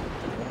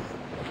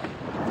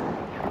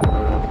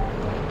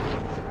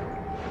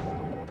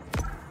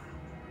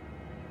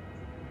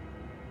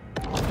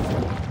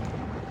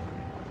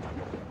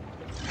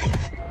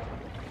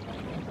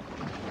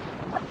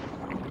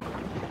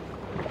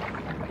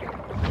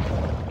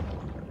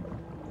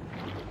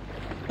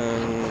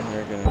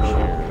 We're gonna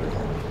hear.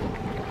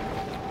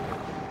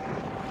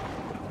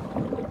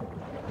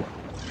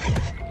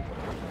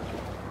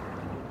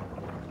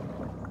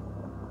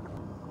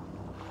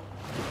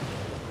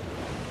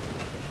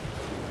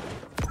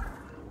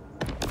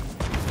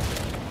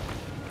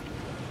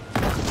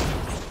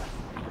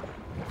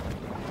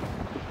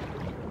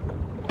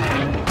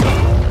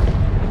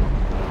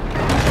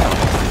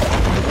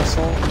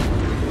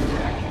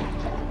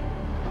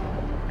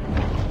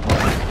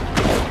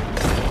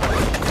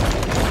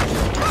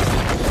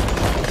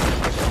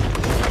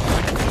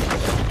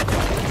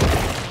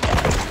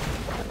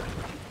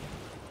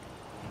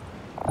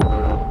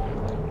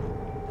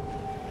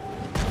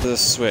 The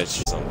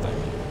switch something.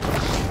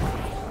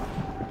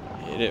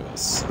 It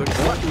was. The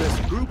gluttonous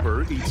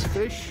grouper eats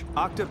fish,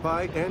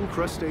 octopi, and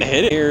crustaceans. The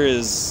hit here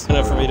is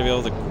enough for me to be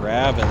able to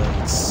grab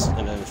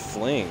and then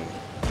fling.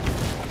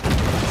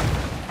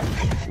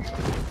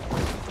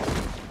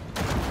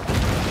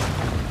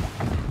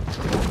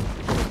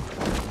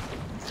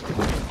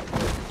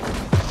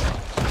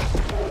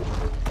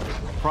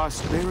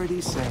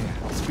 Prosperity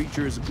Sands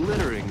features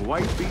glittering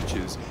white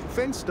beaches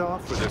fenced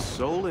off for the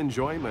sole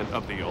enjoyment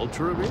of the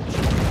ultra-rich,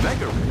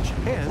 mega-rich,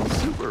 and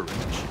super-rich.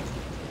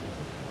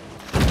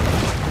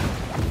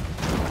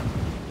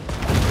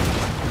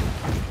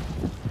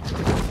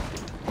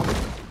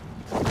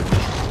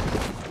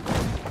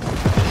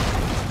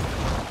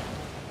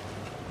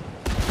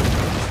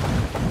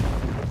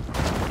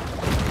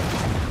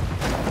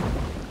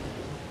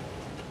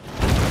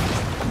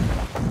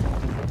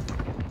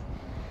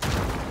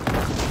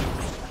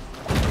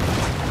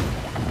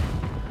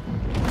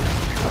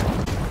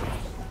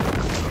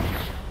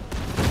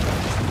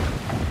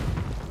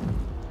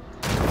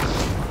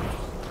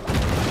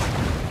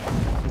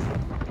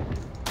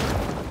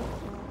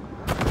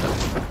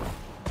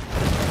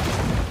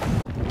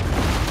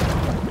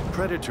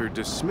 Predator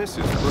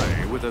dismisses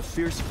prey with a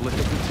fierce flick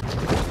of the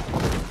tail.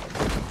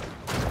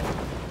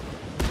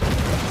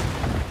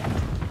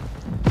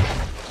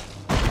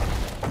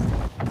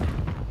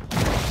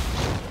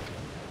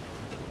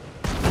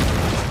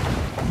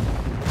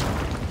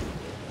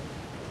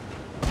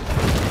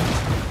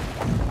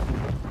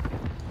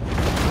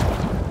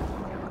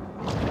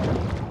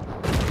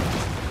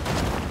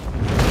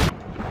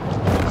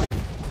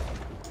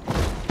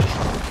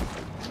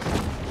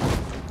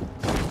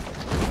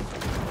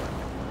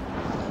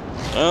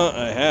 Oh,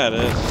 I had it,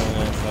 and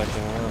I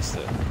fucking lost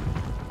it.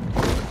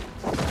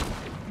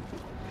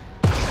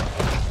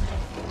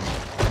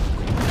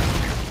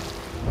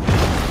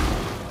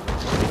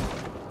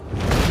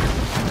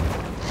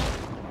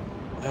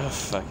 Oh,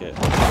 fuck it.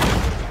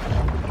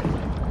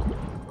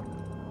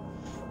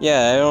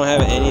 Yeah, I don't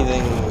have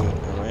anything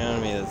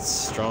around me that's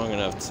strong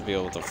enough to be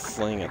able to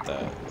fling at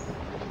that.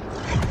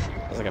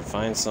 Unless I can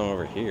find some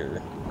over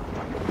here.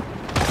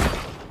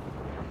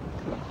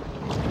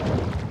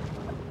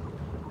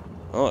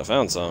 Oh, I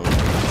found some.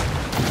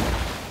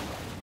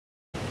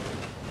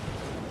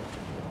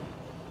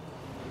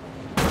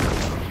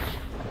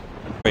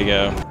 There we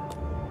go.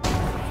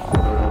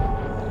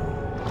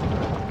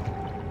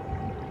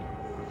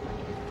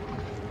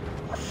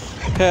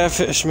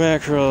 Catfish,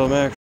 mackerel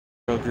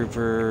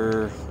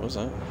grouper. What was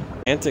that?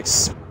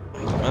 Antics.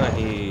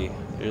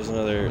 There's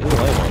another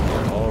light on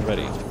here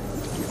already.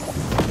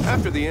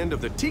 After the end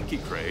of the tiki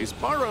craze,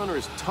 bar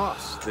owners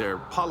tossed their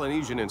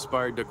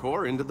Polynesian-inspired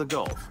decor into the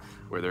Gulf,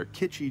 where their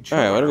kitschy charm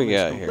Alright, what do we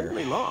is got here?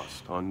 completely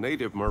lost on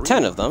native marine.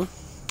 10 of them.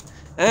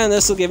 And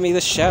this will give me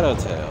the shadow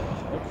tail.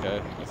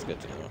 Okay, that's good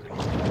to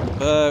know.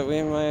 But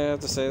we might have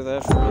to save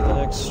that for the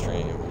next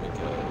stream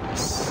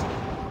because...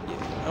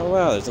 Yeah. Oh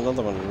wow, there's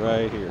another one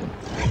right here.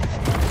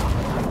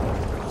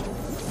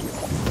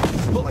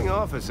 Pulling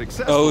off a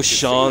successful Oh,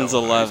 Sean's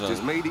casino 11. heist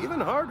is made even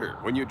harder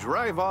when you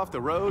drive off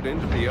the road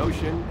into the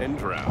ocean and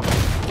drown.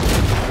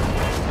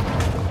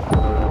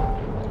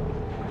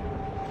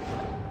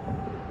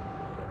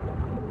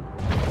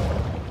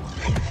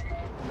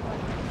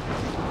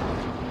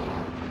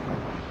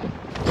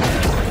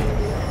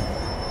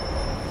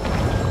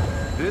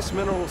 This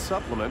mineral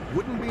supplement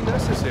wouldn't be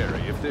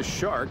necessary if this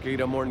shark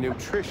ate a more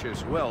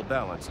nutritious,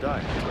 well-balanced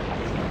diet.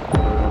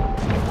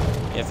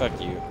 Yeah, fuck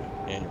you.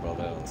 And your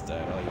well-balanced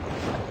diet. I'll eat it.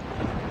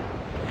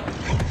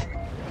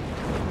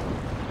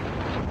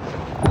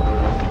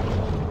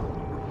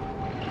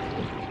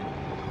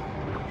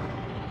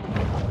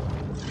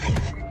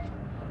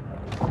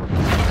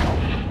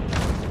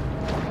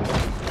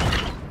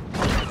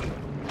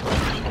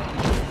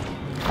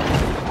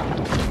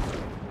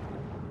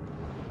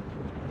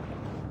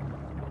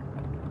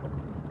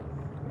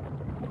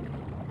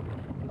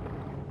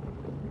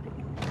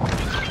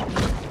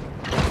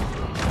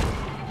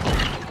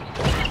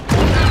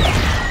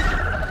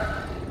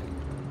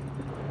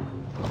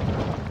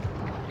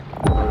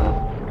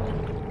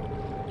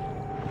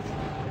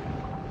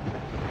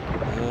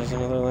 There's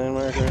another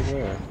landmark right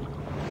there.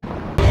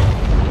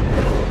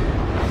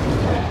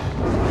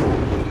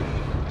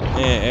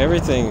 Yeah,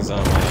 everything's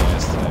on my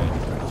ass today.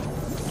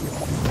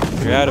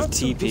 You're out of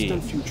TP.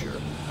 Distant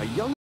future, a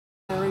young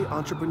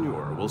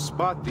entrepreneur will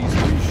spot these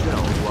three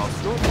shells while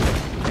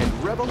snorkeling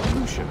and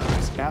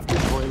revolutionize after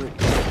toilet.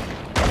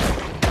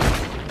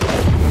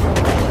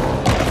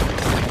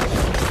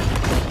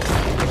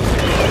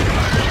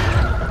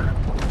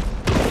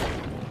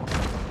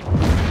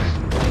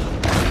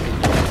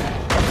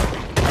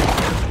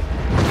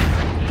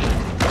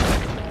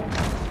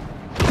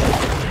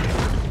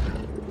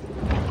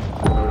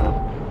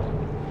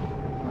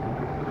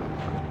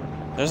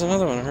 There's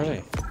another one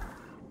already.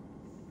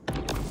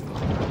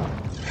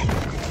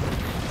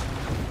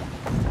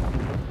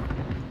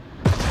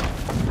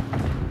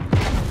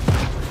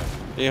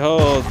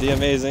 Behold the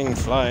amazing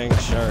flying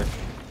shark.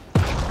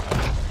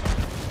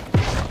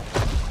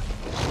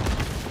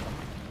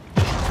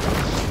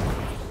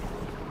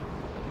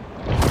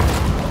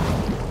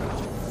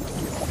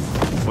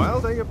 While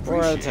they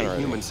appreciate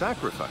human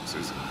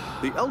sacrifices,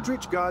 the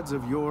eldritch gods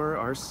of yore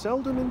are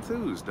seldom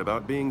enthused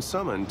about being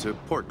summoned to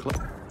Port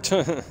Cloud.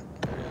 There it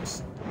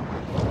is.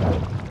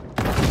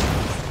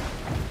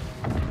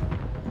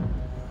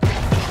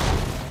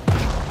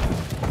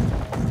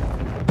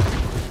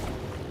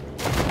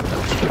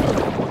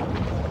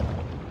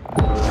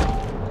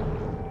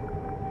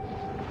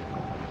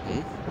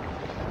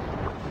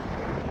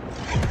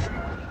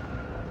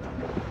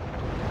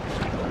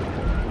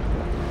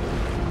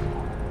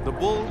 the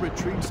bull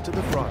retreats to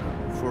the grotto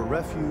for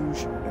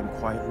refuge and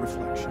quiet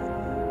reflection.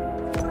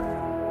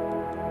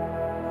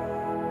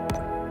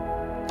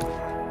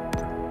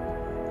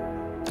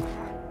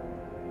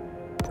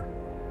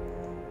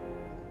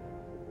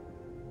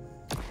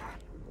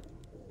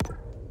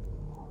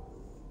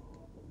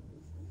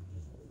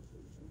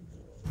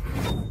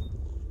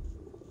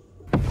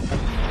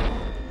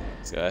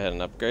 Let's go ahead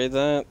and upgrade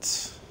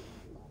that.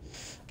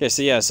 Okay,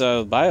 so yeah,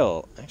 so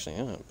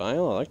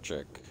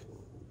bioelectric.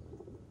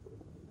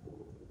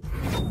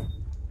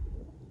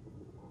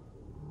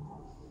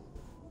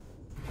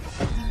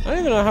 I don't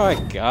even know how I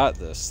got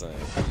this thing.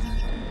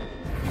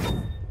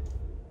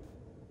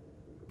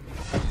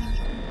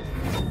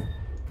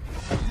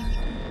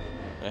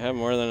 I have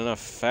more than enough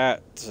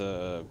fat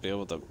to be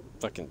able to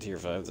fucking tier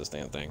 5 this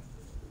damn thing.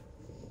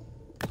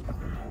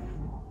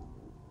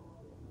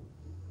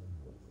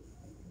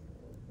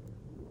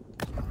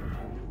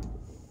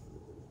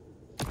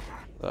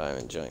 Oh, I'm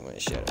enjoying my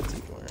shadow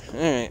teeth more.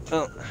 Alright,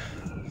 well.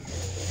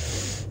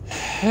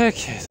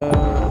 Okay,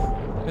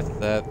 so with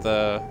that,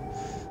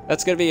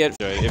 that's gonna be it.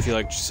 If you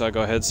like, so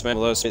go ahead, smash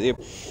below.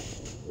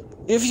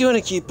 If you want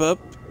to keep up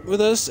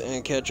with us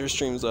and catch our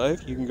streams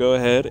live, you can go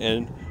ahead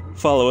and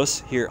follow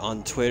us here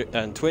on Twitch,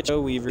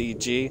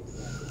 WeaverEG.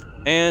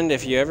 And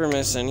if you ever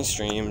miss any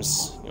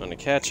streams, you want to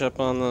catch up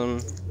on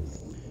them,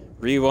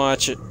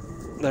 rewatch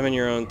them in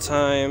your own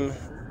time,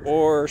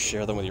 or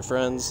share them with your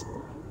friends,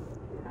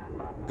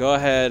 go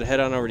ahead, head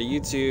on over to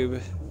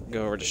YouTube,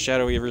 go over to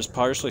Shadow Weaver's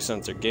Partially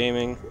Censored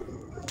Gaming,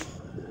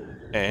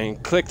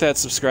 and click that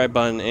subscribe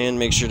button, and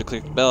make sure to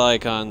click the bell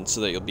icon so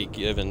that you'll be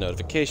given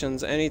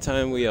notifications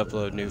anytime we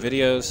upload new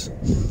videos.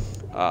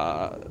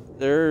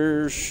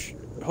 There's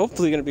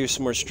hopefully going to be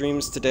some more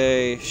streams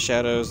today.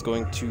 Shadow's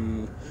going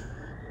to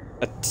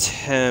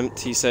attempt,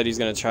 he said he's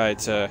going to try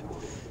to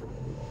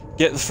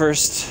get the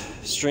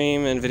first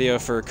stream and video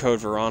for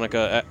Code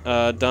Veronica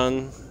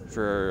done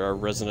for our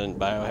resident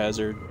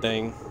biohazard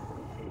thing.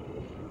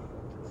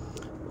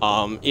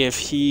 If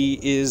he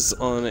is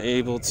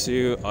unable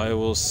to, I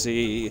will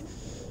see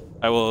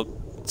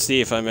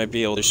if I might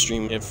be able to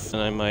stream and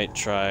I might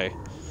try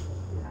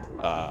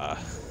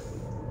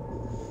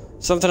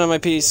something on my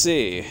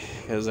PC,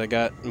 because I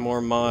got more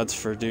mods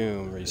for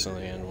Doom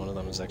recently, and one of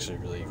them is actually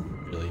really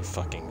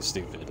fucking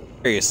stupid.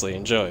 Seriously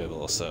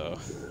enjoyable, so.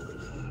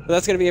 But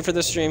that's gonna be it for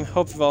this stream.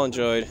 Hope you've all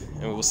enjoyed,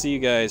 and we will see you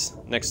guys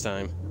next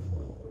time.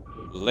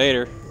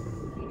 Later.